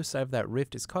on the other side of that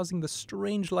rift is causing the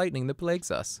strange lightning that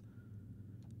plagues us.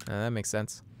 That makes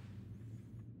sense.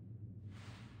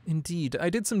 Indeed,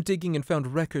 I did some digging and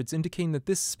found records indicating that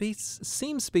this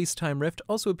same space-time rift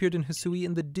also appeared in Hisui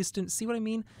in the distant, see what I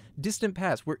mean? Distant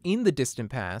past. We're in the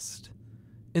distant past.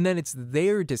 And then it's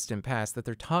their distant past that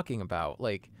they're talking about.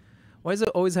 Like, why does it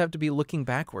always have to be looking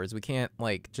backwards? We can't,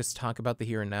 like, just talk about the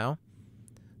here and now?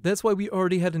 That's why we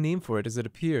already had a name for it as it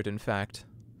appeared, in fact.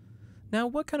 Now,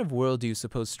 what kind of world do you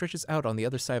suppose stretches out on the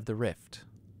other side of the rift?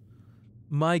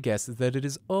 My guess is that it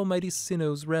is Almighty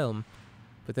Sinnoh's realm.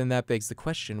 But then that begs the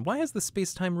question, why has the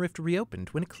space-time rift reopened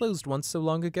when it closed once so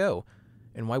long ago?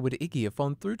 And why would Iggy have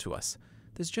fallen through to us?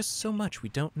 There's just so much we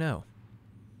don't know.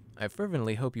 I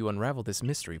fervently hope you unravel this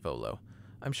mystery, Volo.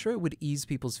 I'm sure it would ease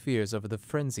people's fears over the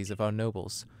frenzies of our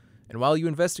nobles. And while you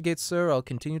investigate, sir, I'll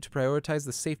continue to prioritize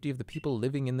the safety of the people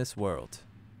living in this world.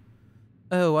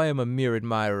 Oh, I am a mere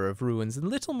admirer of ruins and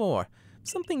little more. If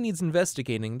something needs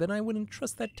investigating, then I would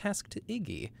entrust that task to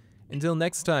Iggy. Until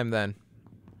next time, then.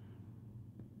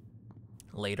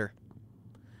 Later.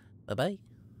 Bye-bye.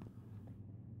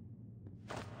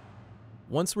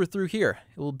 Once we're through here,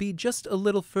 it will be just a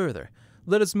little further.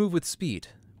 Let us move with speed,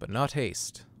 but not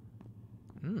haste.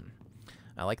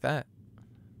 I like that.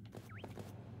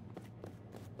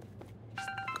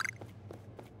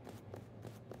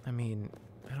 I mean,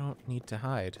 I don't need to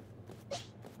hide.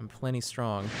 I'm plenty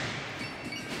strong.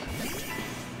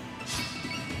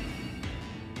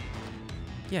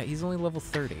 Yeah, he's only level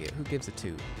 30. Who gives a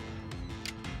toot?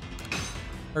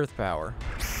 Earth power.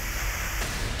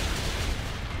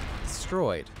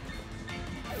 Destroyed.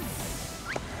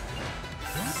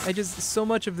 So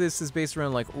much of this is based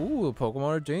around like, ooh, Pokemon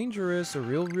are dangerous or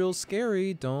real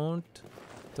scary. Don't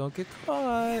get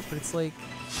caught. But it's like,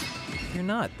 you're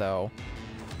not though.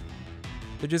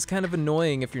 They're just kind of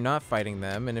annoying if you're not fighting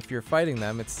them, and if you're fighting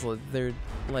them, they're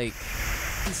like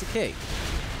piece of cake.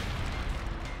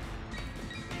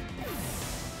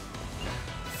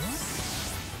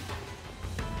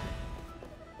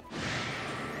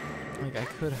 Like I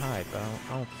could hide, but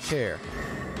I don't care.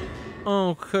 I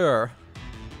don't care.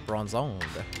 Bronzoned.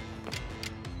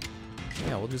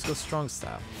 Yeah, we'll just go strong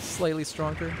style. Slightly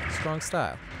stronger, strong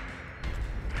style.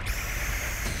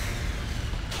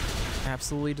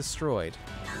 Absolutely destroyed.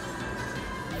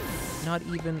 Not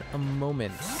even a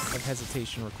moment of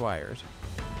hesitation required.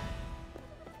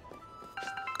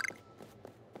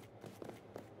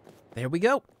 There we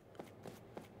go.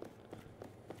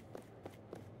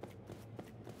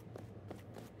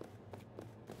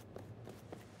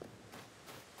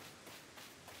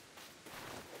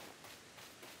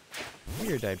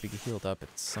 Weird I'd be healed up at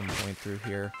some point through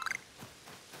here.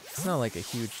 It's not like a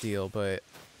huge deal, but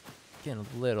getting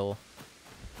a little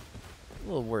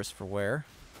worse for wear.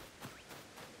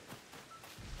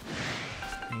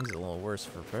 He's a little worse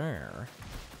for bear.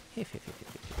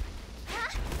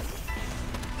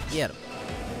 Get him.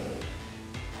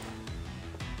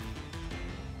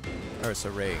 Ursa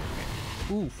Ring.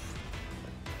 Oof.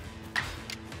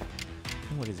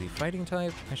 What is he, fighting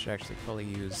type? I should actually probably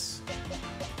use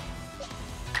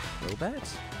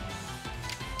Crobat?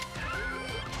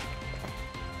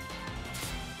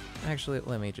 Actually,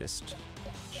 let me just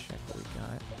check what we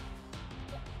got.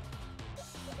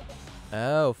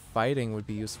 Oh, fighting would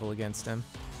be useful against him.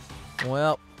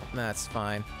 Well, that's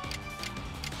fine.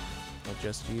 We'll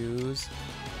just use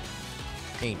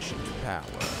Ancient Power.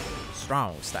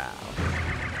 Strong Style.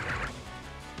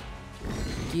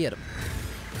 Get him.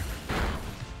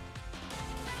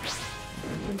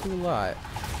 Been through a lot.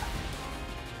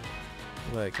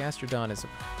 But Gastrodon is a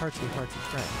hearty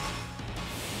friend.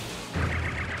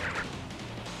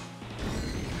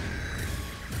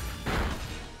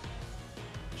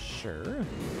 Sure.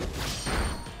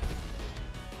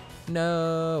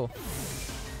 No.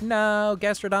 No,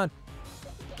 Gastrodon.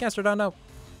 Gastrodon, no.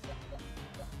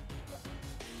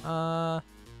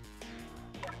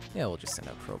 Yeah, we'll just send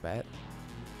out Crobat.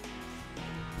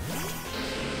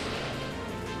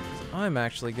 I'm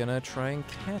actually gonna try and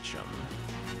catch them.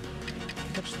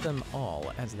 Catch them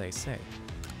all, as they say.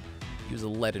 Use a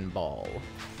leaden ball.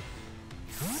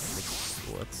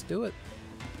 Let's do it.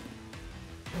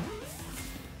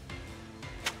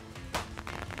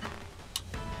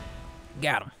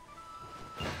 Got him.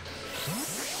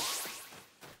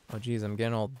 Oh geez, I'm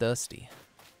getting all dusty.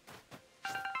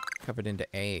 Covered into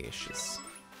ashes.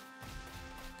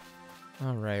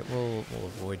 Alright, we'll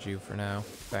avoid you for now. In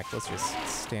fact, let's just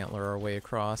Stantler our way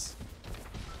across.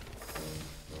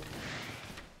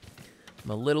 I'm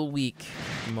a little weak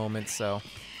at the moment, so...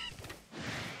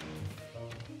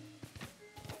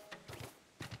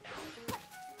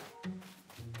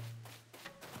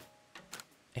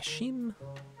 Eshim?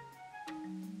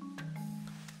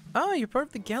 Ah, you're part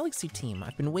of the Galaxy team.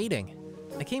 I've been waiting.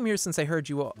 I came here since I heard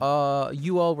you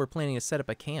all were planning to set up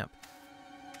a camp.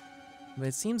 But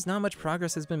it seems not much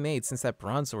progress has been made since that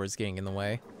Bronzor is getting in the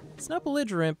way. It's not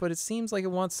belligerent, but it seems like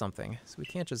it wants something, so we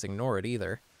can't just ignore it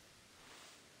either.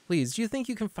 Please, do you think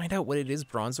you can find out what it is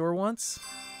Bronzor wants?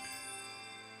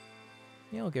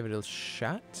 Yeah, I'll give it a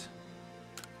shot.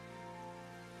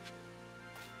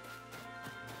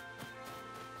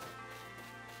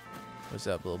 What's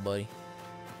up, little buddy?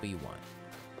 What do you want?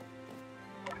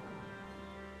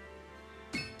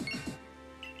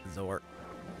 Zor.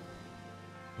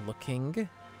 Looking. You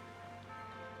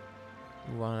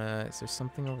wanna... Is there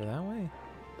something over that way?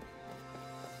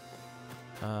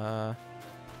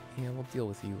 Yeah, we'll deal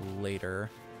with you later.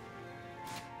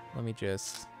 Let me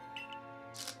just...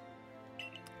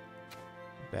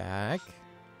 Back.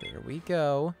 There we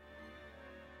go.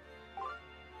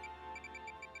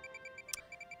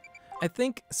 I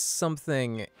think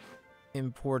something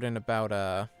important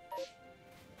about,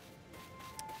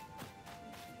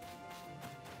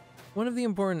 one of the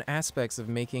important aspects of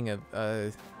making an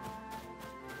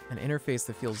interface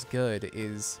that feels good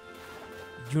is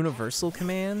universal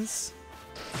commands.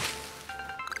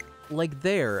 Like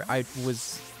there, I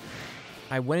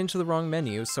went into the wrong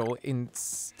menu, so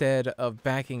instead of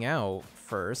backing out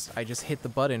first, I just hit the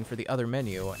button for the other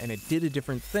menu, and it did a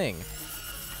different thing.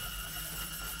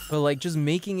 But, like, just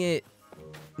making it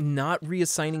not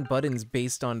reassigning buttons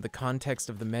based on the context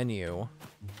of the menu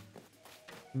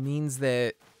means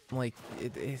that, like,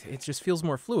 it just feels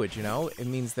more fluid, you know? It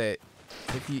means that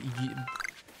if you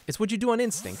it's what you do on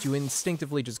instinct. You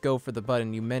instinctively just go for the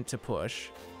button you meant to push.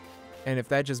 And if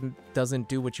that just doesn't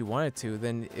do what you want it to,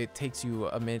 then it takes you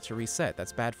a minute to reset.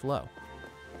 That's bad flow.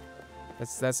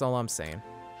 That's all I'm saying.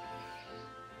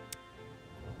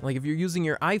 Like, if you're using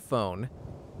your iPhone,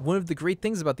 one of the great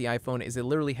things about the iPhone is it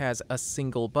literally has a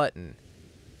single button.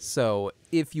 So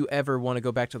if you ever want to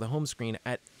go back to the home screen,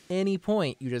 at any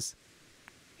point, you just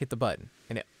hit the button.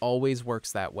 And it always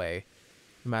works that way.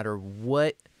 No matter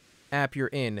what app you're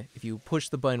in, if you push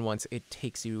the button once, it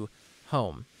takes you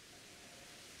home.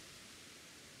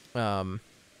 You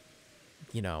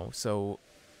know, so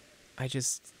I'm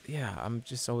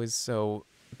just always so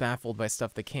baffled by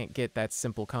stuff that can't get that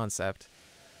simple concept.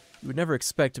 You would never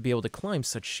expect to be able to climb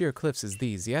such sheer cliffs as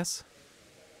these, yes?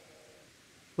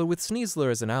 But with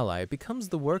Sneasler as an ally, it becomes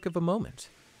the work of a moment.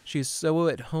 She is so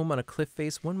at home on a cliff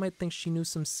face, one might think she knew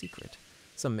some secret,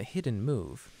 some hidden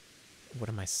move. What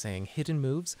am I saying? Hidden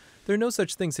moves? There are no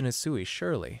such things in Hisui,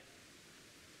 surely.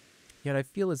 Yet I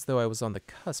feel as though I was on the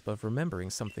cusp of remembering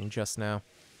something just now.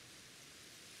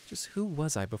 Just who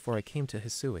was I before I came to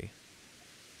Hisui?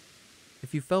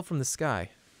 If you fell from the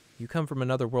sky, you come from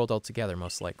another world altogether,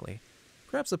 most likely.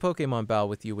 Perhaps a Pokemon battle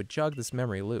with you would jog this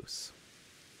memory loose.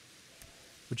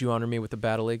 Would you honor me with a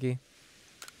battle, Iggy?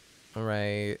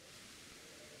 Alright.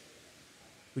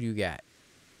 Who do you got?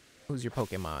 Who's your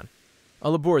Pokemon?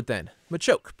 All aboard then.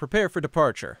 Machoke, prepare for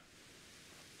departure.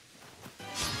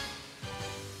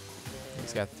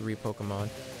 He's got 3 Pokemon.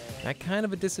 At kind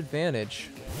of a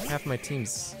disadvantage. Half my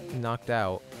team's knocked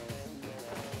out.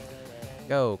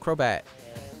 Go, Crobat.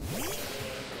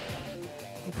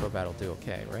 I think Crobat will do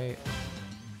okay, right?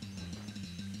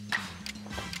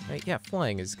 Right, yeah,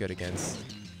 flying is good against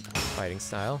fighting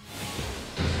style.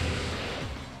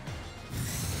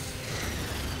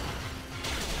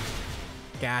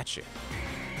 Gotcha.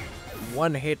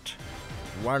 1 hit,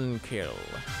 1 kill.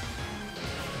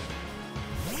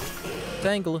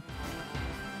 Tangle.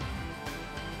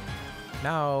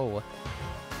 No.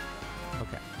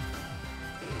 Okay.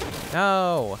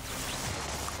 No.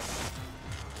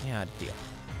 Yeah, deal.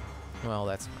 Well,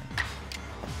 that's fine.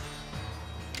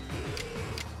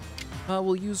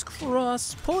 We'll use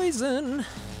cross poison.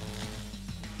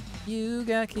 You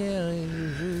got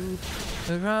killed.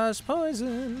 Cross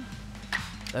poison.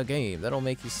 A game that'll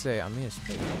make you say, I'm gonna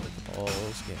spray with the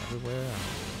balls, get everywhere.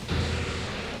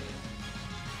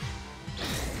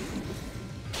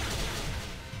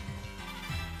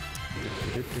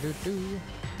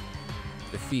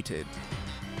 Defeated.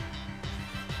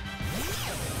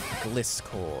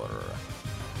 Gliscor.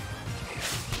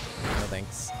 No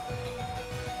thanks.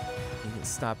 You can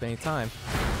stop anytime.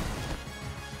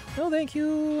 No thank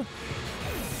you.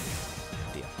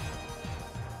 Deal.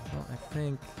 Well, I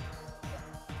think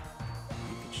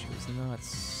Pikachu's not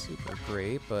super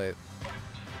great, but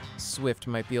Swift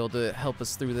might be able to help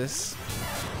us through this.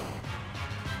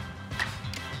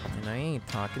 And I ain't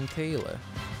talking Taylor.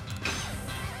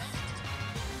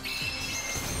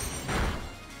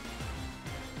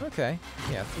 Okay,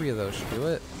 yeah, 3 of those should do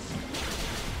it.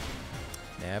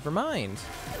 Never mind.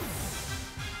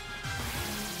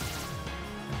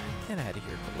 Get out of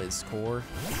here, Gliscor.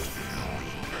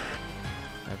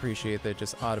 I appreciate that it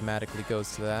just automatically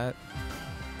goes to that.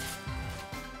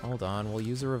 Hold on, we'll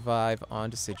use a revive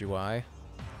on Decidueye.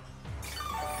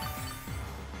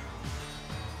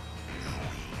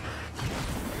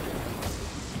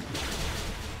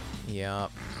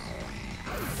 Yup.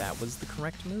 That was the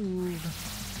correct move.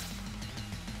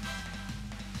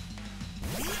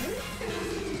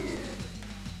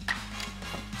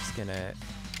 Just gonna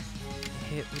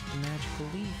hit with the magical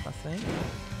leaf, I think.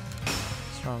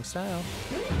 Strong style.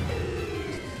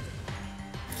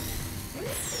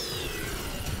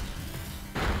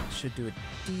 Should do a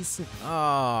decent...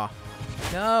 Oh,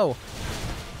 no!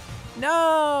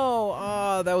 No!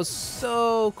 Oh, that was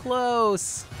so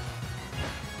close.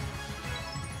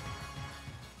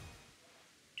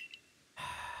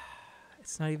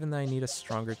 It's not even that I need a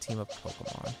stronger team of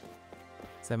Pokemon.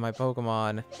 It's that my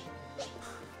Pokemon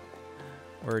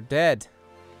were dead.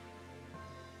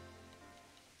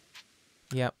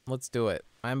 Yep, let's do it.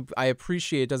 I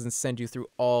appreciate it doesn't send you through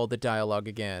all the dialogue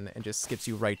again and just skips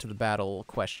you right to the battle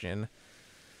question.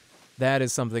 That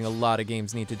is something a lot of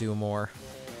games need to do more.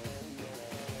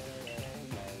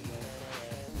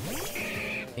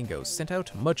 Ingo sent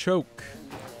out Machoke.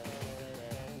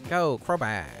 Go,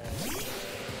 Crobat.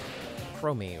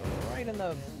 Crow me right in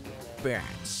the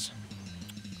bats.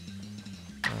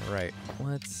 Alright,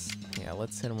 let's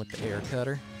hit him with the air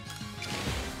cutter.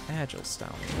 Agile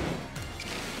style.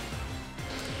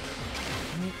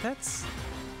 I mean, that's...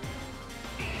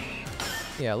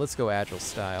 Yeah, let's go agile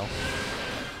style.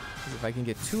 'Cause if I can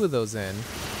get 2 of those in,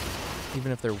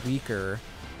 even if they're weaker,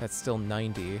 that's still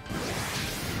 90.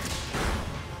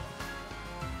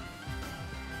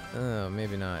 Oh,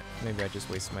 maybe not. Maybe I just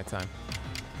wasted my time.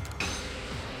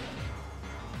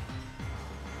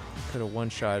 Could have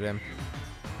one-shotted him.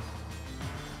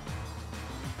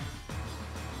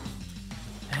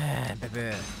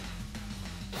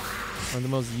 One of the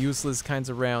most useless kinds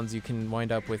of rounds you can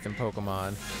wind up with in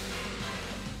Pokemon.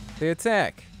 They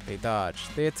attack, they dodge.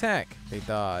 They attack, they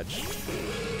dodge.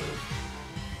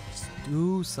 Just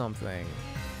do something.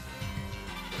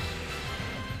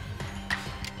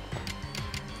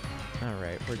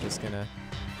 Alright, we're just gonna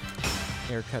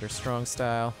air cutter strong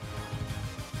style.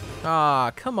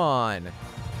 Ah, come on.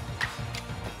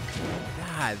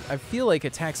 God, I feel like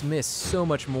attacks miss so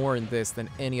much more in this than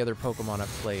any other Pokemon I've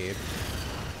played.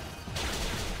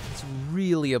 It's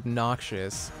really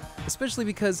obnoxious, especially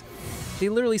because they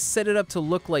literally set it up to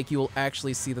look like you will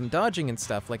actually see them dodging and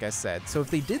stuff, like I said. So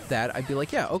if they did that, I'd be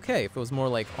like, yeah, okay. If it was more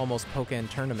like almost Pokken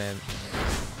Tournament,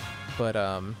 but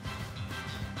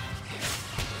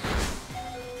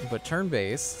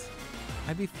turn-based,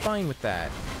 I'd be fine with that.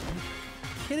 Are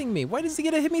you kidding me? Why does he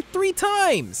get to hit me 3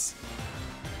 times?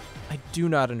 I do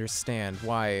not understand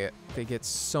why they get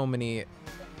so many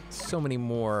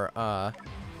more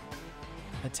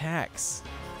attacks.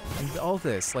 And all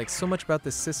this, like, so much about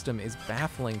this system is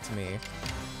baffling to me.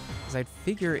 Because I'd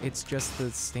figure it's just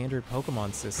the standard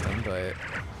Pokemon system, but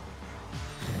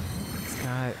it's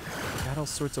got all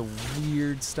sorts of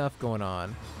weird stuff going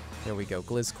on. There we go,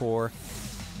 Gliscor.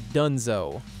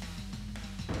 Dunzo.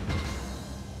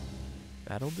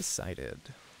 Battle decided.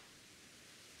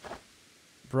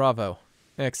 Bravo.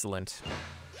 Excellent.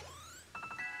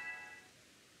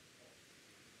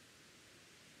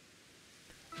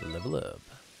 Level up.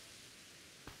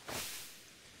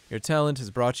 Your talent has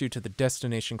brought you to the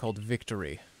destination called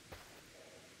Victory.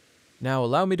 Now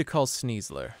allow me to call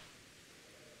Sneasler.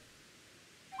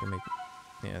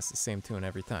 Yeah, it's the same tune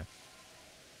every time.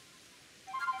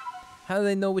 How do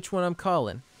they know which one I'm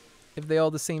calling if they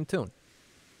all the same tune?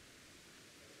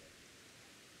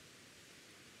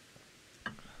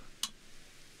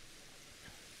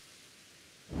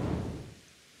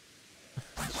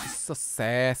 She's so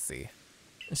sassy.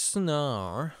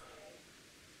 Snarl.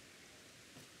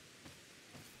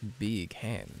 Big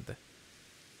hand.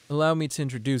 Allow me to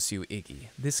introduce you, Iggy.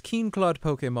 This keen-clawed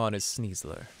Pokemon is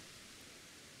Sneasler.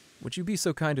 Would you be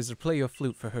so kind as to play your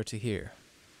flute for her to hear?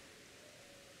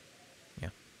 Yeah.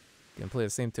 Gonna play the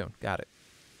same tune. Got it.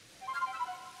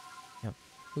 Yep.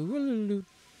 Ooh-a-loot.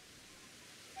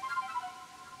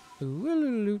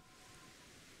 Ooh-a-loot.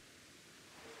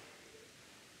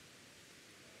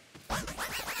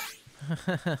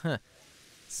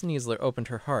 Sneasler opened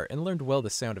her heart and learned well the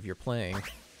sound of your playing.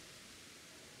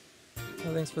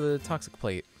 Oh, thanks for the toxic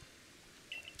plate.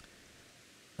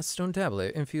 A stone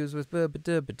tablet infused with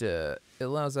ba-ba-da-ba-da. It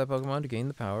allows that Pokemon to gain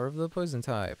the power of the poison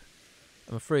type.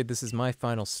 I'm afraid this is my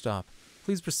final stop.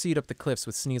 Please proceed up the cliffs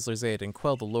with Sneasler's aid and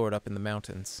quell the Lord up in the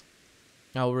mountains.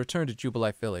 I will return to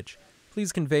Jubilife Village.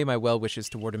 Please convey my well wishes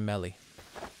to Warden Melly.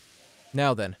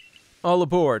 Now then, all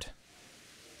aboard!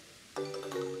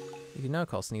 You can now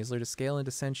call Sneasler to scale and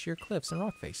descend sheer cliffs and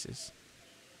rock faces.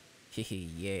 Hehe,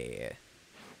 yeah.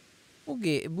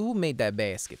 Who made that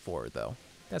basket for her, though?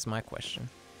 That's my question.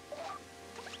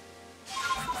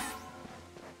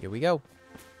 Here we go.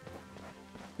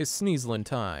 It's Sneaslin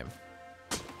time.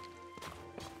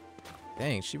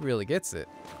 Dang, she really gets it.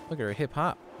 Look at her hip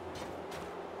hop.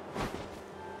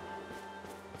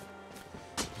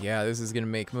 Yeah, this is gonna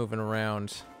make moving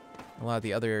around a lot of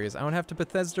the other areas. I don't have to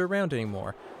Bethesda around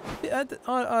anymore.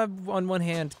 On one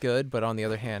hand, good, but on the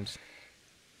other hand,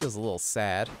 feels a little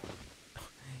sad.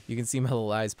 You can see my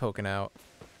little eyes poking out.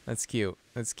 That's cute.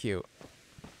 That's cute.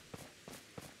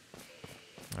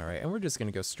 Alright, and we're just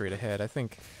gonna go straight ahead. I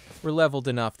think we're leveled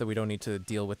enough that we don't need to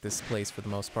deal with this place for the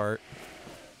most part.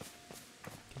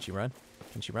 Can she run?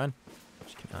 Can she run?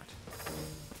 She cannot.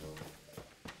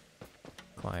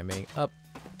 Climbing up.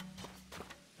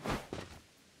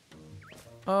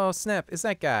 Oh, snap, it's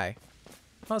that guy.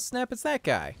 Oh, snap, it's that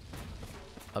guy.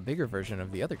 A bigger version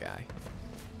of the other guy.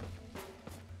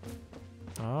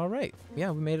 Alright,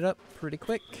 yeah, we made it up pretty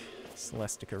quick.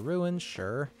 Celestica Ruins,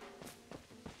 sure.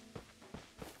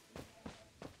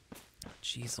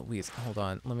 Jeez Louise, hold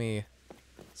on. Let me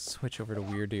switch over to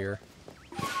Weird Ear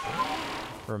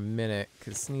for a minute,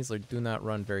 because Sneasler do not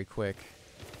run very quick.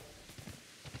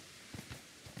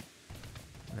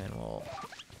 And then we'll...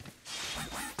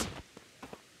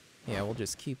 yeah, we'll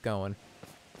just keep going.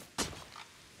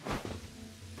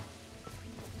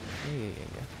 Yeah.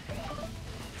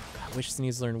 I wish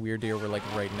Sneasler and Weird Ear were like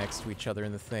right next to each other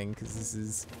in the thing, because this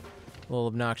is a little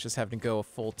obnoxious having to go a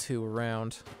full 2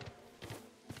 around.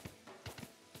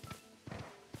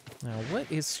 Now,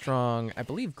 what is strong? I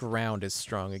believe ground is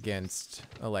strong against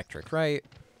electric, right?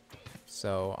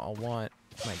 So I'll want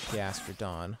my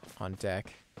Gastrodon on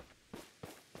deck.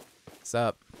 What's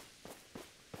up?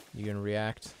 You gonna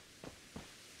react?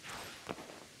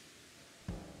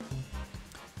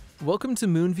 Welcome to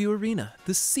Moonview Arena,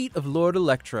 the seat of Lord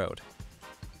Electrode.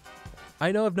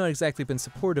 I know I've not exactly been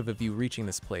supportive of you reaching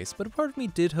this place, but a part of me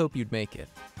did hope you'd make it.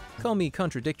 Call me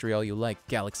contradictory all you like,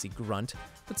 Galaxy Grunt,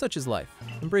 but such is life.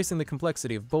 Embracing the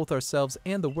complexity of both ourselves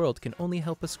and the world can only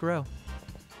help us grow.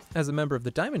 As a member of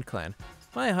the Diamond Clan,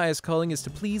 my highest calling is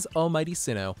to please Almighty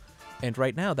Sinnoh, and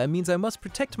right now that means I must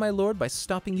protect my lord by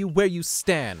stopping you where you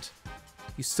stand.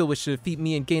 You still wish to defeat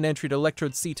me and gain entry to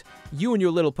Electrode's seat? You and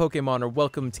your little Pokemon are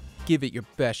welcome to give it your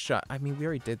best shot. I mean, we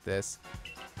already did this.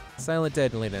 Silent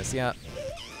Deadliness, yeah.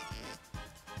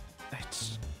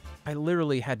 I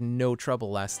literally had no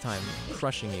trouble last time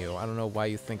crushing you. I don't know why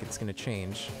you think it's gonna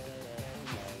change.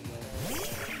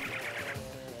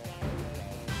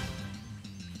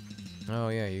 Oh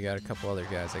yeah, you got a couple other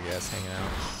guys, I guess, hanging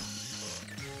out.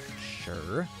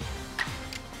 Sure.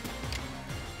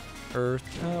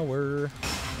 Earth Tower.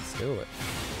 Let's do it.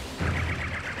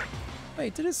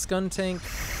 Wait, did his Skuntank,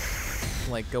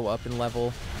 like, go up in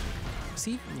level? Is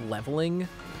he leveling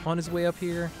on his way up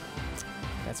here?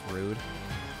 That's rude.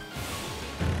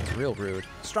 It's real rude.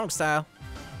 Strong style.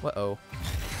 Uh-oh.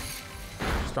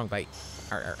 Strong bite.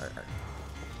 Arr, arr, arr, arr.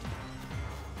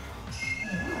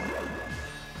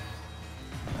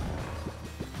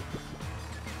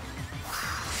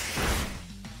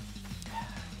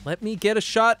 Let me get a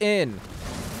shot in.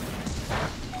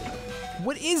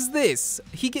 What is this?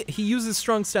 He uses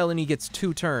strong style and he gets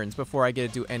 2 turns before I get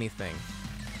to do anything.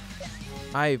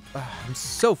 I'm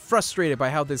so frustrated by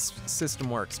how this system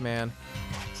works, man.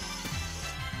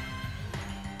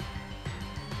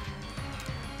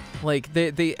 Like,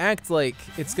 they act like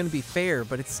it's gonna be fair,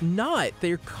 but it's not.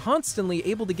 They're constantly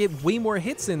able to get way more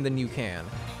hits in than you can.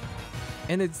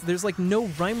 And there's like no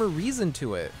rhyme or reason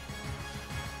to it.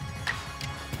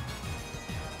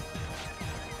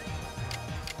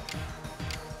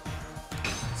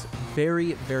 It's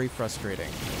very, very frustrating.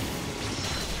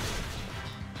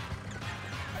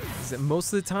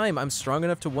 Most of the time, I'm strong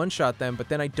enough to one-shot them, but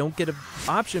then I don't get an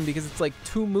option because it's like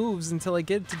 2 moves until I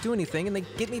get to do anything, and they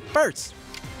get me first,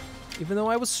 even though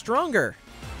I was stronger.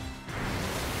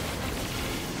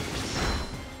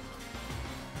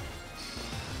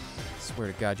 Swear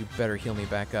to God, you better heal me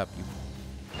back up, you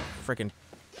frickin'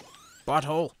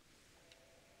 butthole.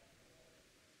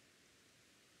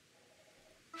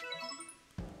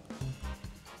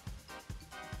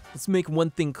 Let's make one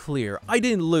thing clear. I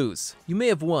didn't lose. You may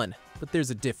have won, but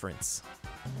there's a difference.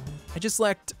 I just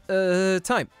lacked,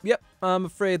 time. Yep, I'm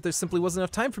afraid there simply wasn't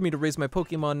enough time for me to raise my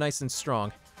Pokemon nice and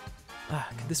strong.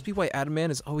 Could this be why Adaman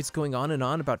is always going on and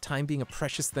on about time being a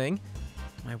precious thing?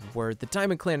 My word, the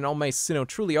Diamond Clan and Almighty Sinnoh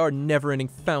truly are never-ending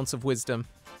founts of wisdom.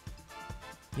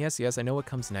 Yes, I know what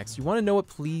comes next. You want to know what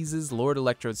pleases Lord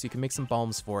Electrode so you can make some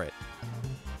balms for it.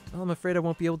 Well, I'm afraid I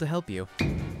won't be able to help you,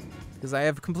 because I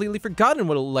have completely forgotten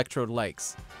what Electrode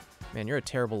likes. Man, you're a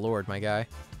terrible lord, my guy.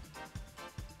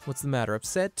 What's the matter,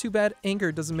 upset? Too bad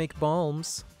anger doesn't make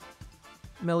balms.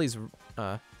 Melly's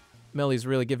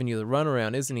really giving you the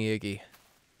runaround, isn't he, Iggy?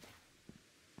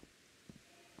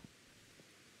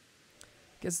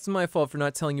 Guess it's my fault for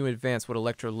not telling you in advance what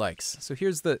Electrode likes. So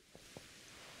here's the...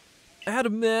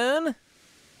 Adaman?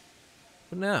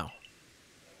 What now?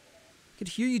 I could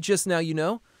hear you just now, you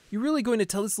know? You're really going to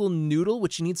tell this little noodle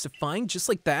what she needs to find, just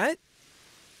like that?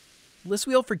 Lest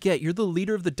we all forget, you're the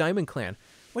leader of the Diamond Clan.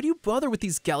 Why do you bother with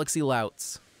these galaxy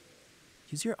louts?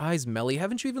 Use your eyes, Melly.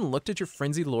 Haven't you even looked at your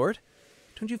frenzied lord?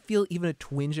 Don't you feel even a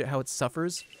twinge at how it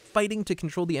suffers, fighting to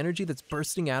control the energy that's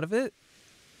bursting out of it?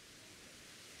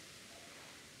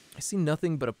 I see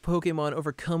nothing but a Pokemon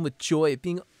overcome with joy at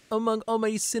being among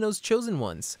Almighty Sinnoh's chosen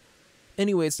ones.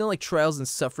 Anyway, it's not like trials and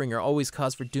suffering are always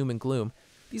cause for doom and gloom.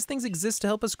 These things exist to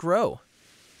help us grow.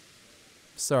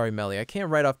 Sorry, Melly, I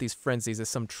can't write off these frenzies as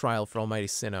some trial for Almighty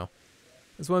Sinnoh.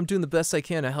 That's why I'm doing the best I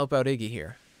can to help out Iggy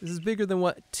here. This is bigger than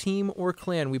what team or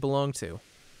clan we belong to.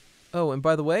 Oh, and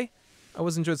by the way, I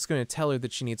wasn't just going to tell her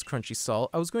that she needs crunchy salt.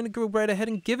 I was going to go right ahead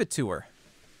and give it to her.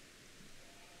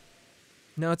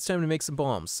 Now it's time to make some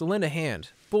bombs, so lend a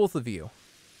hand. Both of you.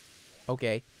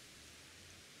 Okay.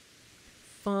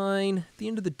 Fine. At the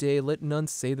end of the day, let none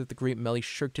say that the great Melly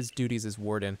shirked his duties as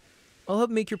warden. I'll help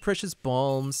make your precious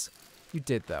bombs. You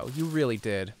did, though. You really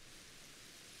did.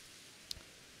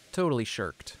 Totally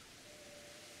shirked.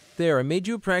 There, I made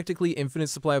you a practically infinite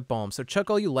supply of bombs, so chuck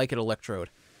all you like at Electrode.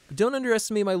 But don't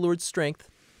underestimate my lord's strength.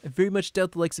 I very much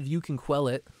doubt the likes of you can quell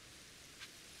it.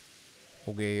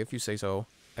 Okay, if you say so.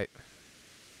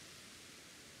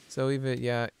 So even,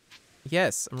 yeah.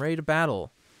 Yes, I'm ready to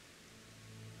battle.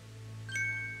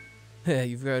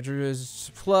 You've got to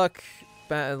pluck,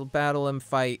 battle, and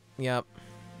fight. Yep.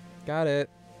 Got it.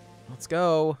 Let's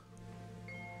go.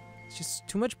 It's just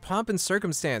too much pomp and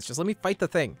circumstance. Just let me fight the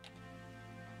thing.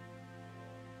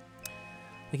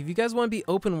 Like, if you guys want to be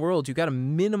open world, you gotta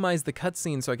minimize the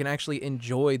cutscene so I can actually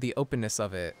enjoy the openness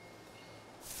of it.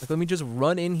 Like, let me just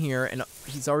run in here and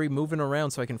he's already moving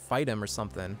around so I can fight him or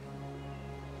something.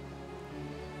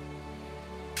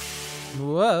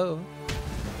 Whoa.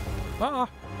 Ah.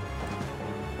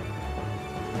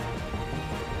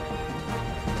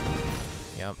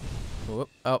 Yep. Whoop.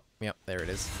 Oh, yep, there it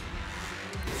is.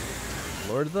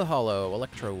 Lord of the Hollow,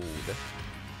 Electrode.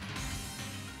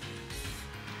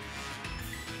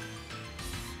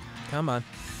 Come on.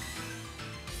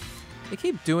 They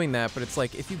keep doing that, but it's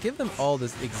like, if you give them all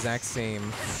this exact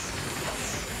same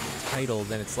title,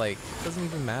 then it's like, it doesn't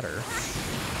even matter.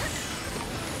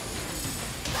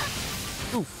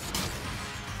 Oof.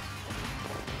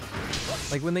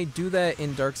 Like, when they do that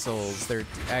in Dark Souls, they're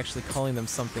actually calling them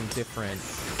something different.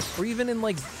 Or even in,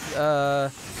 like,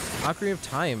 Ocarina of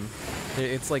Time,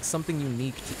 it's like something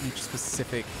unique to each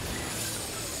specific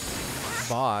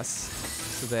boss,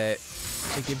 so that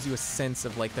it gives you a sense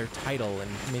of, like, their title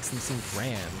and makes them seem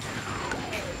grand.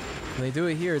 When they do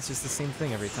it here, it's just the same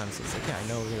thing every time, so it's like, yeah, I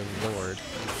know you're Lord.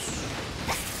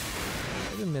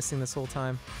 I've been missing this whole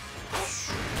time.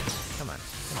 Come on,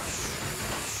 come on.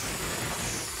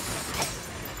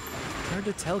 It's hard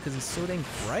to tell because he's so dang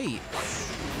bright.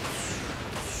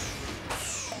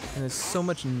 And there's so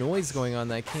much noise going on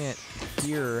that I can't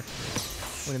hear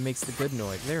when it makes the good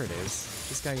noise. There it is.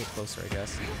 Just gotta get closer, I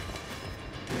guess.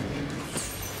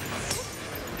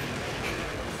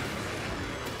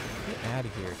 Get out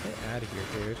of here. Get out of here,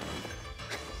 dude.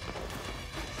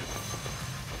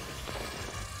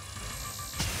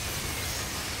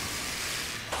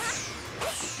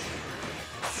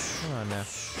 Come on now.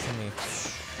 Let me.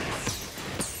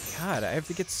 God, I have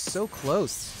to get so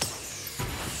close.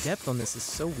 The depth on this is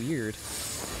so weird.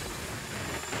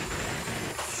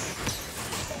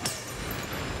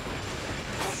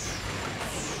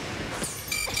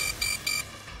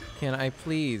 Can I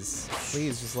please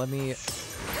just let me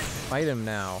fight him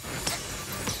now?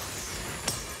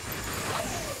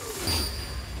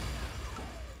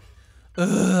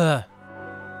 Ugh.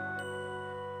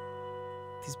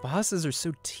 These bosses are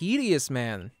so tedious,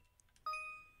 man.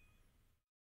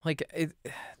 Like,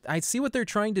 I see what they're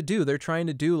trying to do. They're trying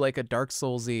to do, like, a Dark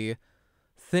Souls-y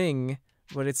thing,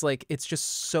 but it's, like, it's just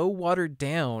so watered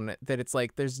down that it's,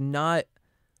 like, there's not...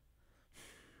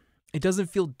 It doesn't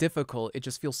feel difficult, it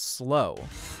just feels slow.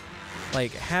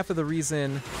 Like, half of the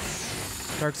reason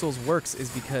Dark Souls works is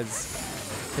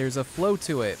because there's a flow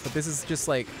to it, but this is just,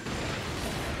 like,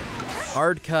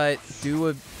 hard cut,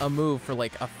 do a move for,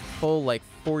 like, a full, like,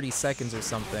 40 seconds or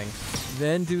something,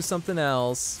 then do something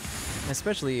else.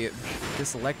 Especially,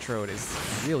 this Electrode is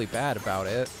really bad about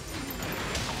it.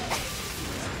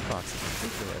 Fuck, it's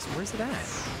ridiculous. Where's it at?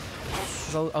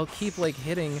 'Cause I'll keep, like,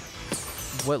 hitting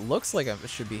what looks like I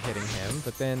should be hitting him,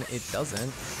 but then it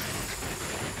doesn't.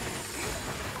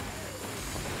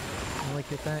 Can I, like,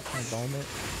 hit that? Can I bomb it?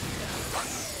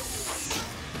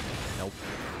 Nope.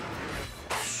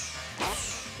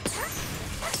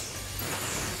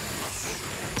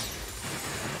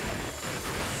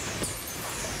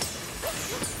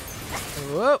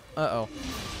 Whoa! Uh-oh.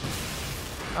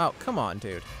 Oh, come on,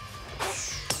 dude.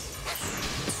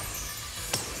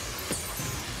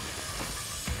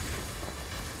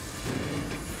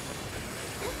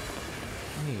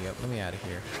 Let me out of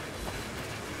here.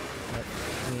 Let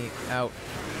me out.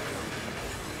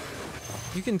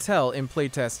 You can tell in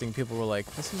playtesting, people were like,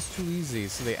 this is too easy,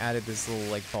 so they added this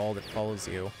little, like, ball that follows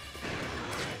you.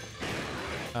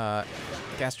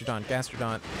 Gastrodon,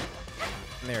 Gastrodon.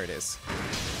 There it is.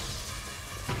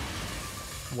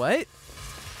 What?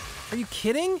 Are you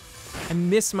kidding? I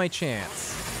missed my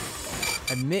chance.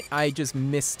 I just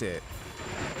missed it.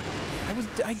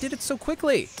 I did it so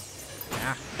quickly.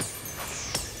 Ah.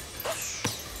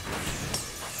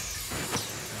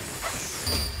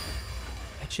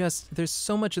 There's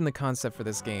so much in the concept for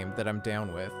this game that I'm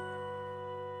down with.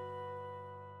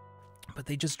 But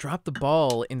they just dropped the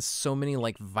ball in so many,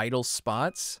 like, vital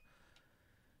spots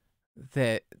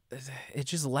that it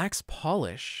just lacks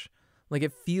polish. Like,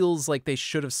 it feels like they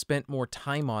should have spent more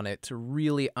time on it to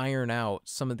really iron out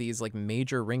some of these, like,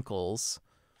 major wrinkles.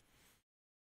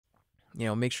 You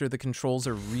know, make sure the controls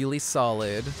are really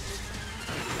solid.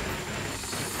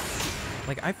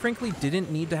 Like, I frankly didn't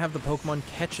need to have the Pokemon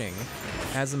catching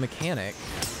as a mechanic,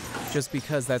 just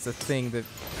because that's a thing that,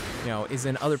 you know, is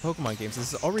in other Pokemon games.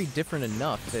 This is already different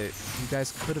enough that you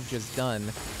guys could have just done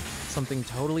something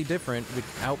totally different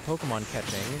without Pokemon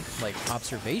catching, like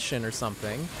observation or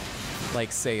something,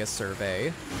 like, say, a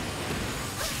survey.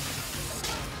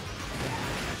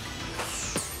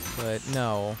 But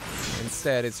no,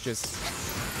 instead it's just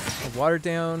a watered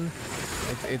down,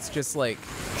 it's just like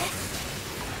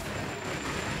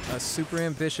a super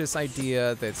ambitious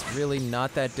idea that's really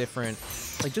not that different.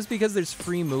 Like, just because there's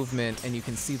free movement and you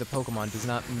can see the Pokemon does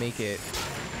not make it,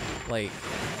 like,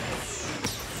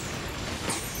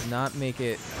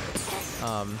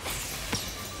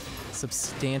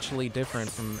 substantially different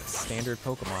from standard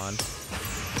Pokemon.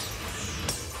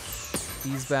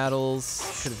 These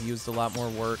battles could have used a lot more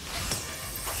work. Can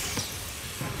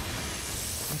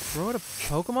I throw out a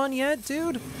Pokemon yet,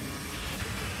 dude?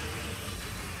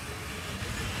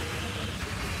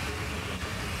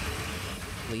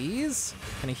 Please?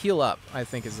 Can I heal up, I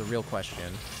think, is the real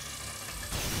question.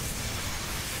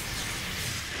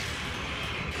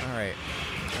 Alright.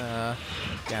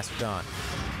 Gastrodon.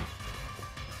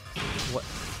 What?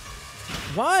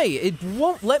 Why? It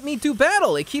won't let me do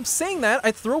battle. It keeps saying that.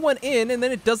 I throw one in, and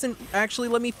then it doesn't actually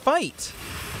let me fight.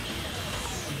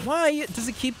 Why does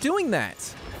it keep doing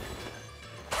that?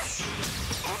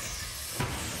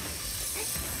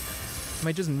 Am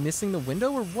I just missing the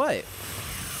window, or what?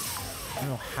 I don't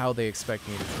know how they expect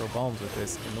me to throw bombs with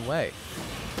this in the way.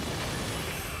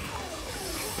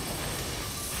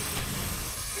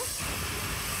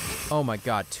 Oh my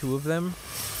god, 2 of them?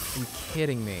 Are you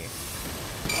kidding me?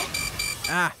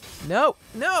 Ah, no,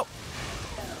 no!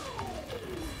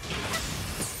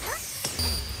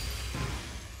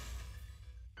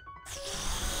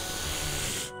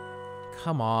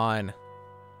 Come on.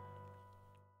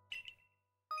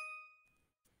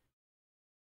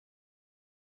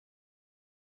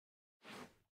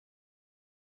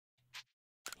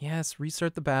 Yes,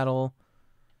 restart the battle.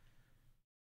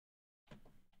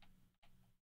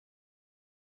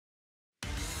 I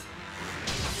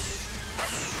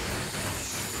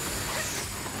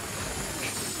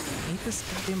hate this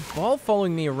goddamn ball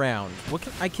following me around. What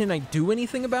can I do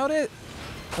anything about it?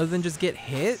 Other than just get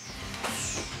hit?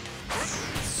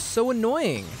 It's so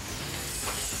annoying.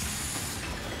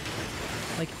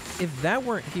 Like, if that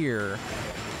weren't here,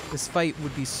 this fight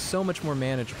would be so much more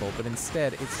manageable, but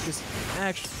instead, it's just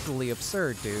actually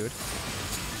absurd, dude.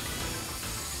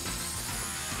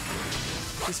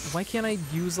 Just, why can't I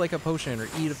use, like, a potion or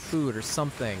eat a food or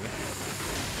something?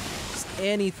 Just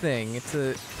anything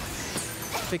to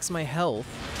fix my health.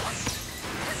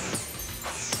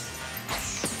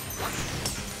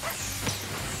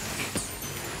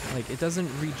 Like, it doesn't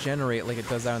regenerate like it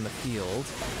does out in the field.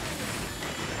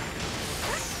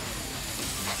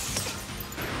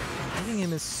 Hitting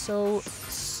him is so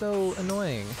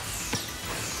annoying.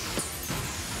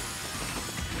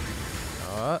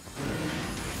 Oh.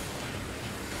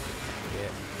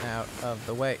 Get out of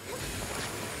the way.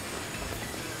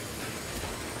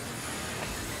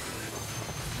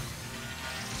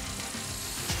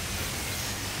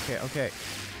 Okay.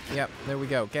 Yep, there we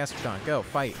go. Gastrodon, go,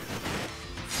 fight.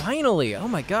 Finally! Oh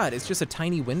my god, it's just a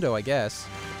tiny window, I guess.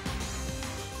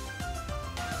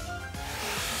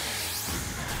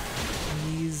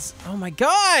 Please. Oh my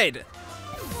god!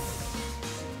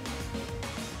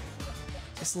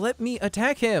 Just let me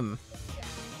attack him.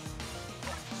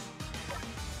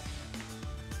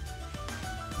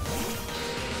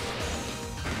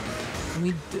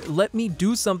 Let me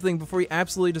do something before he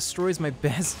absolutely destroys my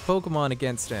best Pokemon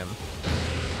against him.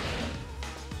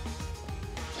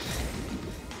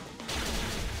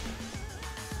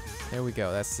 There we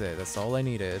go, that's it. That's all I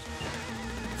needed.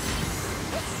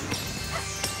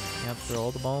 Throw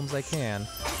all the bombs I can.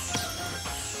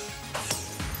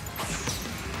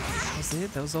 That was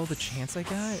it? That was all the chance I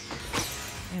got?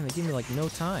 Man, they gave me like no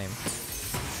time.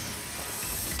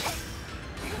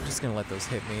 I'm just gonna let those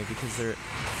hit me because they're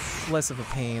less of a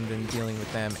pain than dealing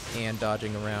with them and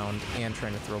dodging around and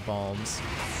trying to throw bombs.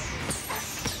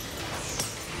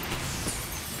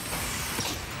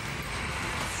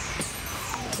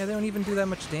 Yeah, they don't even do that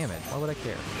much damage. Why would I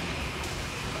care?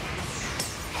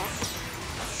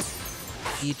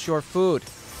 Eat your food.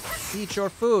 Eat your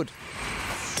food.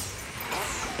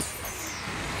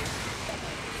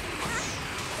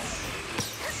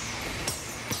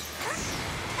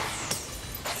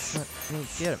 Let me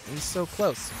get him. He's so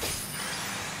close.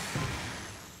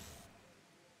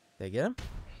 Did I get him?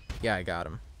 Yeah, I got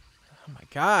him. Oh my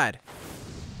god.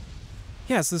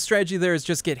 Yeah, so the strategy there is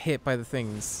just get hit by the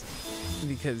things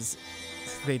because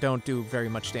they don't do very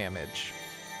much damage.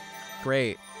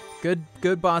 Great.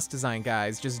 Good boss design,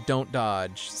 guys. Just don't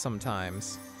dodge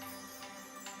sometimes.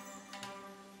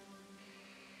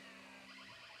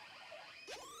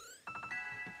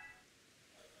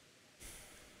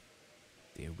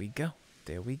 There we go.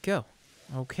 There we go.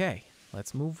 Okay,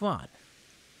 let's move on.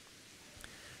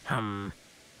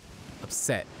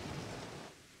 Upset.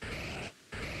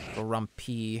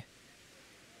 Grumpy.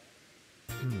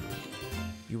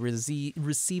 You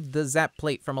received the zap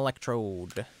plate from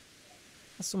Electrode.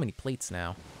 That's so many plates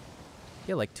now.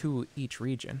 Yeah, like 2 each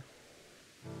region.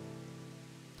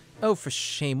 Oh, for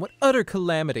shame. What utter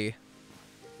calamity.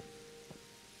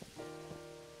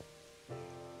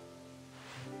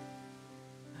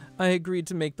 I agreed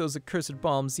to make those accursed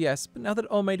bombs, yes, but now that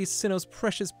Almighty Sinnoh's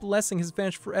precious blessing has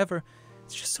vanished forever,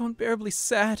 it's just so unbearably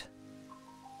sad.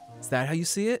 Is that how you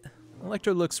see it?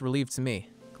 Electro looks relieved to me.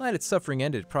 Glad its suffering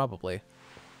ended, probably.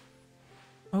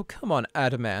 Oh, come on,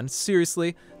 Adaman.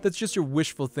 Seriously? That's just your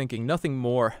wishful thinking, nothing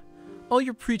more. All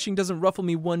your preaching doesn't ruffle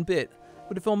me one bit,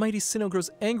 but if Almighty Sinnoh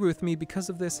grows angry with me because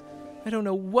of this, I don't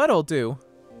know what I'll do.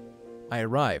 I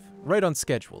arrive, right on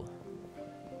schedule.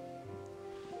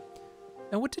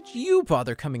 And what did you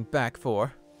bother coming back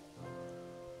for?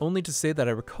 Only to say that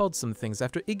I recalled some things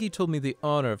after Iggy told me the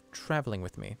honor of traveling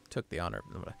with me. Took the honor.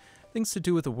 Things to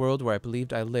do with the world where I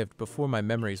believed I lived before my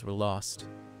memories were lost.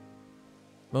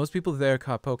 Most people there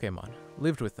caught Pokemon,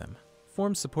 lived with them,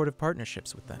 formed supportive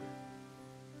partnerships with them.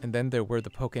 And then there were the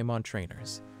Pokemon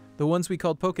trainers. The ones we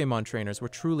called Pokemon trainers were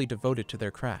truly devoted to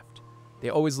their craft. They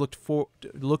always looked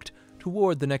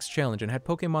toward the next challenge and had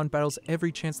Pokemon battles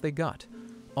every chance they got,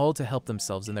 all to help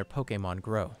themselves and their Pokemon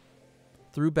grow.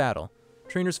 Through battle,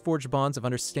 trainers forged bonds of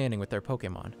understanding with their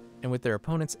Pokemon, and with their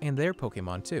opponents and their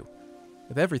Pokemon too.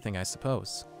 With everything, I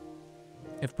suppose.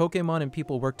 If Pokemon and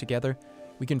people work together,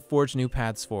 we can forge new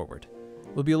paths forward.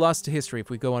 We'll be lost to history if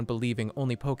we go on believing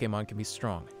only Pokemon can be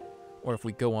strong, or if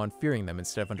we go on fearing them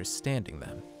instead of understanding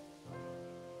them.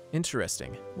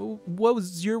 Interesting. What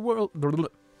was your world?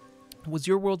 Was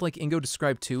your world like Ingo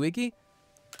described too, Iggy?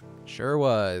 Sure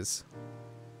was.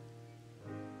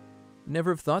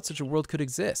 Never have thought such a world could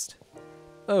exist.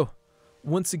 Oh,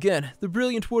 once again, the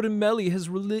brilliant Warden Melly has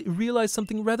realized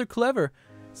something rather clever.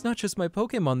 It's not just my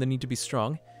Pokemon that need to be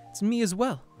strong, it's me as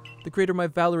well. The greater my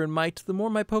valor and might, the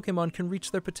more my Pokemon can reach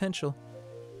their potential.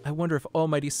 I wonder if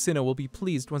Almighty Sinnoh will be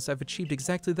pleased once I've achieved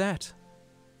exactly that.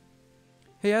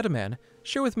 Hey Adaman,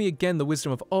 share with me again the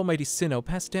wisdom of Almighty Sinnoh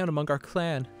passed down among our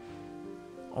clan.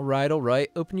 Alright,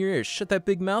 open your ears, shut that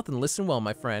big mouth and listen well,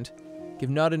 my friend. Give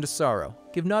not into sorrow,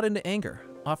 give not into anger,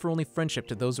 offer only friendship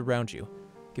to those around you.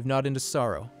 Give not into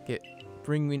sorrow,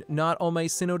 bring me not Almighty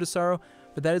Sinnoh to sorrow,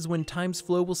 for that is when time's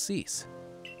flow will cease.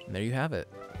 And there you have it.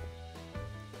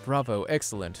 Bravo,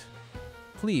 excellent.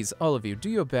 Please, all of you, do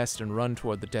your best and run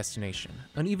toward the destination,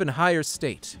 an even higher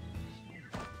state.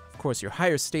 Of course, your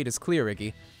higher state is clear,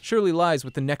 Iggy. Surely lies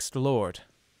with the next lord.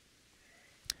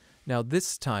 Now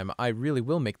this time, I really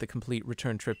will make the complete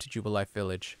return trip to Jubilife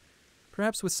Village.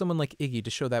 Perhaps with someone like Iggy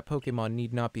to show that Pokemon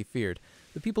need not be feared,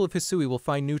 the people of Hisui will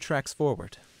find new tracks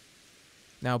forward.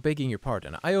 Now, begging your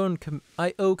pardon, I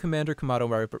owe Commander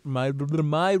Kamado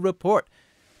my report.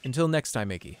 Until next time,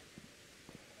 Iggy.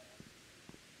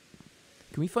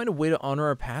 Can we find a way to honor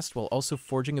our past while also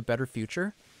forging a better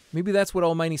future? Maybe that's what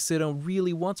Almighty Sinnoh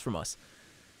really wants from us.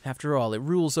 After all, it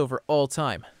rules over all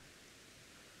time.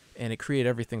 And it created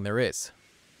everything there is.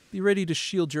 Be ready to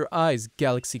shield your eyes,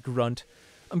 Galaxy Grunt.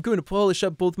 I'm going to polish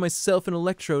up both myself and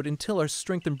Electrode until our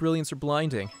strength and brilliance are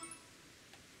blinding.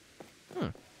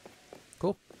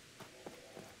 Cool.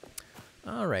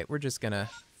 Alright, we're just gonna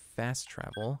fast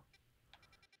travel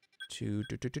to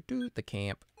the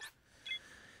camp.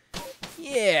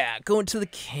 Yeah, going to the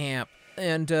camp.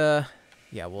 And,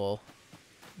 yeah, we'll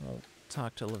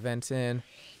Talk to Leventon.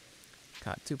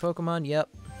 Caught 2 Pokemon, yep.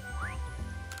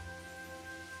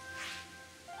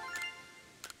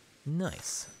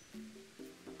 Nice.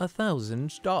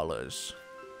 $1,000.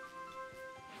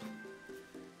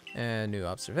 And new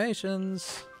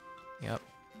observations. Yep.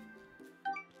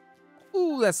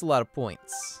 Ooh, that's a lot of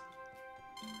points.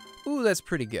 Ooh, that's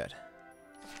pretty good.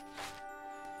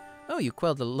 Oh, you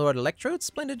quelled the Lord Electrode?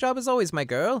 Splendid job as always, my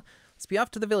girl. Let's be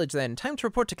off to the village then. Time to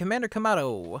report to Commander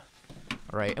Kamado.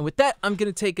 All right, and with that, I'm going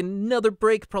to take another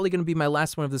break. Probably going to be my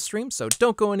last one of the stream, so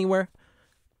don't go anywhere.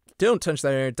 Don't touch that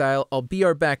internet dial. I'll be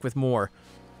right back with more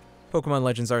Pokemon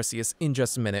Legends Arceus in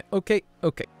just a minute. Okay.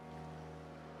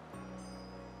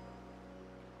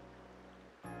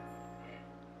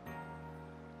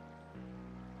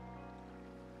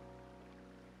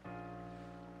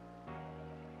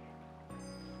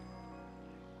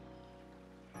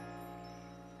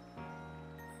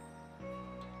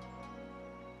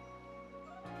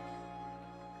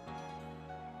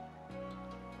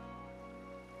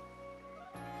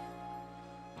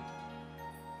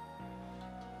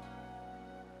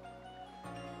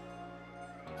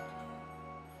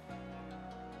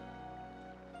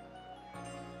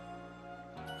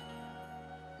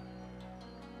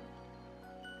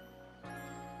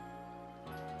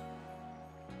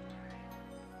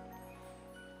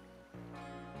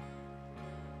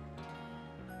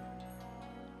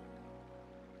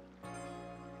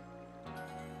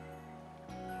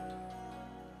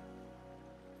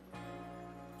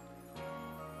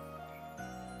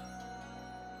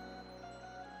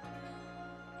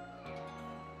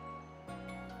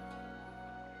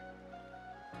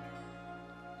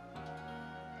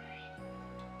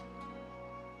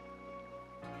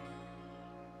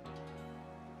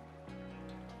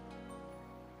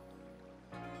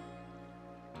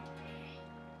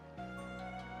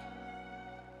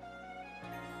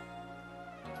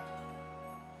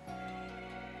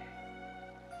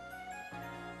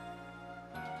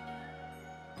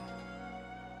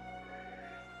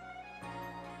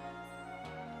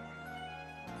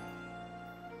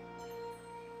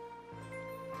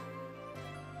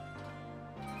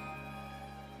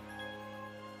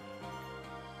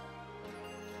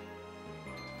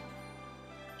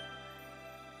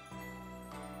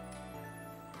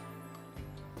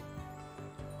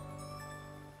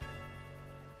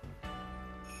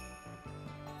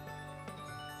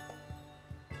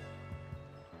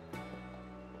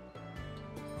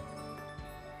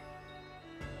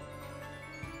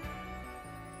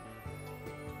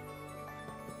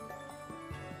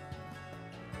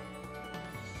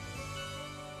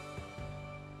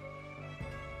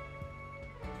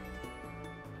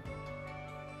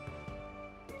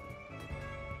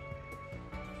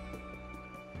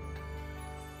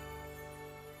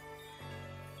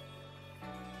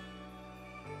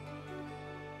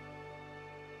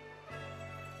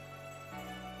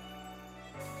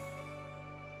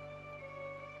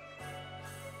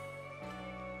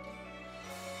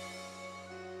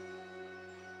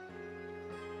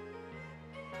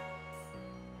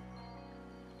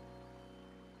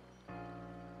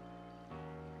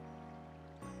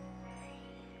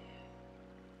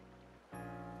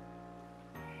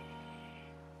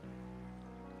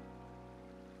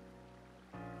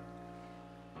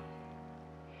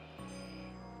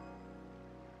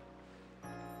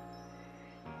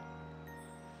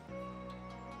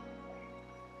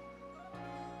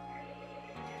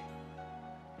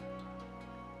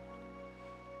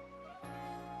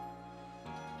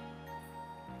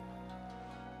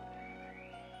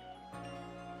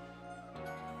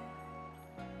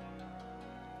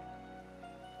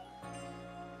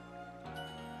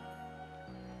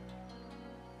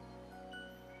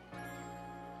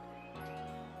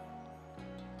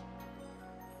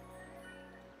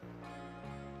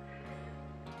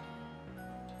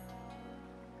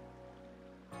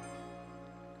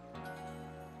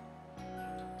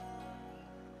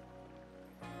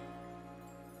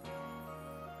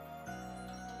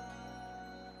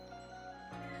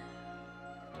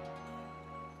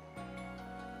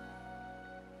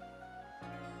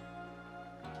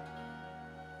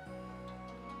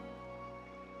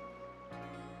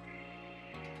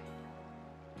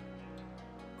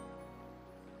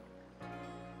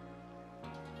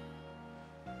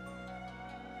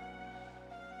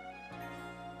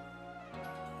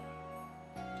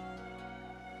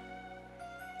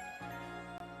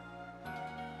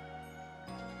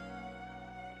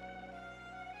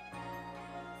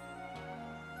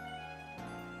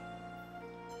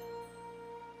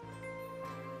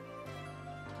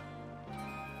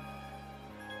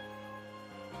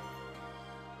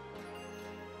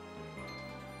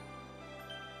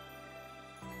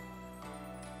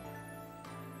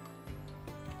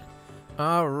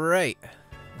 All right.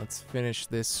 Let's finish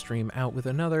this stream out with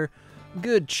another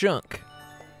good chunk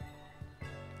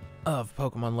of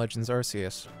Pokemon Legends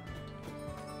Arceus.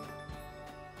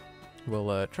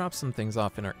 We'll drop some things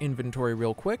off in our inventory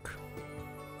real quick.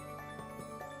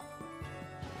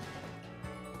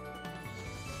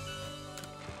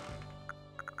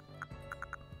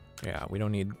 Yeah, we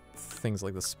don't need things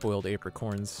like the spoiled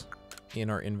apricorns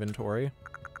in our inventory.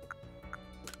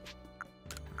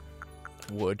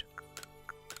 Wood.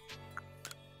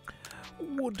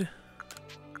 Wood.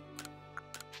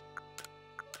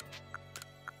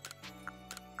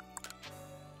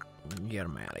 Get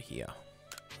him out of here.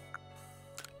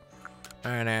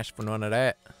 I ain't asked for none of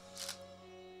that.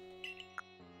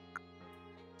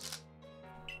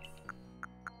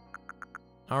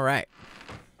 All right.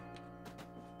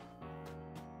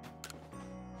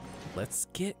 Let's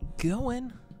get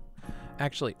going.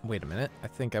 Actually, wait a minute. I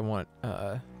think I want,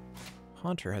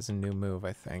 Haunter has a new move,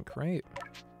 I think, right?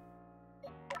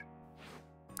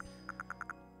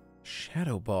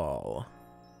 Shadow Ball.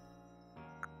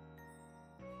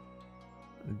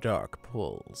 Dark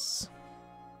Pulse.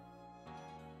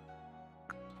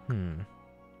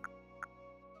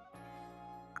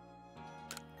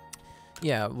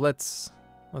 Yeah, let's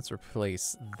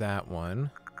replace that one.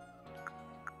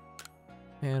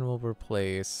 And we'll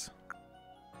replace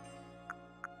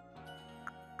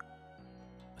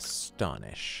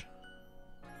Astonish.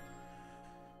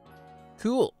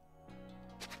 Cool.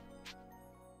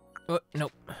 Oh,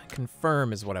 nope.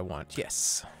 Confirm is what I want.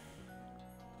 Yes.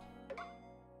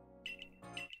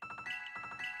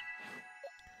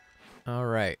 All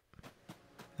right.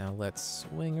 Now let's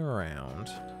swing around.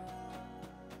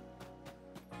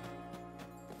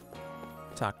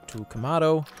 Talk to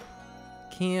Kamado.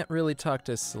 Can't really talk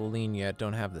to Celine yet.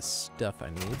 Don't have the stuff I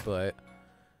need, but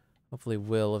hopefully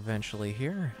will eventually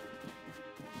here.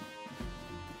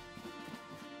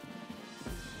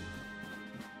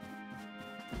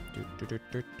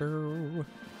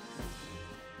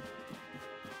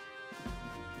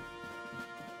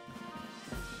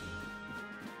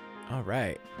 All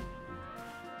right.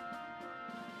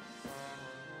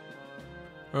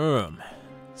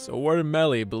 So Warden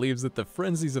Mally believes that the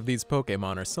frenzies of these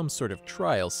Pokemon are some sort of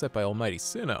trial set by Almighty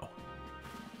Sinnoh.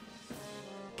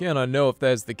 Cannot know if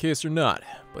that is the case or not,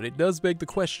 but it does beg the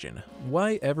question,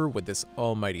 why ever would this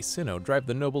Almighty Sinnoh drive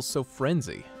the nobles so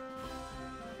frenzy?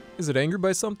 Is it angered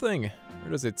by something,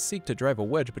 or does it seek to drive a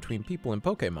wedge between people and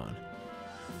Pokemon?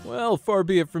 Well, far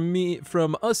be it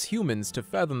from us humans to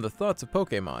fathom the thoughts of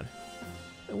Pokemon.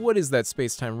 And what is that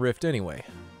space-time rift anyway?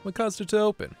 What caused it to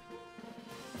open?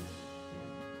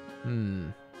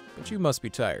 But you must be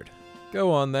tired.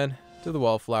 Go on then, to the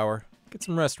Wallflower. Get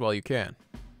some rest while you can.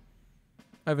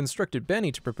 I've instructed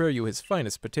Benny to prepare you his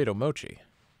finest potato mochi.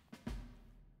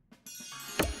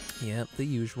 Yep, the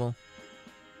usual.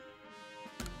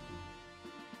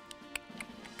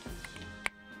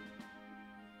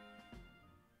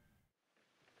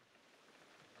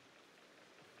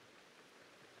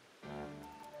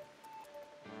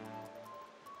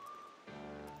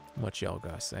 What y'all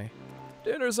gotta say?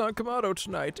 Dinner's on Kamado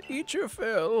tonight. Eat your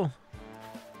fill.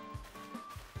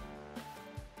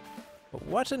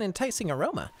 What an enticing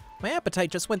aroma. My appetite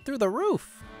just went through the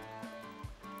roof.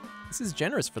 This is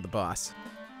generous for the boss.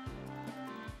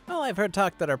 Well, I've heard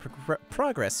talk that our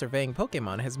progress surveying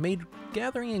Pokemon has made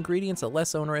gathering ingredients a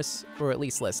less onerous, or at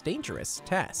least less dangerous,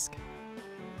 task.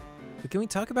 But can we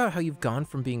talk about how you've gone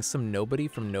from being some nobody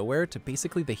from nowhere to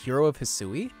basically the hero of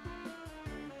Hisui?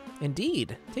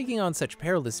 Indeed, taking on such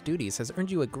perilous duties has earned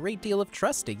you a great deal of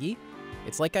trust, Iggy.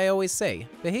 It's like I always say,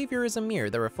 behavior is a mirror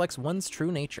that reflects one's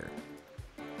true nature.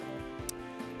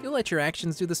 You'll let your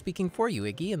actions do the speaking for you,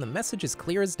 Iggy, and the message is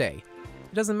clear as day.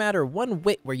 It doesn't matter one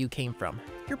whit where you came from.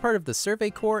 You're part of the Survey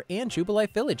Corps and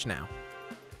Jubilife Village now.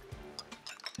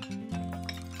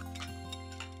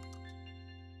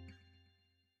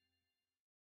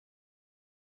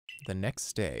 The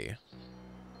next day.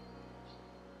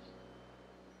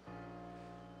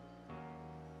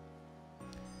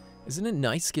 Isn't it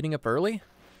nice getting up early?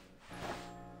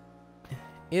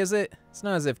 Is it? It's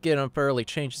not as if getting up early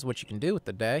changes what you can do with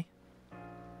the day.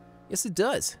 Yes, it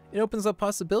does. It opens up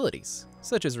possibilities,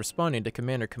 such as responding to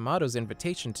Commander Kamado's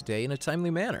invitation today in a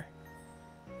timely manner.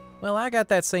 Well, I got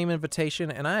that same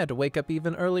invitation, and I had to wake up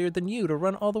even earlier than you to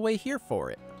run all the way here for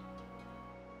it.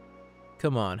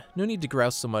 Come on, no need to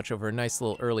grouse so much over a nice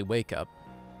little early wake-up.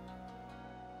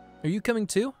 Are you coming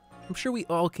too? I'm sure we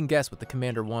all can guess what the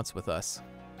Commander wants with us.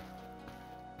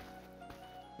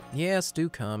 Yes, do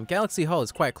come. Galaxy Hall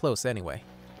is quite close anyway.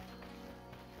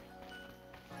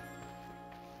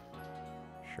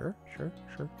 Sure.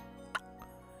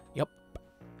 Yep.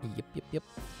 Yep.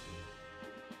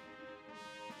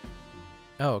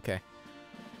 Oh, okay.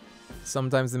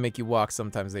 Sometimes they make you walk,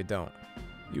 sometimes they don't.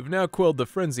 You've now quelled the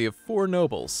frenzy of 4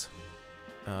 nobles.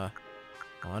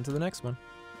 On to the next one.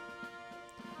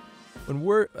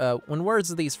 When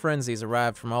words of these frenzies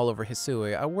arrived from all over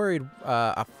Hisui,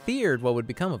 I feared what would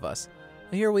become of us.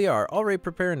 And here we are, already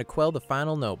preparing to quell the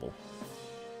final noble.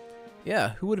 Yeah,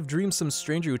 who would have dreamed some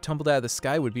stranger who tumbled out of the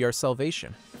sky would be our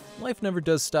salvation? Life never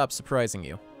does stop surprising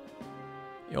you.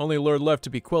 The only lord left to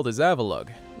be quelled is Avalug,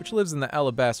 which lives in the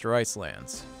Alabaster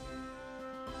Icelands.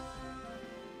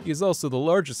 He is also the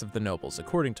largest of the nobles,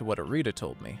 according to what Arita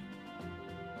told me.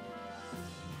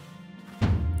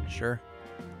 Sure.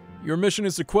 Your mission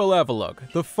is to quell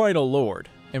Avalug, the final lord,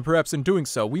 and perhaps in doing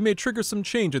so, we may trigger some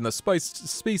change in the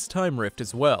space-time rift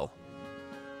as well.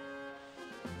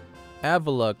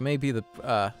 Avalug may be the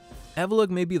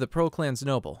Pearl Clan's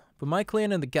noble, but my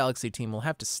clan and the Galaxy team will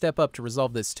have to step up to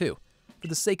resolve this too, for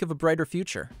the sake of a brighter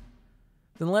future.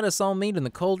 Then let us all meet in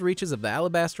the cold reaches of the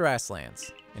Alabaster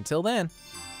Icelands. Until then.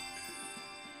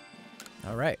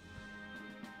 All right.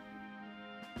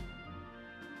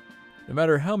 No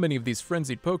matter how many of these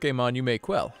frenzied Pokémon you may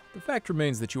quell, the fact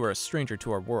remains that you are a stranger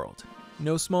to our world.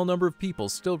 No small number of people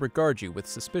still regard you with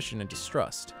suspicion and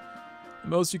distrust. The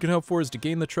most you can hope for is to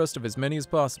gain the trust of as many as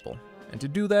possible, and to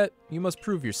do that, you must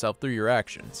prove yourself through your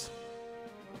actions.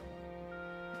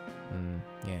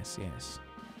 Yes.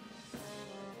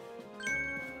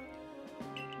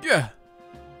 Yeah!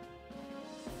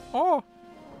 Oh!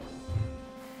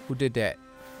 Who did that?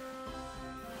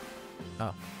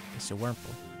 Oh, Mr. Wurmple.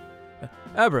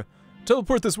 Abra,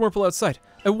 teleport this Wurmple outside,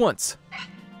 at once!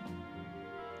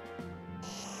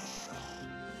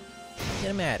 Get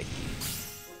him out of here.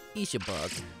 Eat your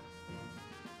bug.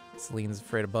 Celine's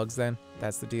afraid of bugs then?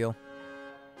 That's the deal?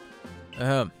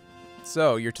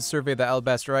 So, you're to survey the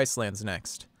Alabaster Icelands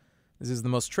next. This is the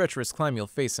most treacherous climb you'll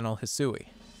face in all Hisui.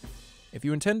 If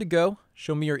you intend to go,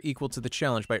 show me you're equal to the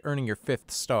challenge by earning your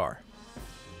 5th star.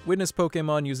 Witness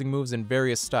Pokémon using moves in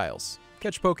various styles.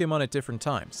 Catch Pokémon at different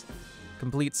times.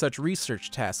 Complete such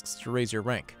research tasks to raise your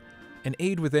rank. And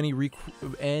aid with any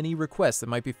requests that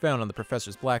might be found on the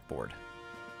professor's blackboard.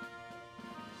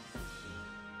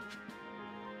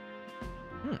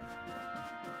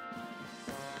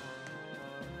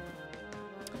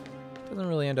 Doesn't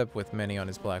really end up with many on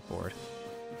his blackboard.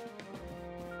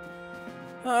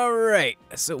 Alright,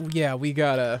 so yeah, we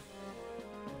gotta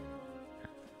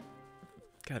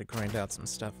grind out some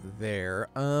stuff there.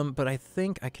 But I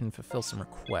think I can fulfill some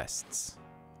requests.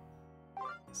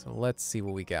 So let's see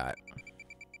what we got.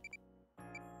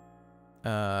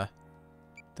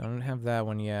 Don't have that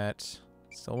one yet.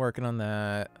 Still working on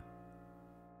that.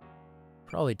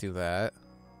 Probably do that.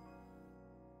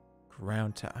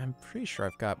 Ground type. I'm pretty sure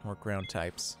I've got more ground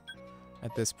types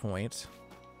at this point.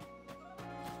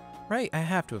 Right? I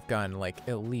have to have gotten like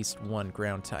at least one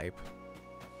ground type.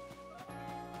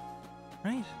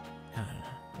 Right? I don't know.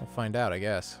 We'll find out, I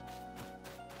guess.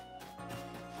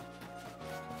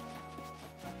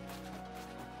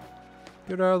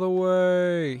 Get out of the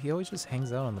way! He always just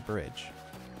hangs out on the bridge.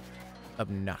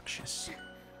 Obnoxious.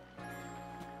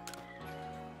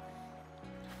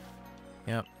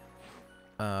 Yep.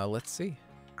 Let's see.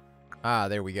 Ah,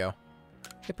 there we go.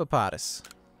 Hippopotas.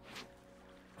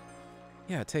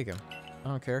 Yeah, take him. I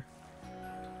don't care.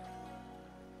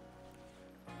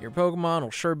 Your Pokemon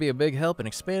will sure be a big help in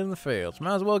expanding the fields.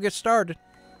 Might as well get started.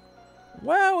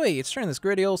 Wowee, it's turning this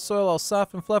gritty old soil all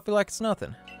soft and fluffy like it's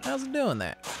nothing. How's it doing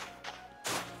that?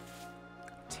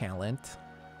 Talent.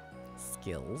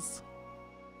 Skills.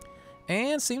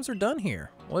 And seems we're done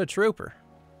here. What a trooper.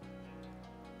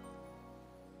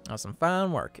 Awesome,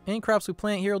 fine work. Any crops we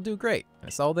plant here will do great, and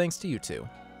it's all thanks to you two.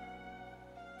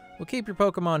 We'll keep your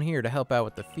Pokemon here to help out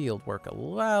with the field work a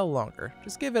while longer.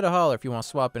 Just give it a holler if you want to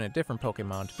swap in a different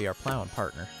Pokemon to be our plowing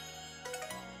partner.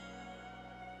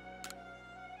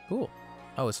 Cool.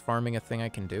 Oh, is farming a thing I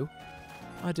can do?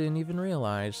 I didn't even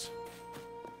realize.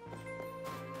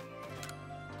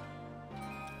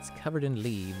 It's covered in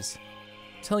leaves.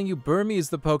 I'm telling you, Burmy is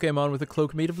the Pokemon with a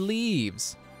cloak made of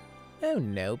leaves. Oh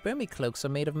no, Burmy cloaks are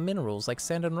made of minerals like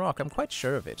sand and rock. I'm quite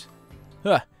sure of it.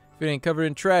 Huh, if it ain't covered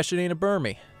in trash, it ain't a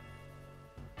Burmy.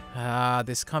 Ah,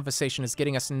 this conversation is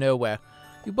getting us nowhere.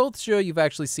 You both sure you've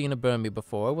actually seen a Burmy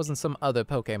before? It wasn't some other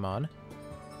Pokemon.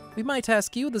 We might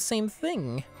ask you the same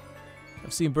thing.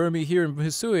 I've seen Burmy here in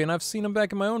Hisui, and I've seen them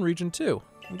back in my own region too.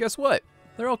 And guess what?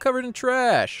 They're all covered in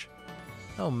trash.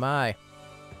 Oh my.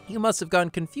 You must have gotten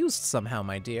confused somehow,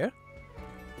 my dear.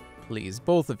 Please,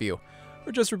 both of you.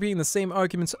 We're just repeating the same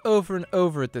arguments over and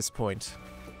over at this point.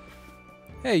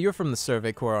 Hey, you're from the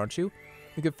Survey Corps, aren't you?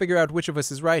 We could figure out which of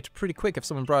us is right pretty quick if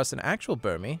someone brought us an actual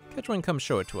Burmy. Catch one and come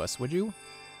show it to us, would you?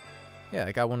 Yeah,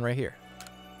 I got one right here.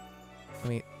 Let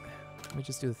me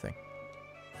just do the thing.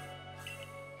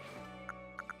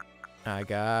 I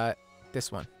got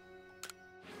this one.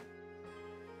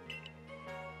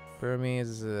 Burmy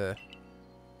is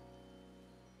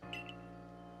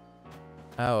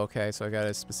Oh, okay, so I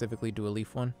gotta specifically do a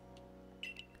leaf one.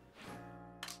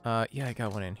 Yeah, I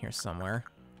got one in here somewhere.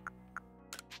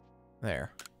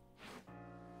 There.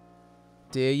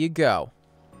 There you go.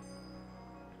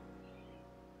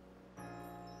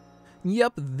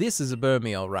 Yup, this is a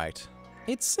Burmy, alright.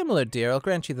 It's similar, dear, I'll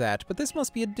grant you that, but this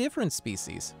must be a different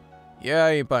species. Yeah, I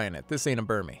ain't buying it. This ain't a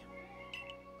Burmy.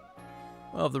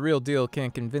 Well, if the real deal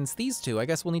can't convince these two, I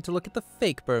guess we'll need to look at the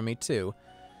fake Burmy, too.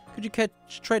 Could you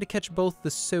try to catch both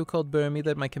the so-called Burmy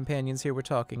that my companions here were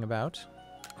talking about?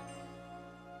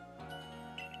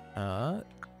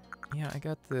 Yeah, I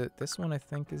got this one I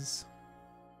think is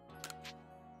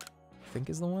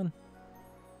the one.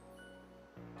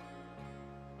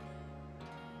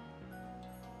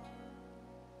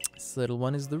 This little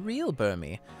one is the real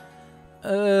Burmy.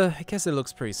 I guess it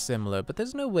looks pretty similar, but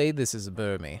there's no way this is a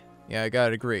Burmy. Yeah, I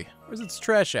gotta agree. Where's its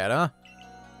trash at, huh?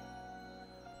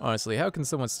 Honestly, how can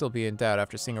someone still be in doubt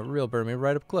after seeing a real Burmy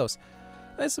right up close?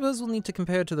 I suppose we'll need to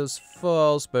compare it to those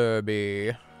false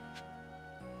Burmy.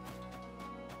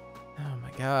 Oh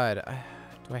my god.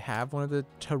 Do I have one of the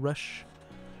trash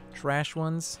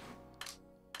ones?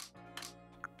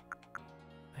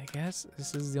 I guess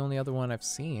this is the only other one I've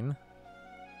seen.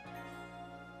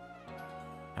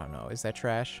 I don't know. Is that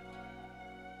trash?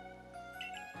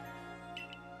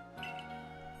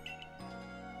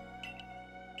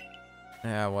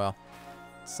 Yeah, well.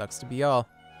 Sucks to be y'all.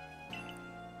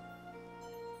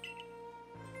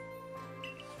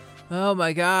 Oh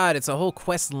my god, it's a whole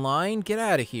quest line? Get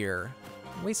out of here.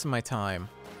 I'm wasting my time.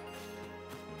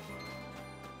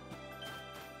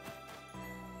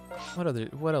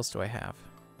 What else do I have?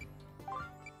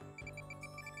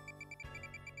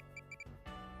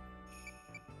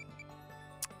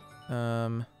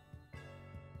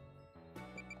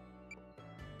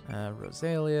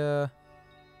 Rosalia.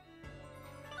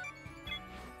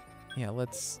 Yeah,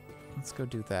 let's go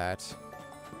do that.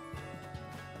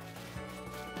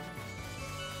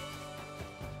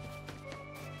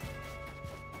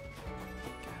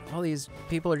 God, all these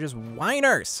people are just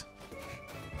whiners.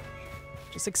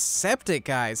 Just accept it,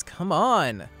 guys. Come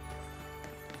on.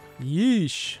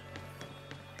 Yeesh.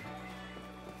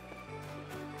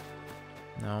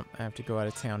 No, I have to go out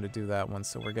of town to do that one,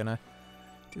 so we're gonna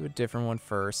do a different one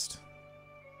first.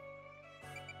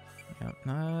 Yep,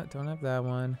 don't have that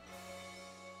one.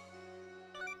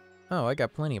 Oh, I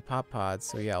got plenty of pop pods,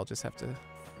 so yeah, I'll just have to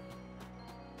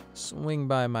swing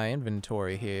by my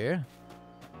inventory here.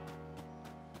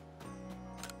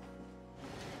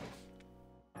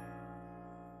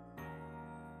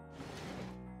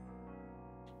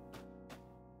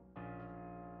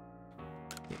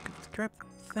 Yeah, grab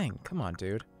the thing. Come on,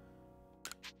 dude.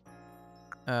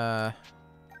 I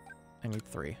need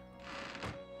 3.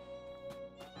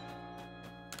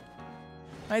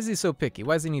 Why is he so picky?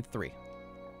 Why does he need 3?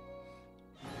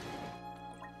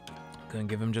 Gonna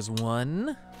give him just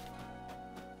 1.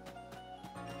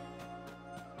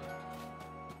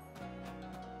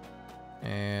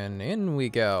 And in we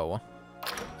go.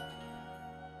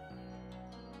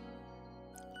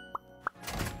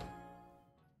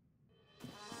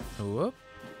 Whoop.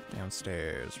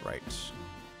 Downstairs, right.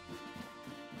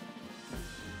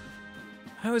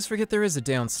 I always forget there is a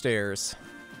downstairs.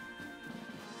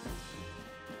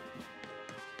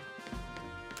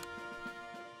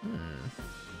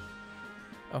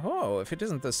 Oh, if it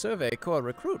isn't the Survey Corps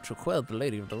recruit who quelled the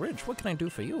Lady of the Ridge, what can I do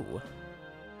for you?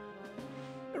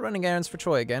 We're running errands for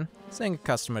Troy again. Saying a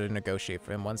customer to negotiate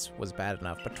for him once was bad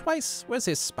enough, but twice? Where's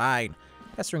his spine?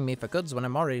 Pestering me for goods when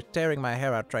I'm already tearing my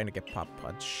hair out trying to get pop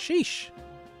pods. Sheesh!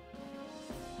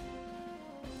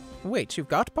 Wait, you've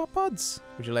got pop pods?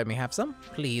 Would you let me have some?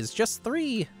 Please, just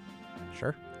 3.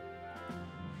 Sure.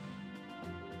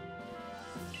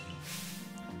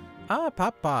 Ah,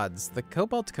 pop pods, the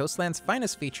Cobalt Coastland's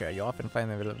finest feature. You often find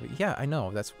them available. Yeah, I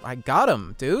know. I got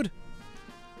them, dude.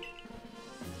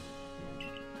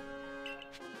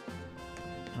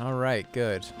 All right,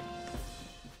 good.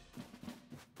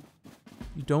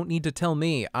 You don't need to tell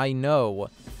me. I know.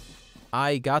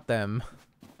 I got them.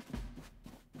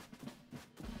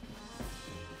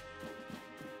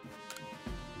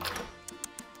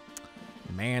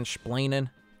 Mansplaining.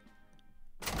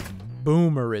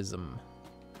 Boomerism.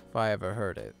 If I ever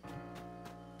heard it.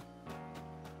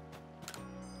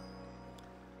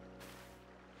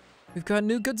 We've got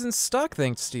new goods in stock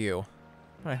thanks to you.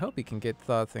 I hope you can get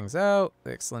things out.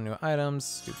 Excellent new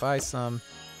items. Do buy some.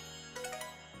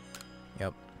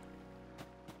 Yep.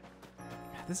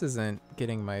 This isn't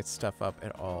getting my stuff up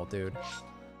at all, dude.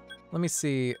 Let me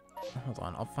see. Hold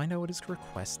on. I'll find out what his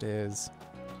request is.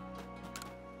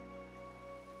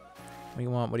 What do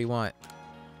you want? What do you want?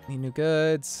 Need new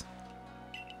goods.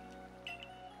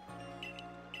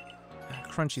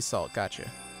 Crunchy salt. Gotcha.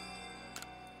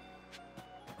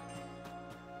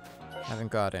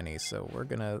 Haven't got any, so we're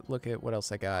gonna look at what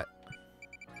else I got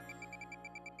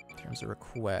in terms of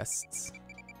requests.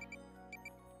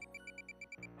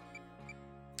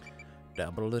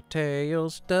 Double the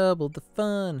tails, double the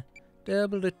fun.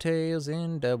 Double the tails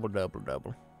and double, double,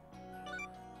 double.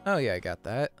 Oh yeah, I got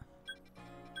that.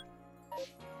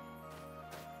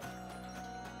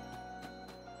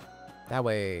 That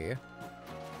way.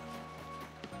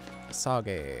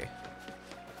 Asage.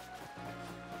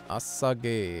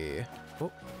 Asage. Oh.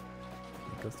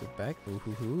 It goes through the back. Ooh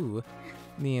hoo hoo.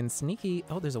 Me and Sneaky.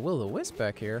 Oh, there's a will-o-wisp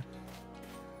back here.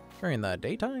 During the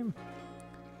daytime.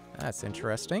 That's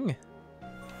interesting.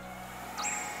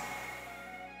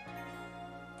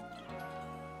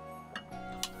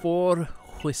 4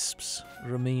 wisps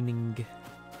remaining.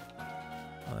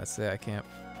 Oh, that's it. I can't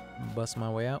bust my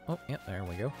way out. Oh, yeah, there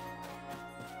we go.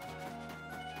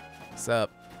 What's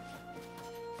up?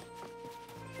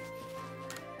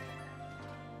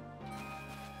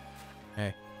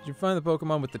 Hey, did you find the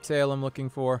Pokemon with the tail I'm looking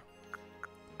for?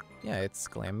 Yeah, it's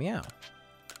Glameow.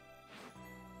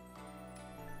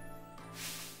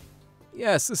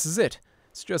 Yes, this is it.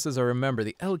 It's just as I remember,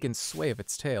 the elegant sway of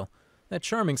its tail, that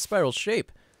charming spiral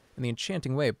shape, and the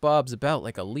enchanting way it bobs about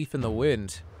like a leaf in the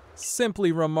wind.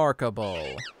 Simply remarkable.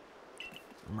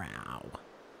 Meow.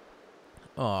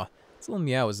 Aw, its little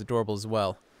meow is adorable as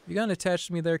well. You gotten attached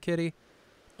to me there, kitty?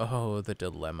 Oh, the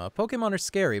dilemma. Pokemon are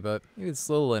scary, but maybe this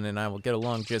little one and I will get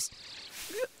along just...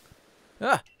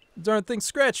 Ah! The darn thing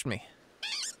scratched me.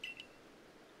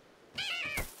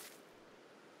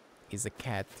 He's a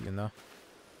cat, you know.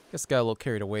 Guess got a little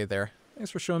carried away there.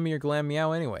 Thanks for showing me your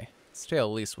Glameow anyway. Its tail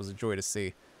at least was a joy to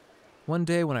see. One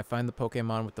day when I find the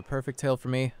Pokemon with the perfect tail for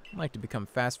me, I'd like to become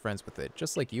fast friends with it,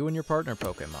 just like you and your partner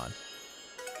Pokemon.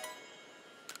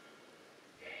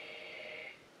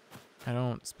 I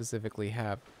don't specifically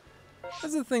have...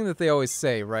 That's the thing that they always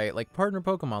say, right? Like partner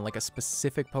Pokemon, like a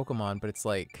specific Pokemon, but it's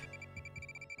like...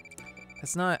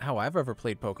 That's not how I've ever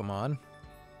played Pokemon.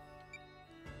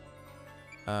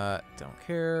 Don't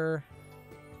care.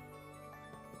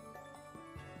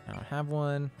 I don't have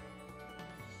one.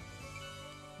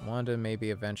 Wanda,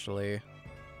 maybe eventually.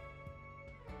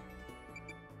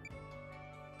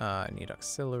 I need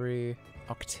auxiliary.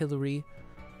 Octillery.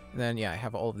 And then, yeah, I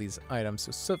have all of these items.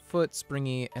 So, Sootfoot,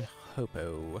 Springy, and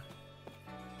Hopo.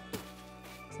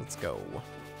 So let's go.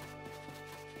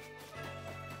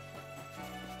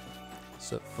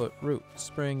 Sootfoot, Root,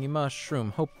 Springy,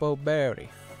 Mushroom, Hopo, Berry.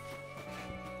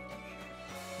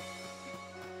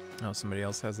 Oh, somebody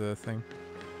else has a thing.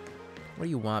 What do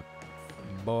you want,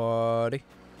 buddy?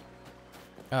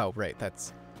 Oh, right,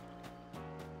 that's...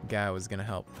 the guy was gonna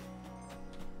help.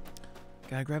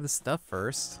 Gotta grab the stuff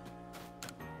first.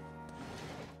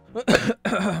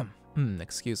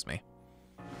 Excuse me.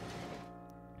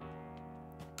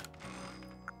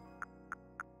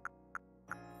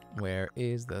 Where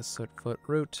is the Sootfoot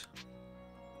Root?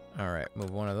 Alright,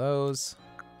 move one of those.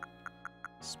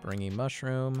 Springy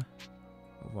Mushroom.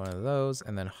 Move one of those,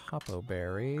 and then Hopo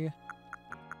Berry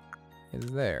is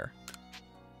there.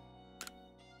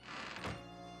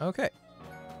 Okay.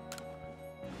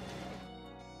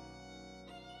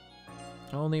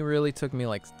 Only really took me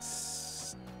like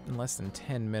less than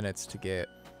 10 minutes to get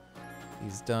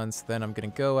these done, so then I'm gonna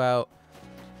go out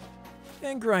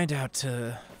and grind out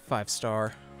to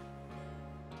 5-star.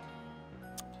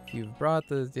 You've brought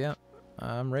the... yeah,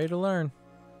 I'm ready to learn.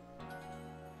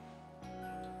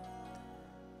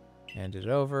 Hand it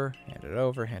over, hand it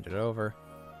over, hand it over.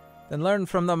 Then learn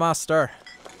from the master.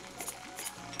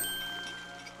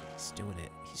 He's doing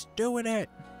it. He's doing it!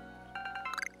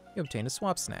 You obtain a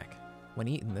swap snack. When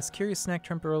eaten, this curious snack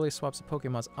temporarily swaps a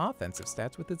Pokemon's offensive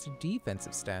stats with its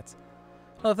defensive stats.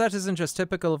 Well, if that isn't just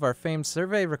typical of our famed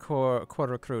survey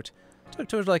recruit,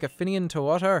 toad like a Finian to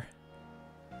water.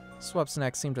 Swap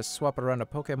snacks seem to swap around a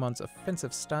Pokemon's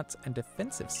offensive stats and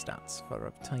defensive stats for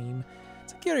a time.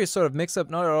 It's a curious sort of mix-up,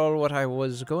 not at all what I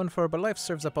was going for, but life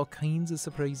serves up all kinds of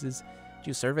surprises.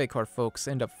 You Survey Corps folks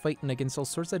end up fighting against all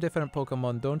sorts of different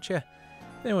Pokemon, don't you?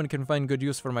 If anyone can find good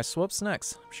use for my swap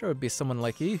snacks, I'm sure it'd be someone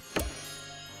like you.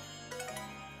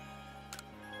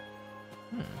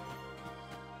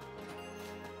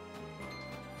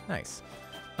 Nice.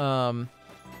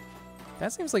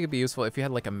 That seems like it'd be useful if you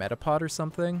had like a metapod or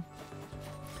something.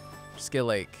 Just get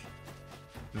like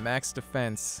max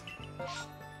defense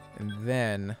and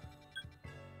then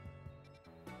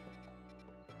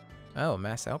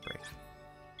mass outbreak.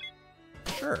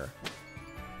 Sure.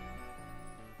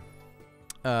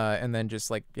 And then just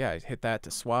like, yeah, hit that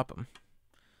to swap them.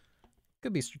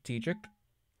 Could be strategic.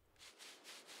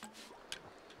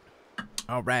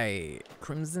 All right,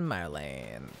 Crimson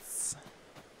Mirelands.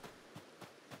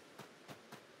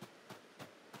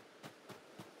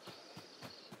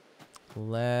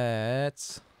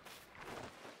 Let's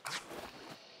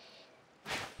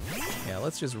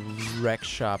just wreck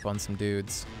shop on some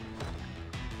dudes.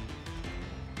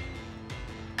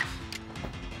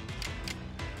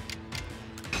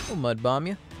 We'll mud bomb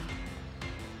you.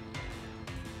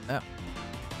 Oh.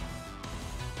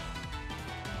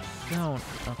 Don't.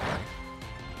 Okay.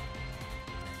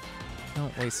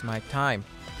 Don't waste my time.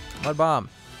 Mud bomb.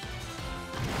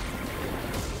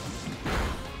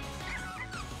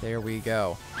 There we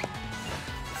go.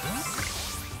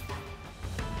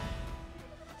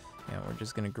 Yeah, we're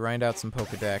just gonna grind out some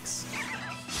Pokedex.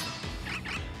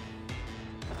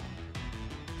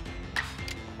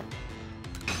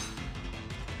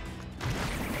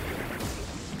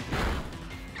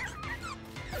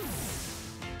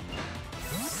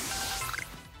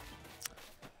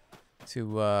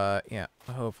 To, yeah,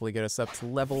 hopefully get us up to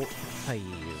level 5.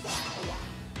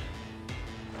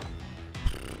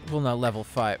 Well, not level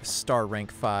 5, star rank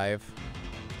 5.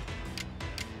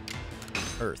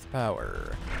 Earth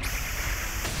power.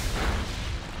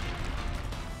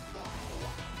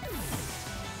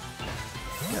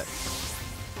 Good.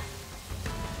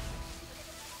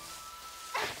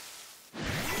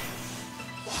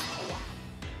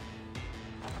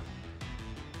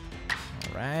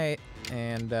 Alright,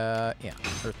 and, yeah,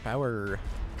 Earth power.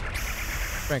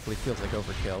 Frankly, feels like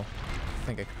overkill. I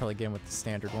think I could probably get in with the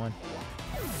standard one.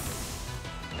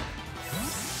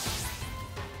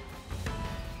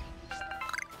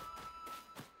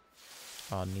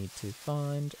 I'll need to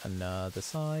find another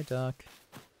Psyduck.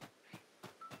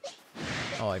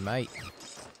 Oh, I might.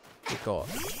 Get got.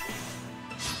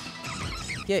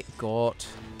 Get got.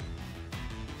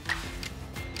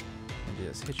 And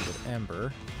just hit you with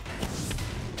Ember.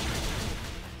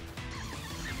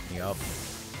 Yup.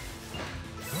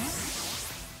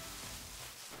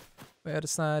 Where the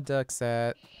Psyducks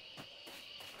at?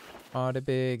 Are they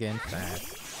big and fat?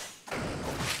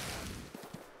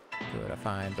 Could I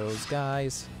find those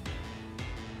guys?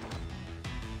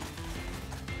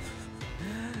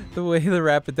 The way the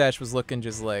Rapidash was looking,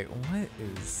 just like, what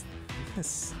is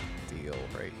this deal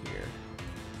right here?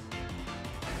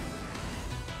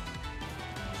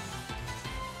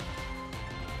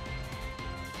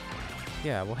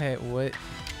 Yeah, well, hey, what?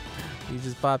 You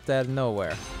just popped out of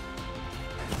nowhere.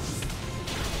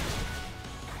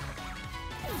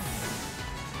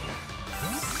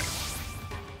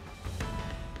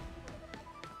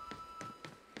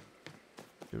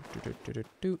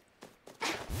 Give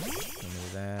me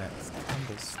that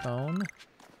Tumblestone.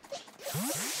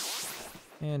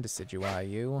 And Decidueye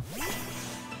you.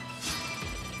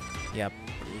 Yep,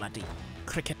 bloody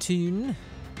Cricketune.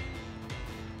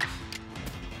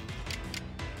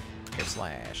 Air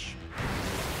Slash.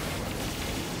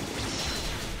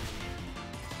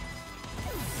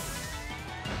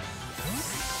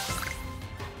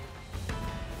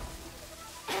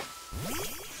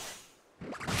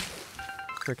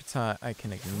 Kricketot I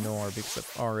can ignore because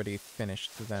I've already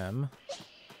finished them.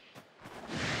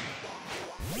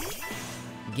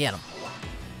 Get him.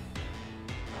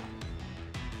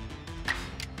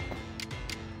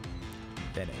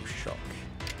 Venoshock.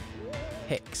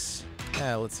 Hex.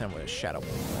 Let's send with a Shadow.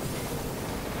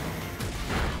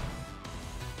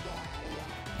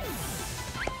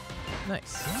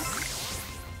 Nice.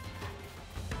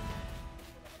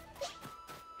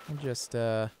 And just,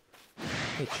 hit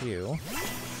you.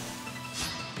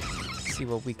 See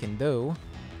what we can do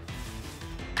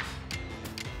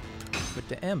with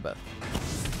the Ember.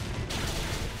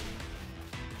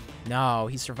 No,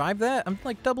 he survived that? I'm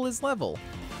like double his level.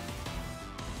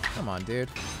 Come on, dude.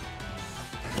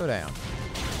 Go down.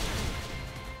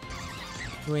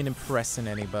 You ain't impressing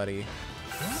anybody.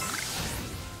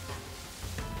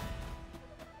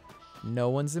 No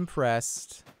one's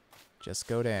impressed. Just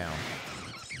go down.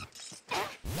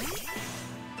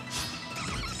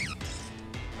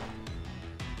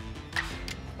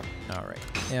 Alright.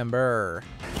 Ember.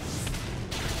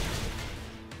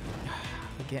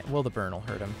 Again, well, the burn will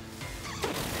hurt him.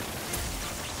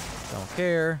 Don't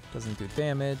care. Doesn't do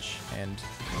damage. And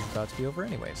it's about to be over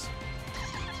anyways.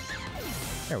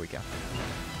 There we go.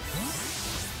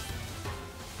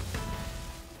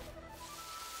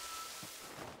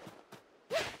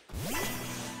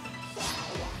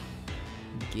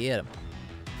 Get him.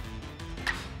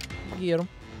 Get him.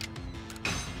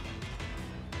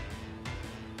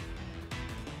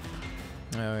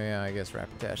 Oh yeah, I guess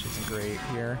Rapidash isn't great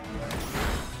here.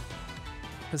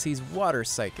 Because he's water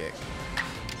psychic.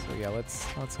 So yeah, let's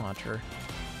haunt her.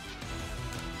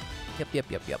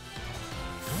 Yep.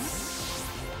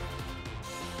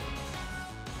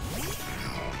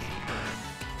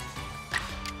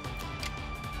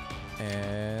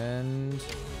 And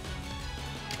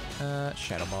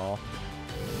Shadow Ball.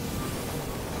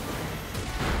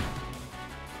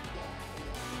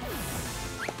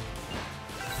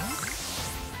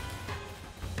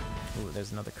 Ooh,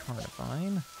 there's another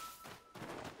Carnivine.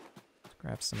 Let's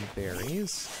grab some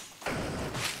berries.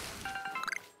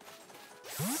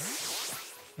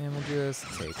 And we'll just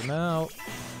take him out.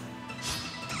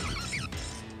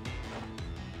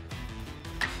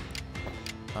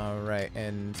 Alright,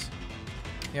 and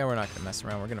yeah, we're not gonna mess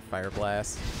around. We're gonna Fire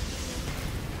Blast.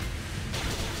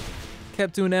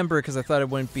 Kept doing Ember because I thought it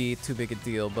wouldn't be too big a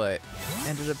deal, but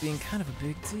ended up being kind of a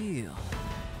big deal.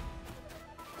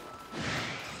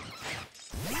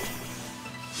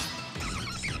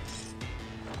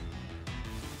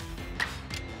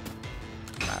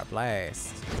 Fire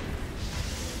Blast.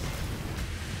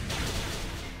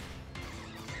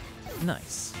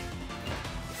 Nice.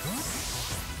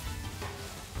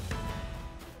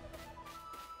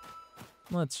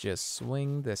 Let's just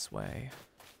swing this way.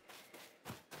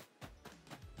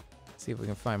 See if we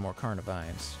can find more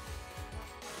Carnivines.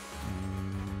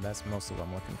 That's mostly what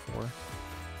I'm looking for.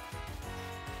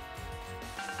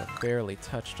 I barely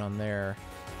touched on their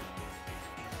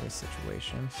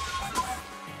situation.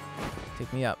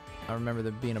 Take me up. I remember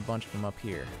there being a bunch of them up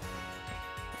here.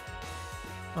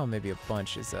 Oh, maybe a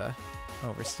bunch is a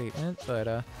overstatement,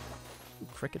 but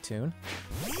Cricketune.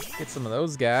 Get some of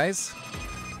those guys.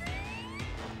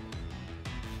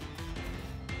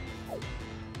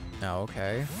 Oh,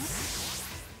 okay.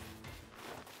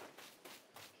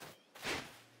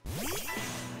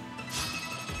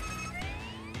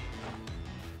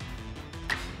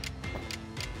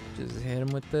 Just hit him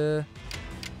with the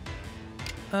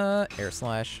Air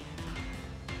Slash.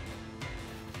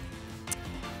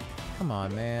 Come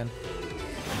on, man.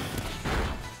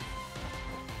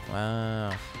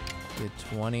 Wow. Did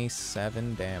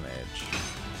 27 damage.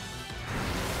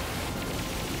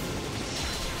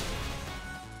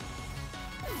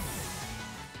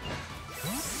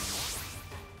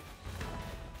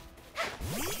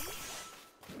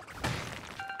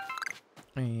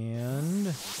 And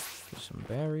there's some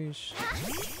berries.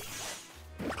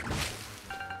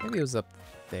 Maybe it was up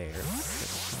there.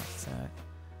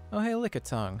 Oh, hey,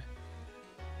 Lickitung.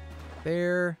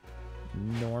 They're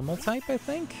normal type, I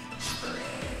think?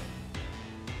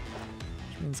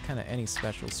 Which means kind of any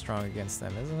special strong against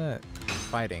them, isn't it?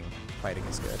 Fighting. Fighting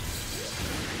is good.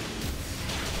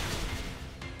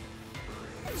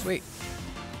 Sweet.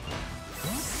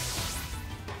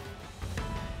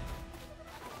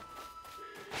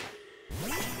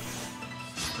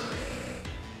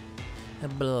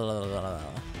 Blah, blah, blah, blah.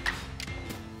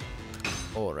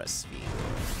 Aura Sphere.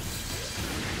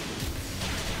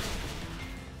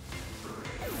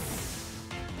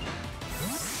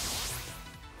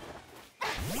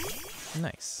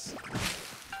 Nice.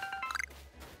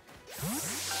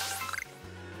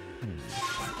 I'm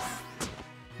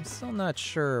still not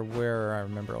sure where I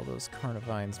remember all those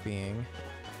Carnivines being.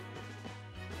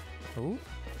 Ooh,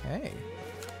 hey.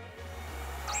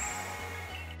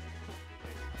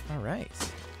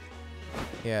 Alright.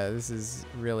 Yeah, this is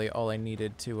really all I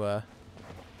needed to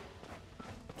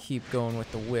keep going with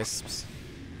the wisps.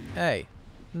 Hey,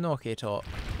 knock it up.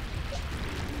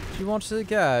 Do you want to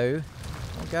go?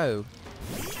 I'll go.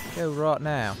 Go right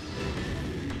now.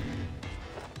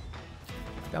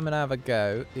 Come and have a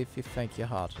go if you think you're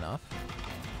hard enough.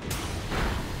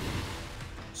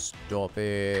 Stop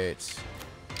it.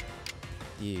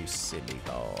 You silly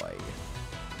boy.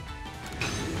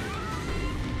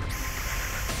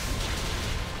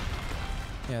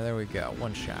 Yeah, there we go.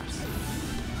 One shot.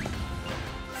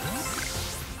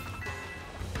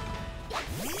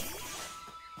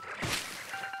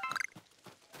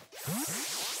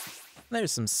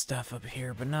 There's some stuff up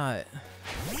here, but not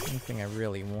anything I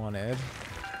really wanted.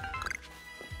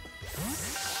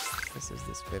 This is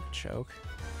this Viv Choke.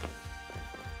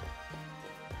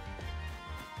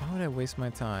 Why would I waste my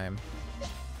time?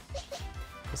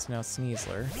 It's now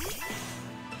Sneasler.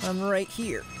 I'm right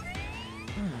here.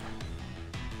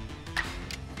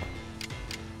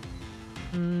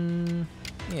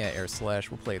 Yeah, air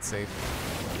slash. We'll play it safe.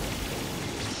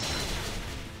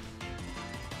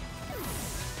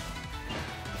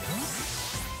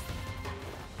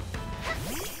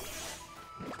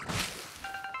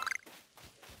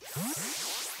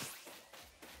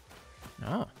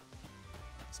 Oh.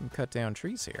 Some cut down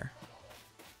trees here.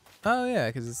 Oh, yeah,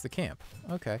 because it's the camp.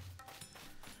 Okay.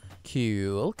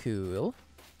 Cool, cool.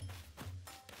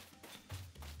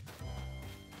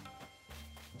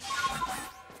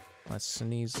 Let's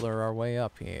sneezler our way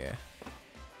up here.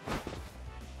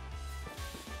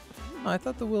 Oh, I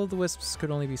thought the will-o'-the-wisps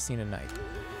could only be seen at night.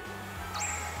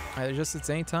 It's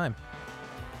any time.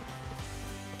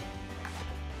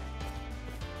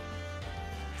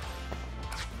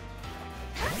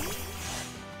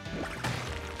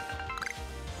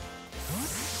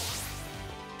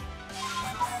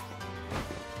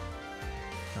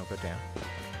 Oh, go down.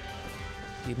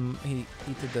 He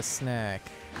did the snack.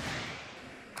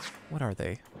 What are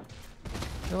they?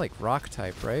 They're like rock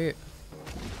type, right?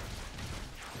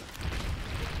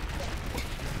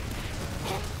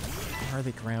 Or are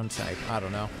they ground type? I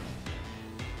don't know.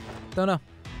 Don't know.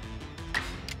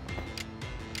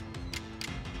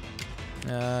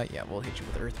 Yeah, we'll hit you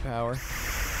with earth power.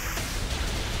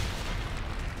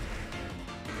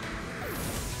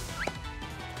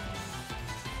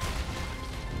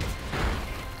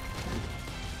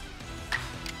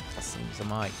 Seems a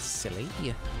mite silly.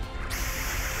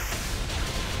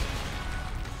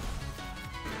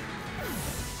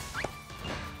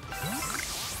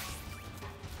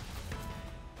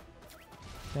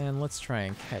 Then let's try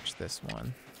and catch this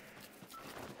one.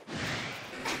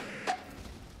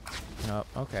 Oh,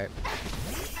 okay.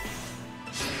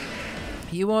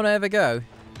 You won't have a go.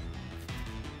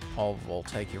 I'll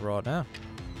take you right now.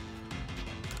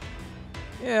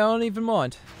 Yeah, I don't even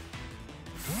mind.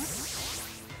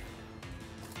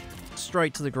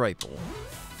 Straight to the great ball.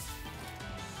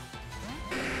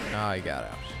 Ah, you got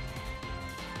out.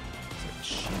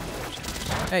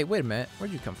 Hey, wait a minute.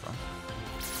 Where'd you come from?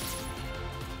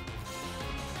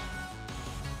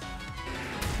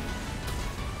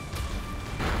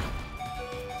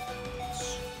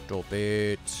 Stop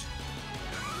it.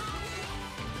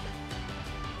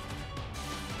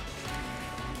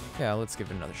 Yeah, let's give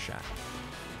it another shot.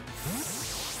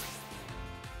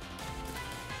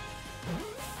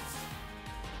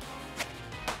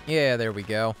 Yeah, there we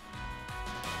go.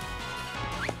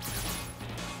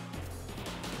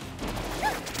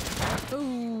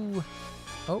 Ooh.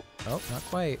 Oh, not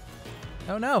quite.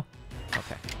 Oh no.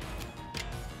 Okay.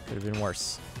 Could have been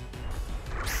worse.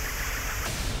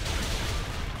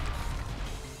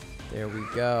 There we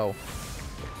go.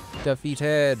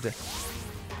 Defeated.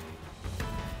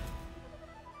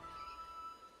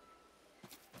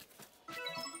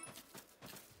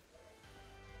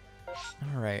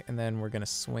 Alright, and then we're gonna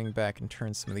swing back and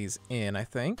turn some of these in, I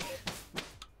think.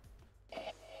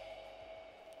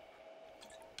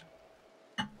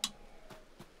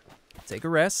 Take a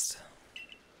rest.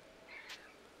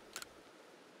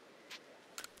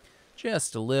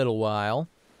 Just a little while.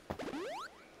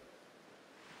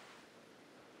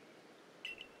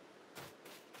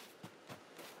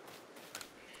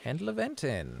 And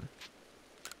Leventon.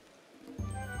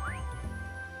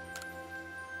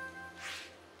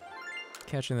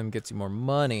 Catching them gets you more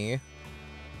money.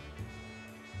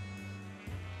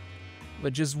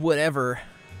 But just whatever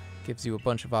gives you a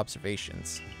bunch of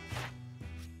observations.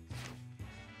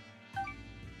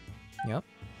 Yep.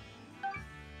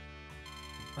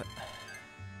 What?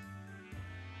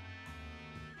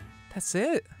 That's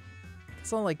it?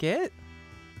 That's all I get?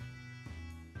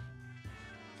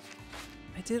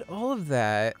 I did all of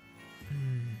that.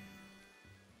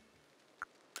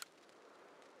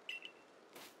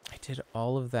 I did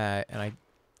all of that and I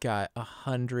got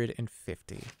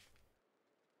 150.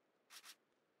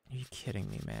 Are you kidding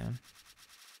me, man?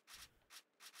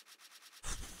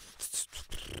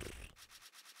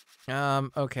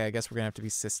 Okay, I guess we're gonna have to be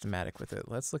systematic with it.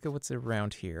 Let's look at what's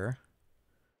around here.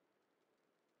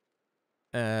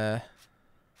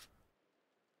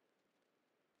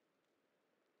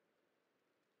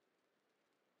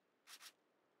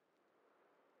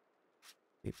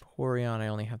 Vaporeon, I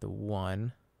only have the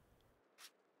one.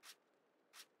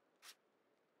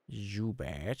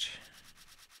 Zubat.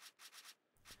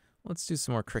 Let's do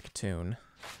some more Cricketune,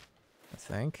 I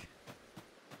think.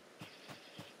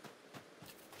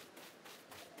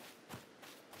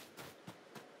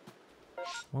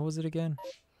 What was it again?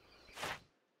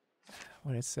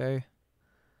 What did it say?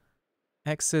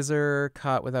 X scissor,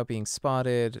 caught without being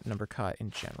spotted, number caught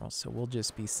in general. So we'll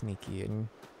just be sneaky and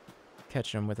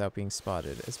catch them without being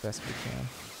spotted as best we can.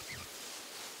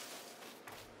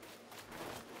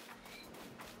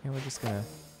 Yeah, we're just gonna...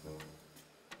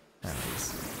 Oh,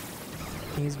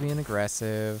 he's being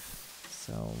aggressive,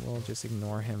 so we'll just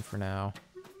ignore him for now.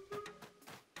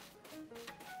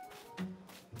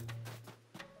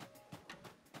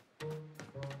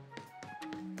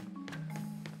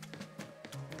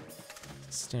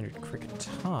 Standard cricket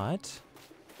tot.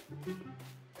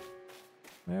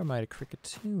 Where might a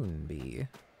cricketoon be?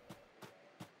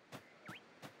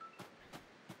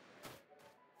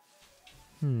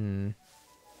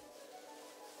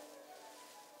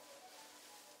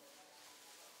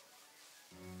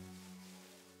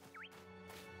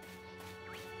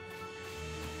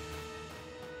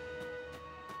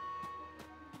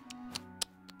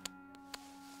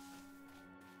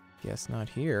 Guess not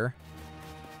here.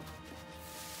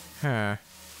 Huh.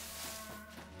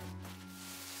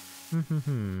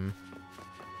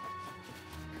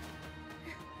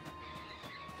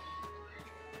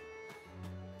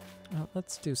 Well,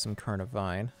 let's do some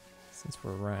Carnivine, since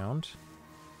we're around.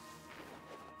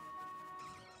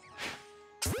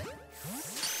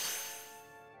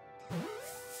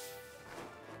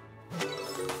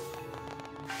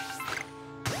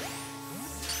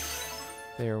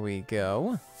 There we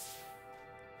go.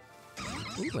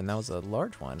 Ooh, and that was a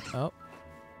large one. Oh.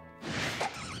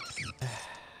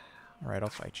 Alright, I'll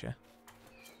fight you.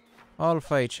 I'll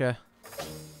fight you.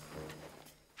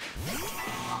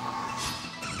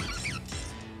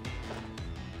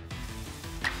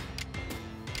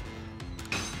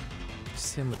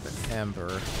 Just him with an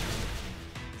ember.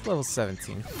 It's level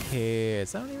 17. Who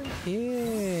cares? I don't even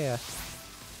care.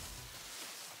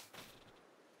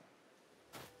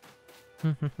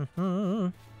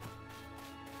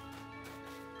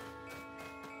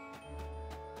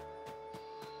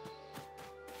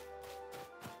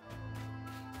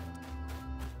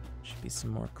 Should be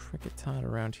some more cricket tot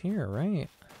around here, right?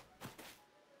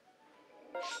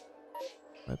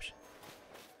 Whoops.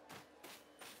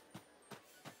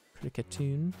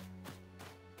 Cricketoon.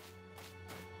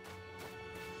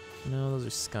 No, those are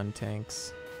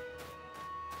Skuntanks.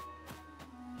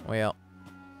 Well,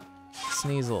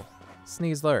 Sneasel.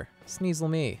 Sneasler. Sneasel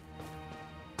me.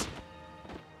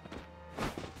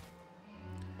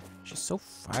 She's so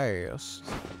fast.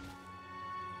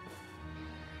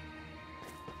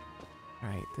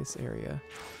 Alright, this area.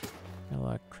 Got a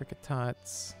lot of cricket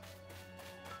tots.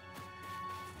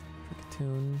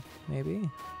 Cricketoon, maybe?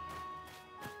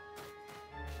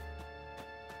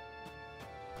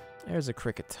 There's a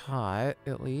cricket tot,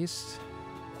 at least.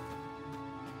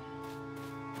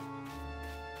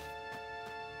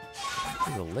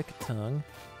 There's a Lickitung.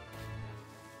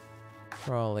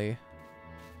 Crawley.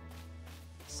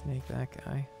 Snake that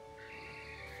guy.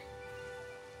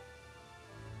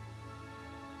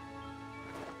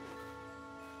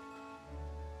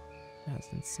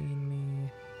 Hasn't seen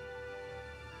me.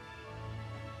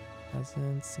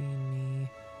 Hasn't seen me.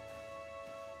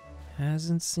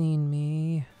 Hasn't seen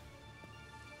me.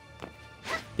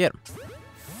 Get him.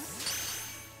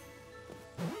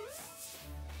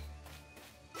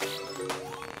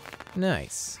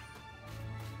 Nice.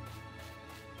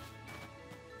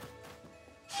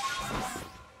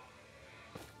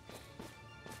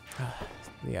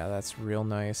 Yeah, that's real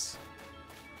nice.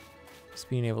 Just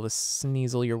being able to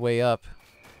sneasel your way up.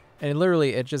 And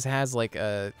literally, it just has like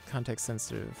a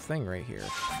context-sensitive thing right here.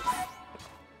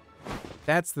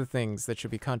 That's the things that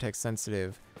should be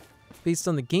context-sensitive based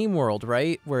on the game world,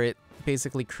 right? Where it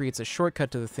basically creates a shortcut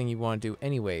to the thing you want to do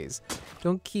anyways.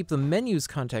 Don't keep the menus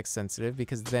context-sensitive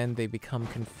because then they become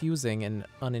confusing and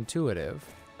unintuitive.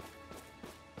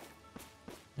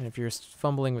 And if you're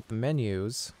fumbling with the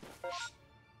menus,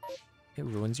 it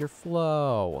ruins your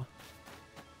flow.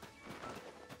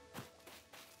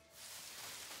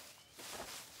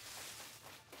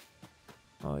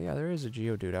 Oh yeah, there is a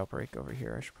Geodude outbreak over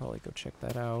here. I should probably go check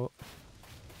that out.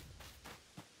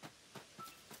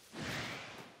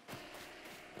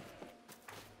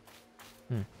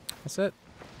 That's it.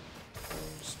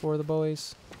 Just 4 of the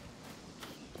boys.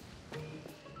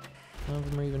 None of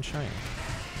them are even shiny.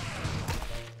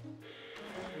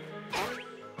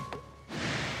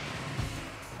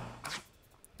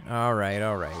 Alright,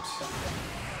 alright.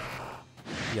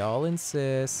 Y'all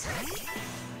insist.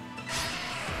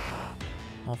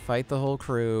 I'll fight the whole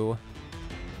crew.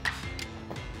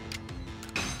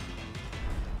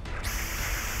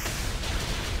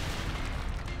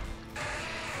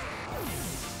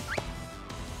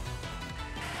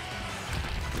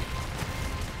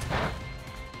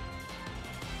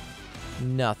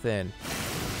 Nothing.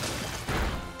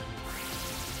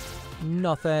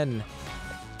 Nothing.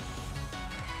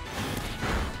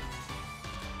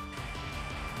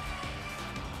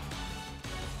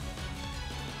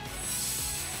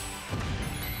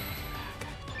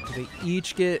 They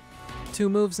each get 2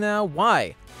 moves now?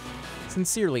 Why?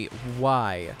 Sincerely,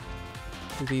 why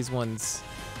do these ones...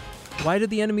 Why do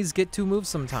the enemies get 2 moves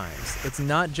sometimes? It's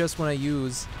not just when I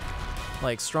use,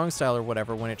 like, strong style or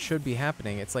whatever, when it should be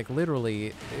happening. It's like, literally,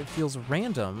 it feels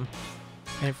random,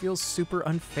 and it feels super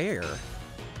unfair.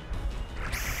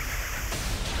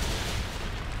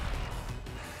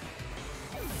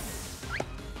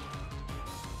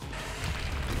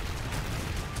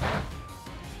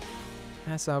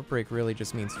 Mass Outbreak really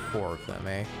just means 4 of them,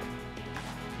 eh?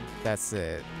 That's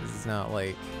it. This is not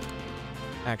like...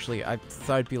 Actually, I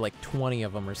thought it'd be like 20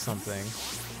 of them or something.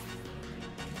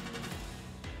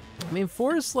 I mean,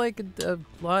 4 is like a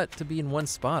lot to be in one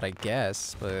spot, I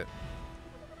guess, but...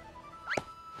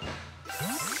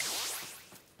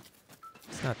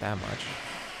 It's not that much.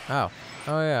 Oh.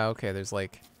 Oh yeah, okay, there's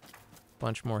like a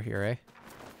bunch more here, eh?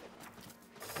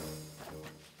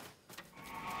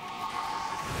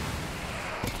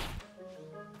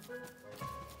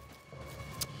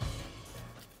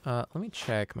 Let me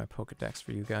check my Pokedex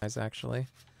for you guys, actually.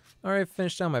 Alright,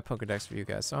 finished down my Pokedex for you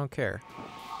guys, so I don't care.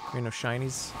 There are no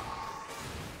shinies.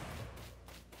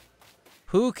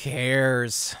 Who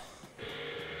cares?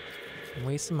 I'm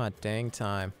wasting my dang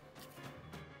time.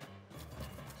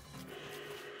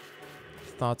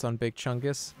 Thoughts on Big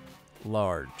Chungus?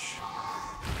 Large.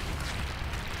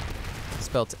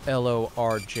 Spelled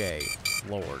L-O-R-J.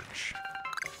 Large.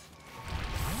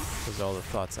 Those are all the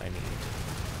thoughts I need.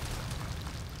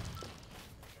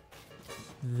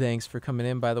 Thanks for coming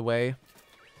in, by the way.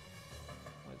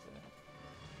 What is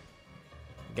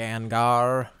it?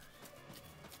 Gengar.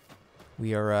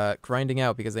 We are grinding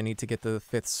out because I need to get to the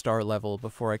 5th star level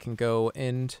before I can go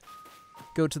and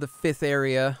go to the 5th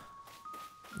area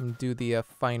and do the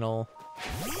final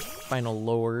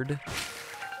Lord.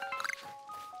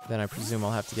 Then I presume I'll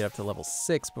have to get up to level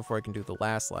 6 before I can do the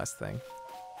last thing.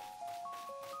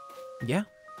 Yeah,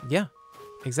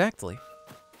 exactly.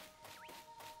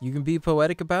 You can be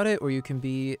poetic about it, or you can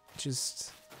be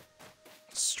just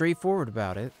straightforward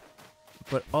about it.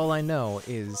 But all I know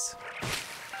is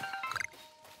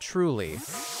truly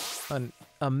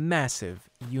a massive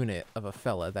unit of a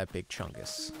fella, that Big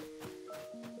Chungus.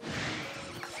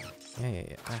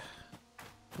 Hey,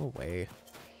 go away.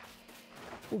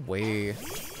 Go away.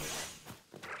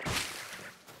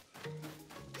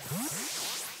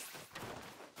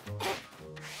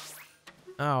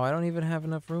 Oh, I don't even have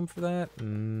enough room for that?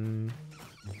 I'll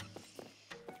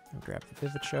grab the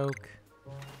Vivichoke.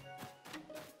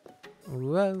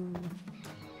 Whoa.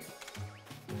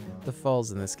 The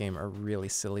falls in this game are really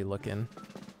silly looking.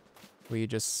 Where you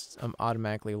just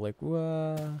automatically like,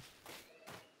 whoa.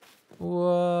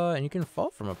 Whoa. And you can fall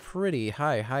from a pretty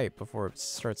high height before it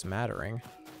starts mattering.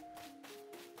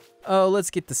 Oh,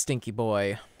 let's get the stinky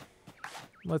boy.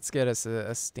 Let's get us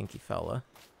a stinky fella.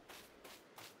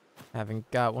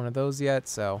 Haven't got one of those yet,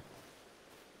 so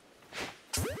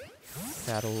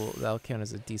that'll count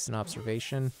as a decent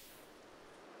observation.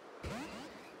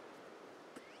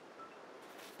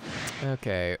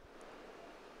 Okay.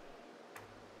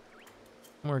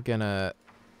 We're gonna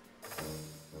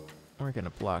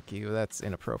block you. That's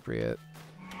inappropriate.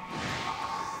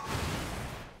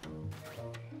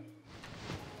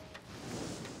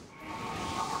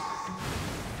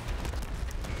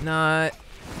 Not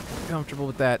comfortable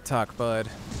with that talk, bud.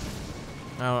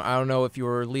 I don't know if you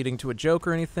were leading to a joke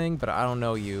or anything, but I don't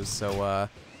know you, so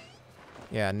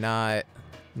yeah, not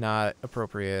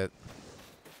appropriate.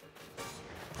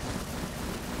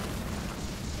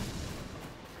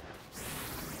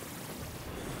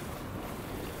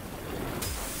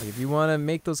 Like, if you want to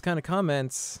make those kind of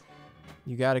comments,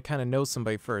 you got to kind of know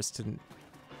somebody first to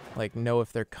like know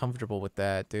if they're comfortable with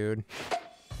that, dude.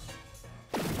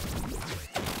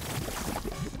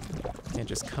 Can't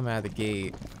just come out of the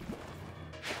gate.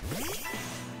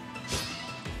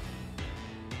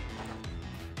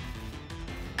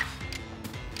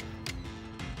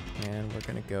 And we're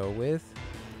gonna go with,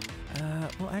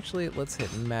 well actually, let's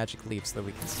hit Magic Leaf so that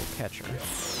we can still catch her.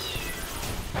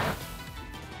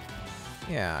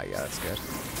 Yeah, that's good.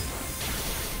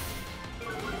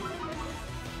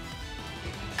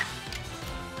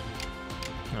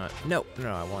 No,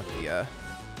 I want the,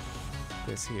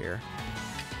 this here.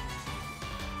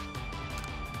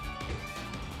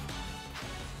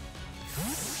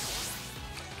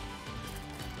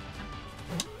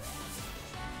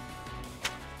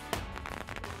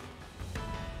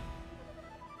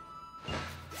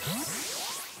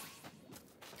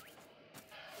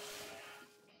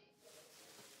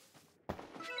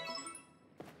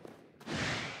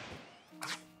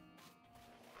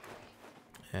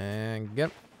 And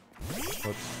yep.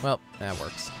 Oops. Well, that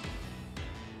works.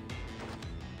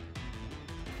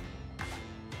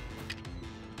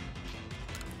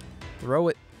 Throw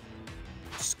it.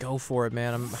 Just go for it,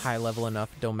 man. I'm high level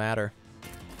enough. It don't matter.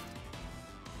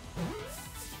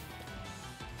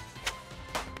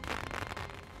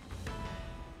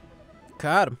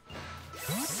 Caught him.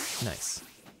 Nice.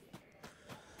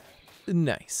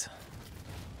 Nice.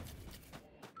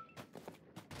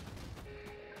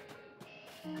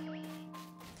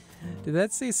 Did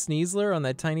that say Sneasler on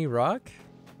that tiny rock?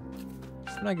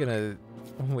 I'm not gonna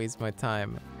waste my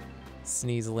time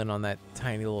sneezling on that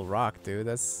tiny little rock, dude.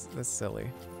 That's silly.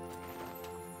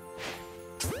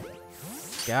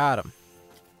 Got him.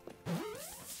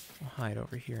 I'll hide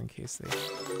over here in case they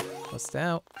bust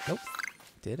out. Nope,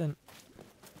 didn't.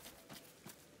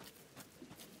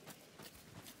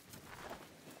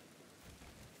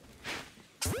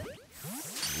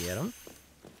 Get him.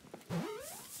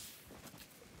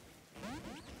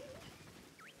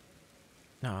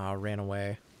 Aw, ran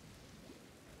away.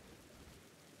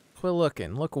 Quit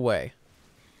looking. Look away.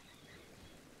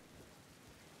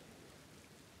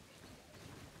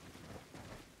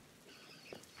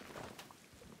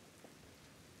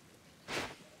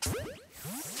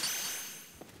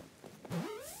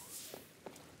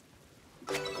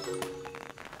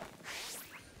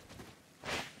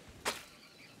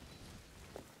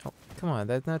 Oh, come on.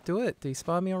 Did that not do it? Did he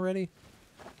spot me already?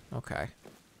 Okay.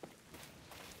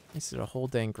 This is a whole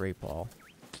dang great ball.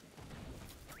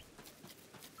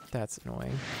 That's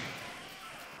annoying.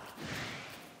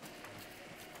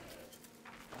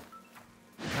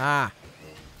 Ah!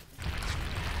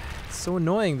 It's so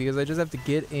annoying because I just have to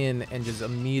get in and just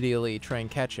immediately try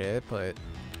and catch it, but...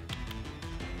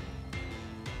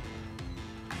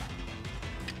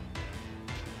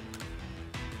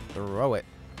 Throw it.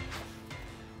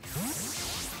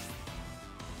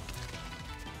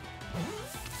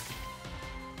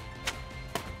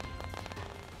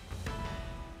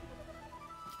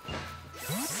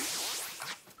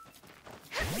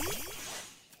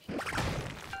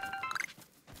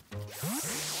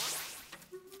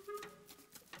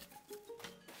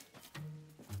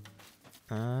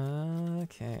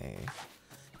 Okay.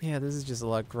 Yeah, this is just a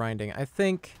lot of grinding. I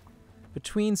think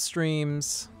between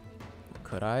streams...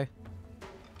 Could I?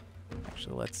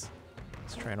 Actually, let's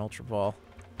try an Ultra Ball.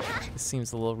 This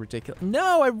seems a little ridiculous.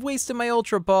 No! I wasted my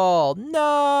Ultra Ball!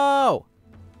 No!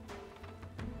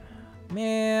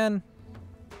 Man.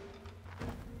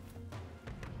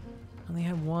 Only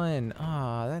had one.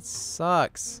 Aw, that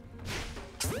sucks.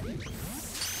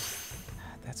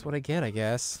 That's what I get, I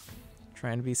guess.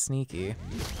 Trying to be sneaky.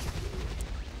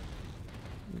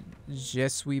 Je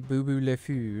suis Boubou le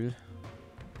Fool.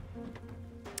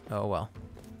 Oh well.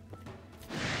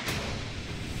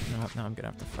 No, I'm gonna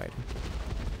have to fight him.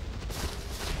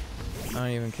 I don't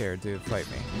even care, dude. Fight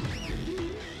me.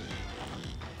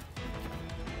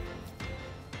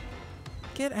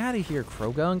 Get out of here,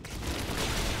 Krogunk.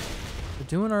 We're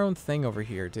doing our own thing over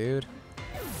here, dude.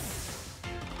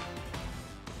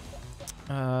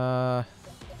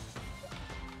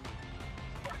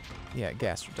 Yeah,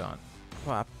 Gastrodon.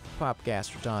 Pop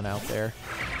Gastrodon out there.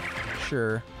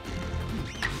 Sure.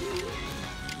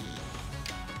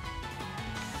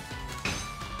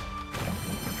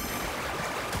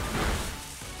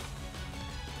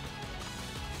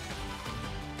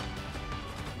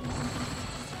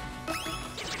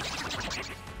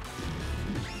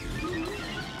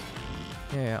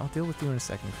 Yeah, I'll deal with you in a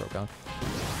second, Krogunk.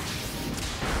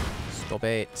 Stop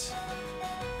it.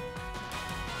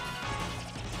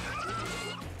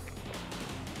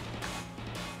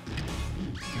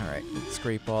 Alright, let's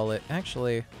Great Ball it.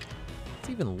 Actually, let's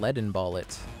even Leaden Ball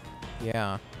it.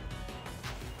 Yeah.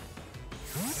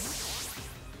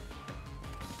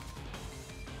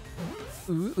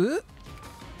 Ooh.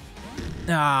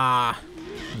 Ah!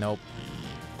 Nope.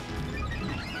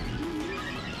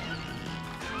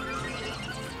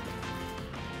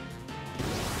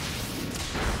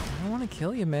 I don't want to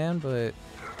kill you, man, but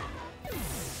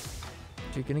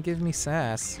you're gonna give me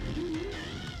sass.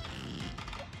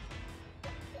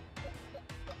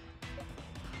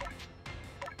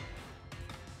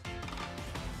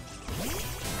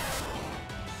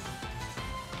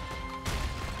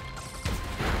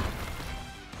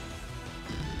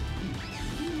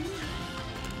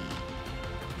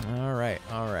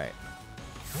 All right.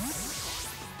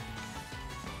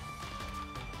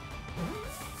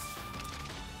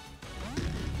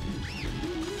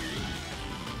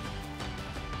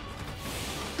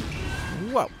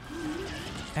 Whoa.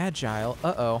 Agile.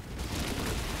 Uh-oh.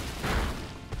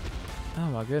 Oh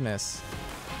my goodness.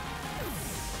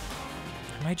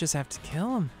 I might just have to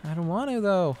kill him. I don't want to,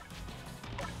 though.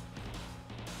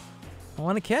 I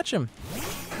want to catch him.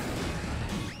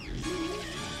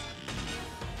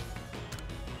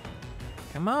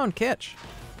 Come on, catch.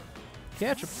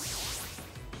 Catch him.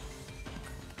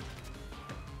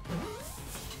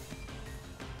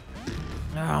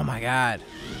 Oh my god.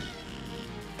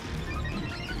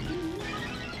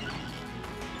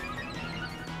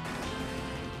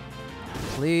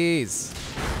 Please.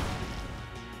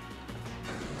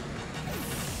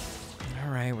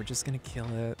 Alright, we're just gonna kill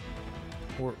it.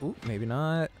 Or, ooh, maybe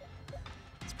not.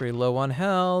 It's pretty low on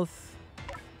health.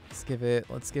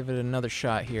 Let's give it another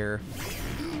shot here.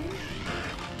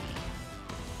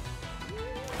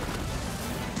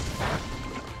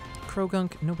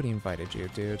 Krogunk, nobody invited you,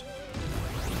 dude.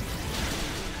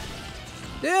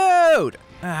 Dude!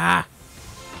 Ah!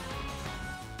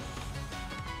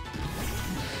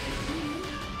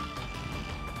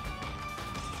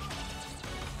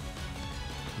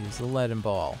 Use the leaden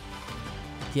ball.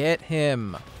 Get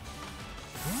him.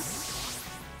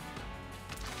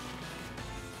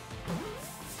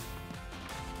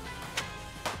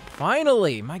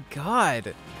 Finally! My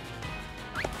god!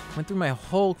 Went through my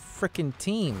whole frickin'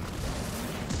 team.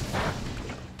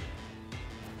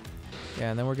 Yeah,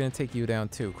 and then we're gonna take you down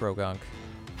too, Krogunk.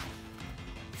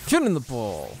 Get in the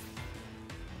ball!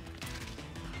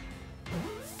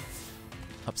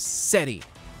 Upsetty.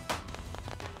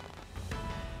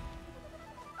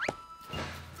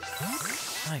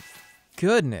 My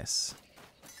goodness.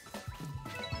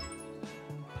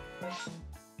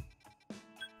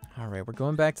 Alright, we're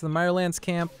going back to the Mirelands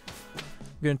camp.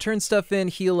 We're gonna turn stuff in,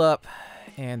 heal up,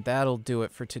 and that'll do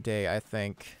it for today, I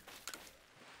think.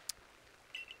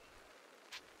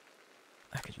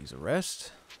 I could use a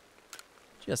rest.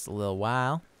 Just a little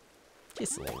while.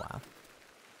 Just a little while.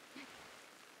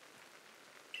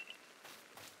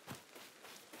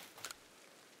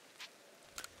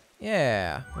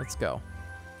 Yeah, let's go.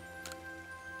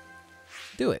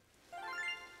 Do it.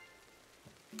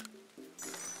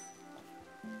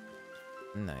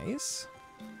 Nice.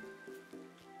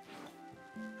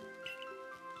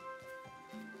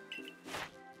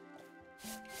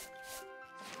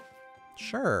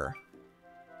 Sure.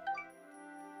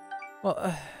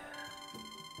 Well,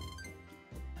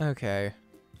 okay.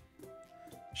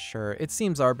 Sure, it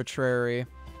seems arbitrary.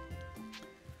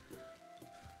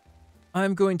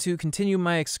 I'm going to continue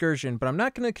my excursion, but I'm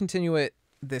not going to continue it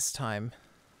this time.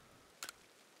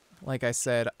 Like I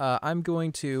said, I'm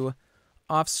going to,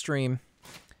 off-stream,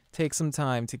 take some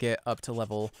time to get up to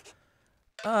level,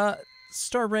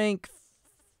 star rank,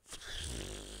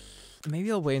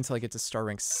 maybe I'll wait until I get to star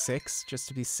rank 6, just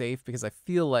to be safe, because I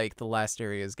feel like the last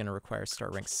area is going to require star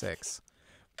rank 6.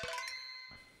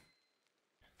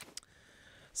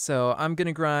 So I'm going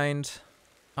to grind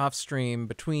off-stream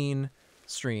between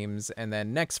streams, and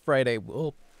then next Friday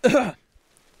we'll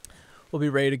be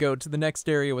ready to go to the next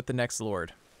area with the next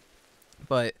Lord.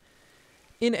 But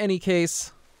in any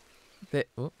case,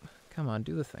 come on,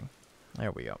 do the thing.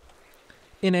 There we go.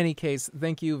 In any case,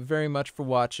 thank you very much for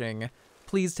watching.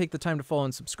 Please take the time to follow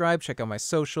and subscribe. Check out my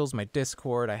socials, my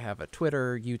Discord. I have a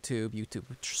Twitter, YouTube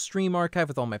stream archive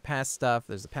with all my past stuff.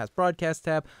 There's a past broadcast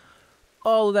tab.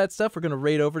 All of that stuff we're going to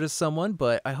raid over to someone,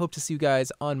 but I hope to see you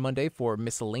guys on Monday for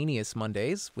Miscellaneous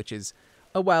Mondays, which is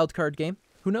a wild card game.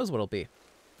 Who knows what it'll be?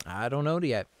 I don't know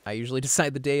yet. I usually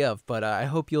decide the day of, but I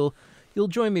hope you'll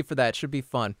join me for that. It should be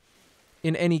fun.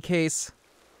 In any case,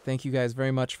 thank you guys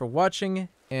very much for watching,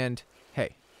 and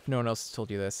hey, if no one else has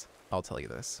told you this, I'll tell you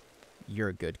this. You're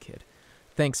a good kid.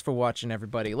 Thanks for watching,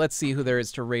 everybody. Let's see who there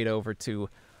is to raid over to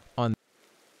on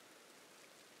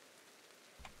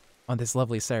this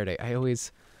lovely Saturday.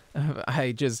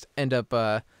 I just end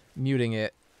up muting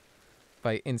it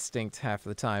by instinct half of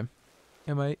the time.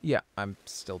 Am I? Yeah, I'm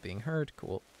still being heard.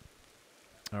 Cool.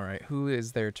 All right, who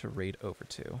is there to raid over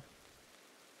to?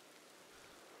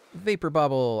 Vapor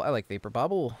Bobble. I like Vapor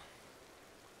Bobble.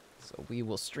 So we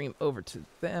will stream over to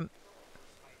them.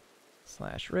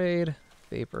 /raid.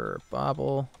 Vapor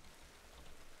Bobble.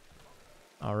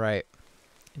 All right.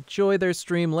 Enjoy their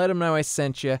stream. Let them know I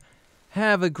sent you.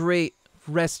 Have a great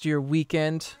rest of your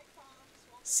weekend.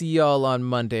 See y'all on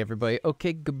Monday, everybody.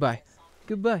 Okay, goodbye.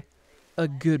 Goodbye.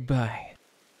 Goodbye.